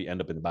might be end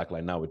up in the back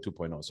line now with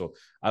 2.0. So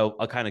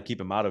I'll kind of keep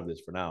him out of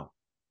this for now.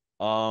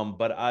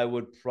 But I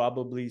would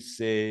probably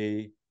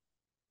say,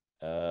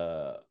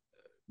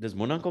 does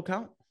Munanko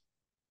count?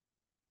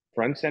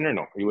 Front center?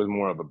 No, he was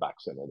more of a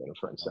back center than a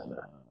front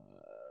center.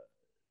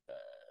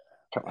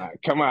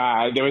 Come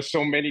on. There were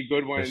so many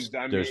good ones.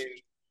 There's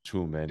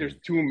too many. There's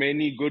too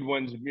many good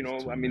ones. You know,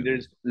 I mean,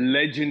 there's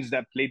legends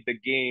that played the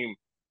game.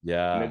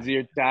 Yeah.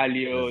 Nazir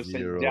Talio,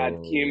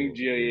 Sajjad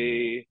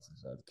Kimji,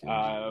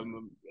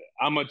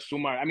 Ahmad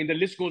Sumar. I mean, the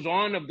list goes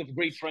on of the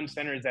great front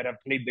centers that have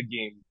played the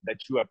game that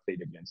you have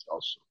played against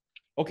also.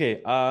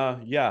 Okay.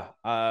 Yeah.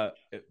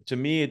 To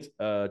me, it's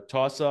a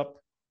toss up.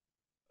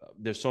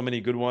 There's so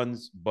many good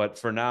ones, but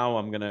for now,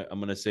 I'm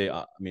gonna say.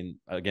 I mean,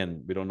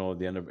 again, we don't know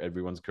the end of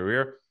everyone's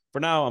career. For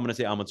now, I'm gonna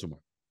say Ahmad Sumar.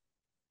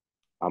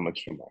 Ahmad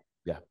Sumar.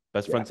 Yeah,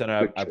 best front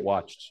center I've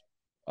watched.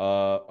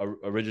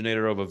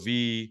 Originator of a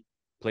V,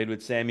 played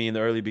with Sammy in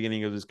the early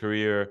beginning of his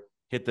career.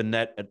 Hit the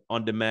net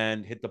on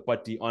demand, hit the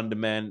putty on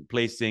demand,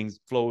 placings,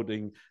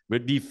 floating,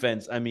 with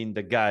defense. I mean,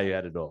 the guy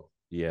had it all.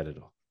 He had it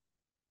all.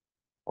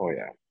 Oh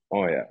yeah.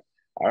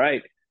 All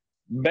right,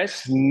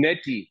 best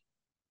netty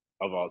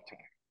of all time.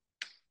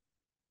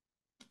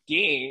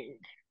 Dang.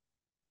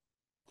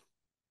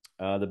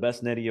 The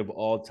best netty of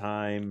all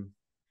time.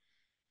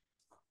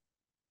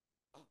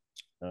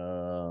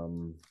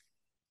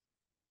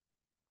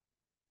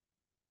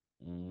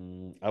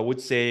 I would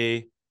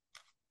say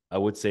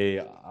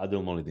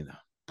Adil Molidina.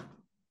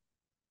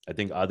 I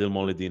think Adil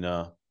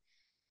Molidina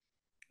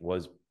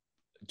was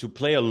to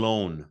play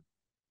alone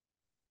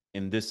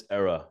in this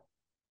era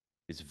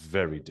is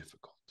very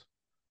difficult.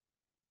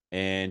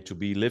 And to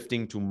be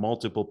lifting to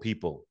multiple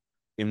people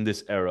in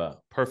this era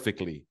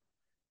perfectly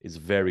is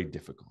very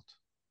difficult.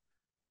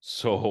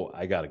 So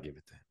I got to give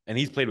it to him. And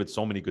he's played with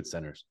so many good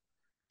centers.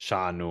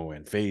 Shanu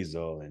and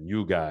Faisal and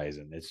you guys.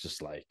 And it's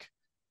just like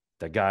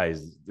the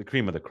guy's the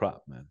cream of the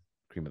crop, man.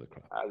 Cream of the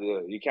crop.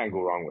 Adil, you can't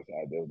go wrong with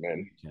Adil,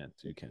 man.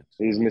 You can't.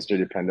 He's Mr.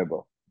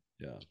 Dependable.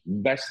 Yeah.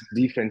 Best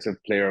defensive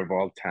player of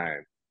all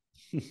time.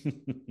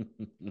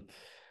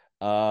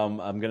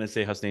 I'm gonna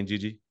say Hussein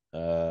Gigi.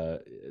 To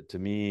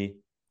me,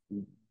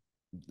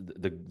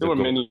 there were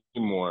many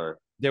more.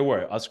 There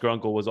were. Oscar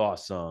Uncle was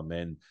awesome,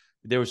 and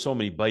there were so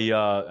many.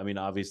 Baya, I mean,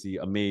 obviously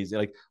amazing.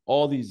 Like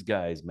all these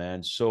guys,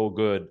 man, so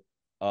good.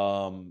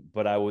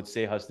 But I would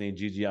say Hussein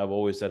Gigi. I've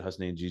always said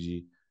Hussein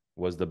Gigi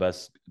was the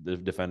best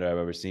defender I've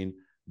ever seen.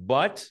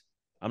 But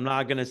I'm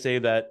not gonna say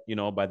that, you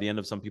know, by the end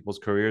of some people's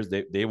careers,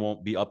 they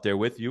won't be up there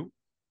with you.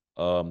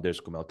 There's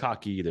Kumel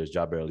Kaki, there's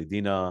Jaber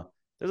Alidina.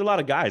 There's a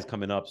lot of guys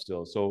coming up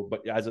still. So,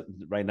 but as of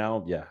right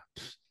now, yeah,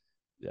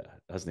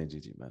 Hussein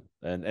Gigi,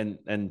 man,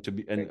 and to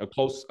be and a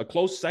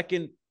close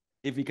second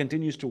if he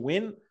continues to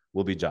win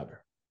will be Jaber.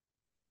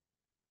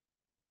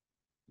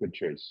 Good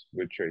choice,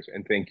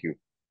 and thank you,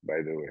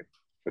 by the way,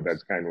 for that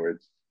kind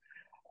words.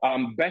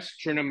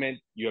 Best tournament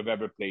you have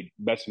ever played,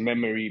 best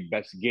memory,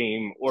 best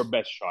game, or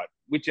best shot,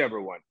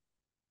 whichever one.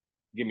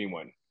 Give me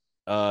one.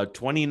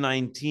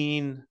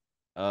 2019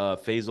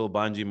 Faisal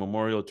Banji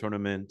Memorial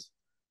Tournament.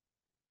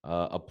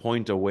 A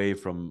point away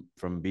from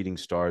beating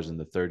Stars in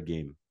the third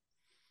game.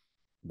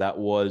 That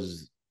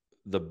was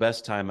the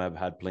best time I've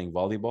had playing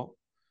volleyball.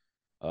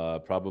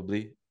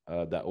 Probably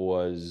that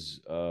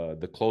was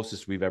the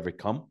closest we've ever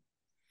come,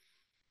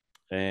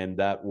 and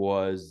that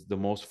was the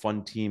most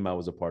fun team I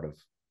was a part of.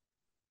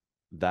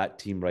 That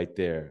team right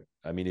there.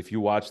 I mean, if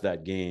you watch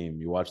that game,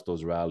 you watch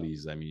those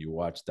rallies. I mean, you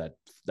watch that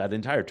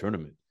entire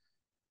tournament.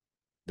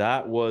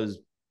 That was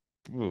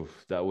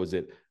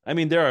it. I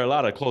mean, there are a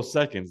lot of close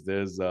seconds.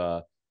 There's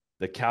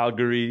the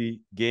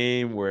Calgary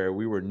game where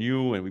we were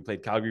new and we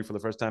played Calgary for the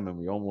first time and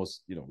we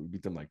almost, you know, we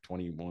beat them like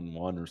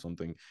 21-1 or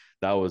something.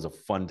 That was a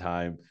fun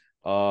time.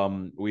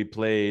 We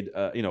played,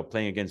 you know,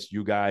 playing against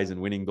you guys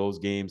and winning those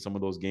games, some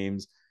of those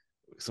games,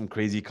 some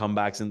crazy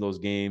comebacks in those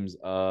games.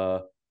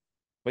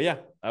 But yeah,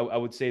 I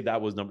would say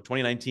that was number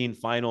 2019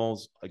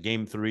 finals,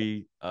 game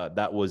 3.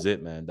 That was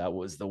it, man. That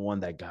was the one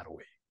that got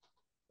away.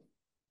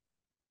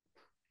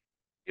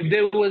 If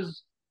there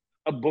was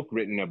a book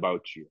written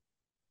about you,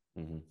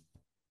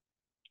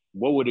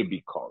 what would it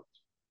be called?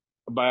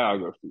 a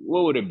biography,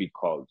 what would it be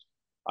called?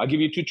 I'll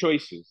give you two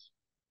choices.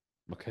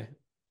 Okay.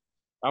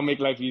 I'll make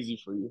life easy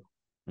for you.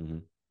 Mm-hmm.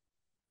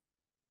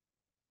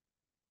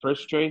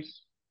 First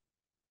choice,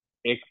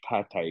 Ek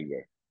Tha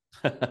Tiger.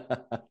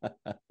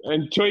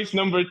 And choice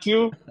number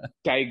two,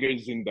 Tiger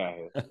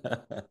Zinda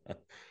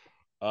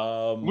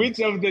Hai. Which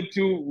of the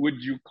two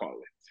would you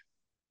call it?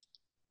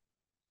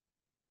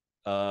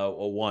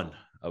 Well, one.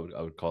 I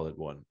would call it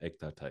one.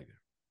 Ekta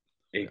Tiger.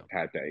 Ek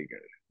Tha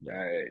Tiger. Yeah.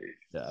 Nice.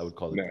 Yeah, I would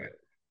call it Nice.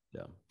 that.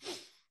 Yeah.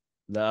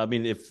 No, I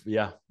mean,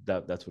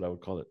 that's what I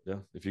would call it. Yeah.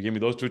 If you give me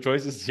those two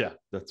choices, yeah,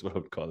 that's what I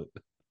would call it.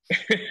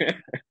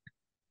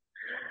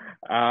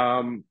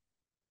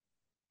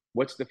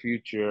 What's the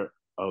future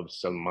of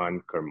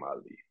Salman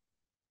Karmali?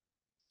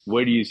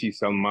 Where do you see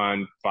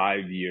Salman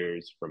 5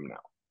 years from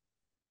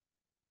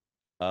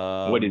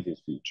now? What is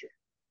his future?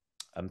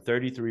 I'm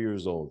 33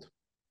 years old,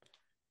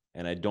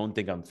 and I don't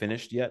think I'm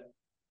finished yet.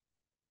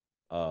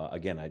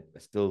 Again, I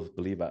still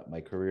believe that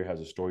my career has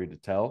a story to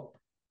tell,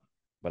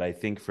 but I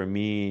think for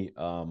me,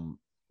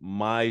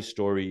 my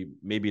story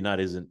maybe not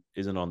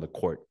isn't on the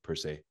court per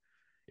se.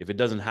 If it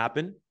doesn't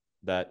happen,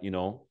 that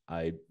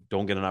I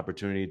don't get an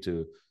opportunity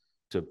to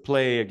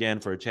play again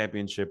for a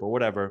championship or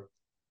whatever,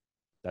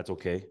 that's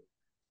okay.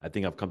 I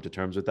think I've come to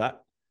terms with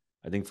that.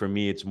 I think for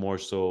me, it's more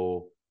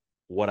so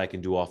what I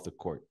can do off the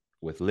court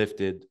with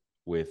Lifted,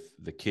 with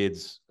the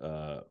kids,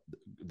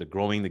 the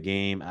growing the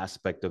game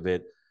aspect of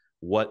it,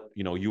 what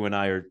you and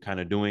I are kind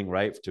of doing,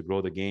 right, to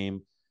grow the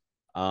game.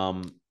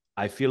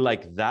 I feel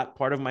like that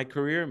part of my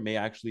career may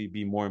actually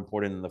be more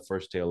important than the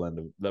first tail end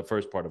of the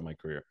first part of my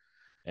career.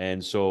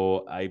 And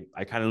so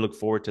I kind of look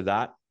forward to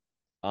that.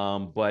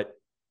 But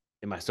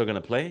am I still going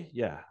to play?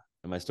 Yeah.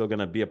 Am I still going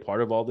to be a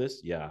part of all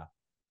this? Yeah.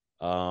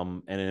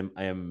 And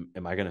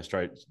am I going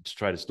to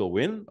try to still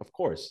win? Of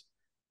course.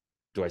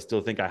 Do I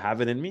still think I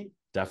have it in me?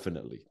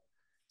 Definitely.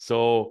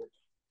 So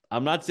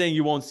I'm not saying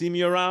you won't see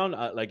me around,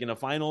 like in a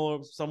final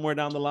or somewhere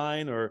down the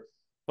line,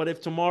 but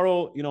if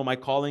tomorrow, my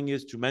calling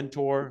is to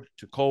mentor,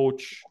 to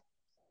coach,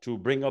 to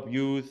bring up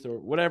youth or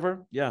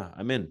whatever, yeah,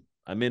 I'm in.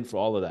 I'm in for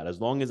all of that. As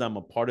long as I'm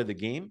a part of the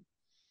game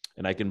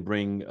and I can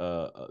bring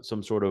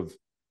some sort of,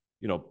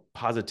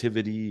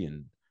 positivity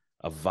and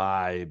a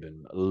vibe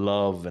and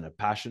love and a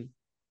passion,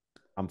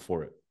 I'm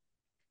for it.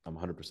 I'm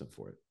 100%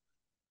 for it.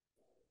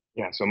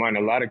 Yeah, so man,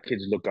 a lot of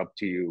kids look up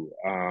to you.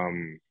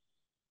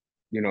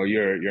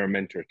 You're a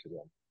mentor to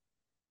them.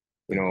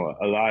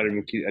 A lot of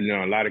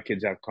a lot of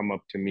kids have come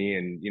up to me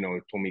and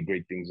told me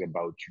great things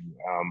about you.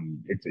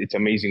 It's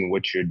amazing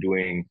what you're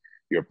doing,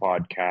 your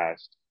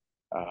podcast,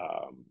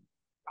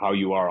 how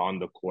you are on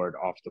the court,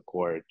 off the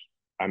court.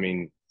 I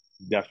mean,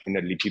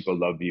 definitely people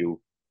love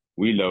you.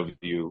 We love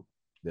you.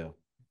 Yeah,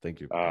 thank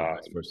you.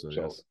 So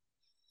yes.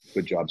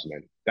 Good jobs,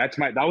 man. That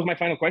was my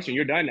final question.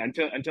 You're done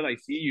until I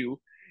see you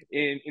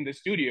in the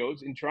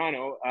studios in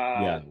Toronto.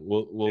 Yeah,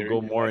 we'll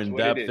go more in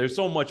depth. There's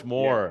so much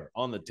more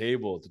on the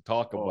table to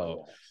talk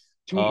about.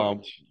 Too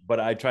much. But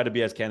I try to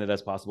be as candid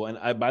as possible.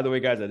 And by the way,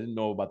 guys, I didn't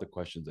know about the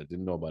questions. I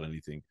didn't know about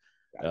anything.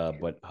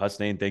 But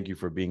Husnain, thank you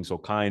for being so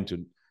kind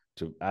to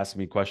ask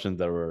me questions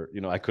that were,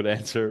 I could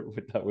answer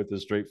with a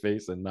straight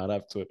face and not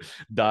have to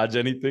dodge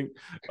anything.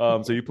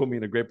 So you put me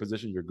in a great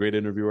position. You're a great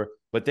interviewer.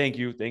 But thank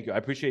you. I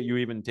appreciate you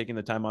even taking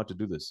the time out to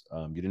do this.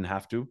 You didn't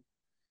have to,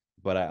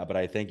 but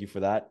I thank you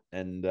for that.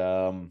 And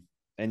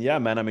yeah,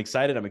 man, I'm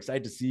excited. I'm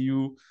excited to see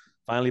you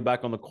finally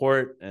back on the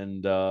court.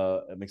 And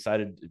I'm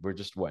excited. We're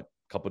just a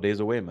couple of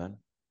days away, man.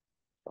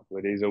 Couple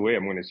of days away.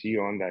 I'm going to see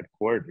you on that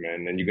court,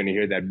 man. And you're going to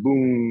hear that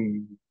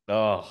boom.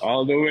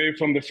 All the way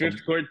from the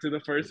fifth court to the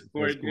first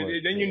court.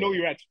 Then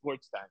you're at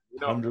sports time.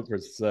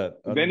 100%.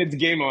 Then it's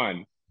game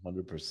on.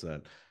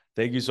 100%.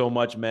 Thank you so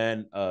much,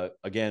 man.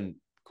 Again,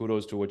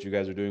 kudos to what you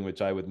guys are doing with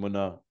Chai with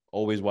Munna.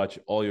 Always watch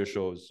all your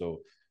shows.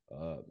 So,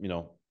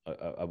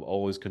 I've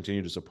always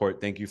continued to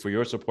support. Thank you for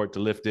your support to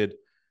Lifted.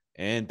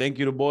 And thank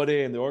you to Bode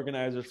and the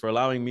organizers for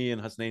allowing me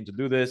and Husnain to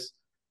do this.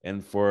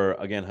 And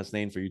again,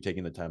 Husnain, for you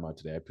taking the time out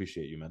today. I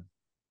appreciate you, man.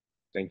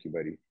 Thank you,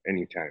 buddy.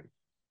 Anytime.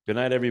 Good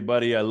night,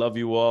 everybody. I love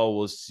you all.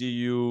 We'll see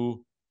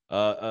you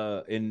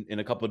in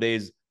a couple of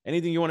days.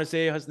 Anything you want to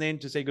say, Husnain,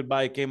 to say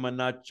goodbye? Kema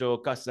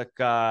Nacho,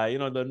 Kasaka,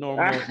 the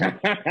normal.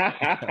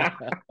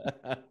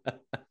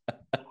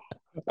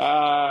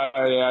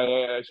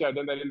 Yeah. Should have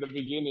done that in the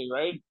beginning,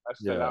 right?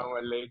 Assalamu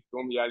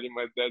alaikum, yali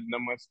madad,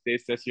 namaste,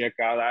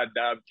 sasyakal,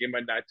 adab,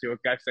 kema nacho,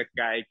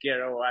 kasaka,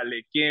 kero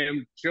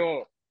alaikum,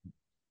 cho.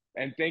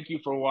 And thank you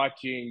for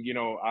watching,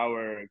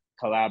 our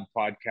collab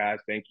podcast.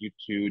 Thank you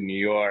to New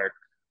York.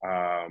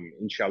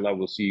 Inshallah,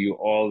 we'll see you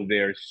all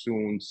there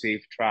soon.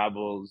 Safe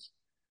travels.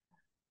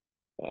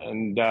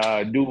 And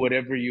do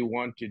whatever you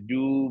want to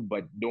do,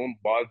 but don't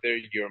bother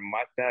your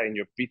mata and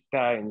your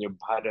pita and your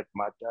bharat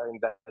mata.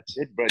 And that's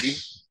it, buddy.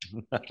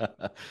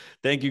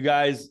 Thank you,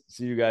 guys.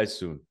 See you guys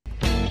soon.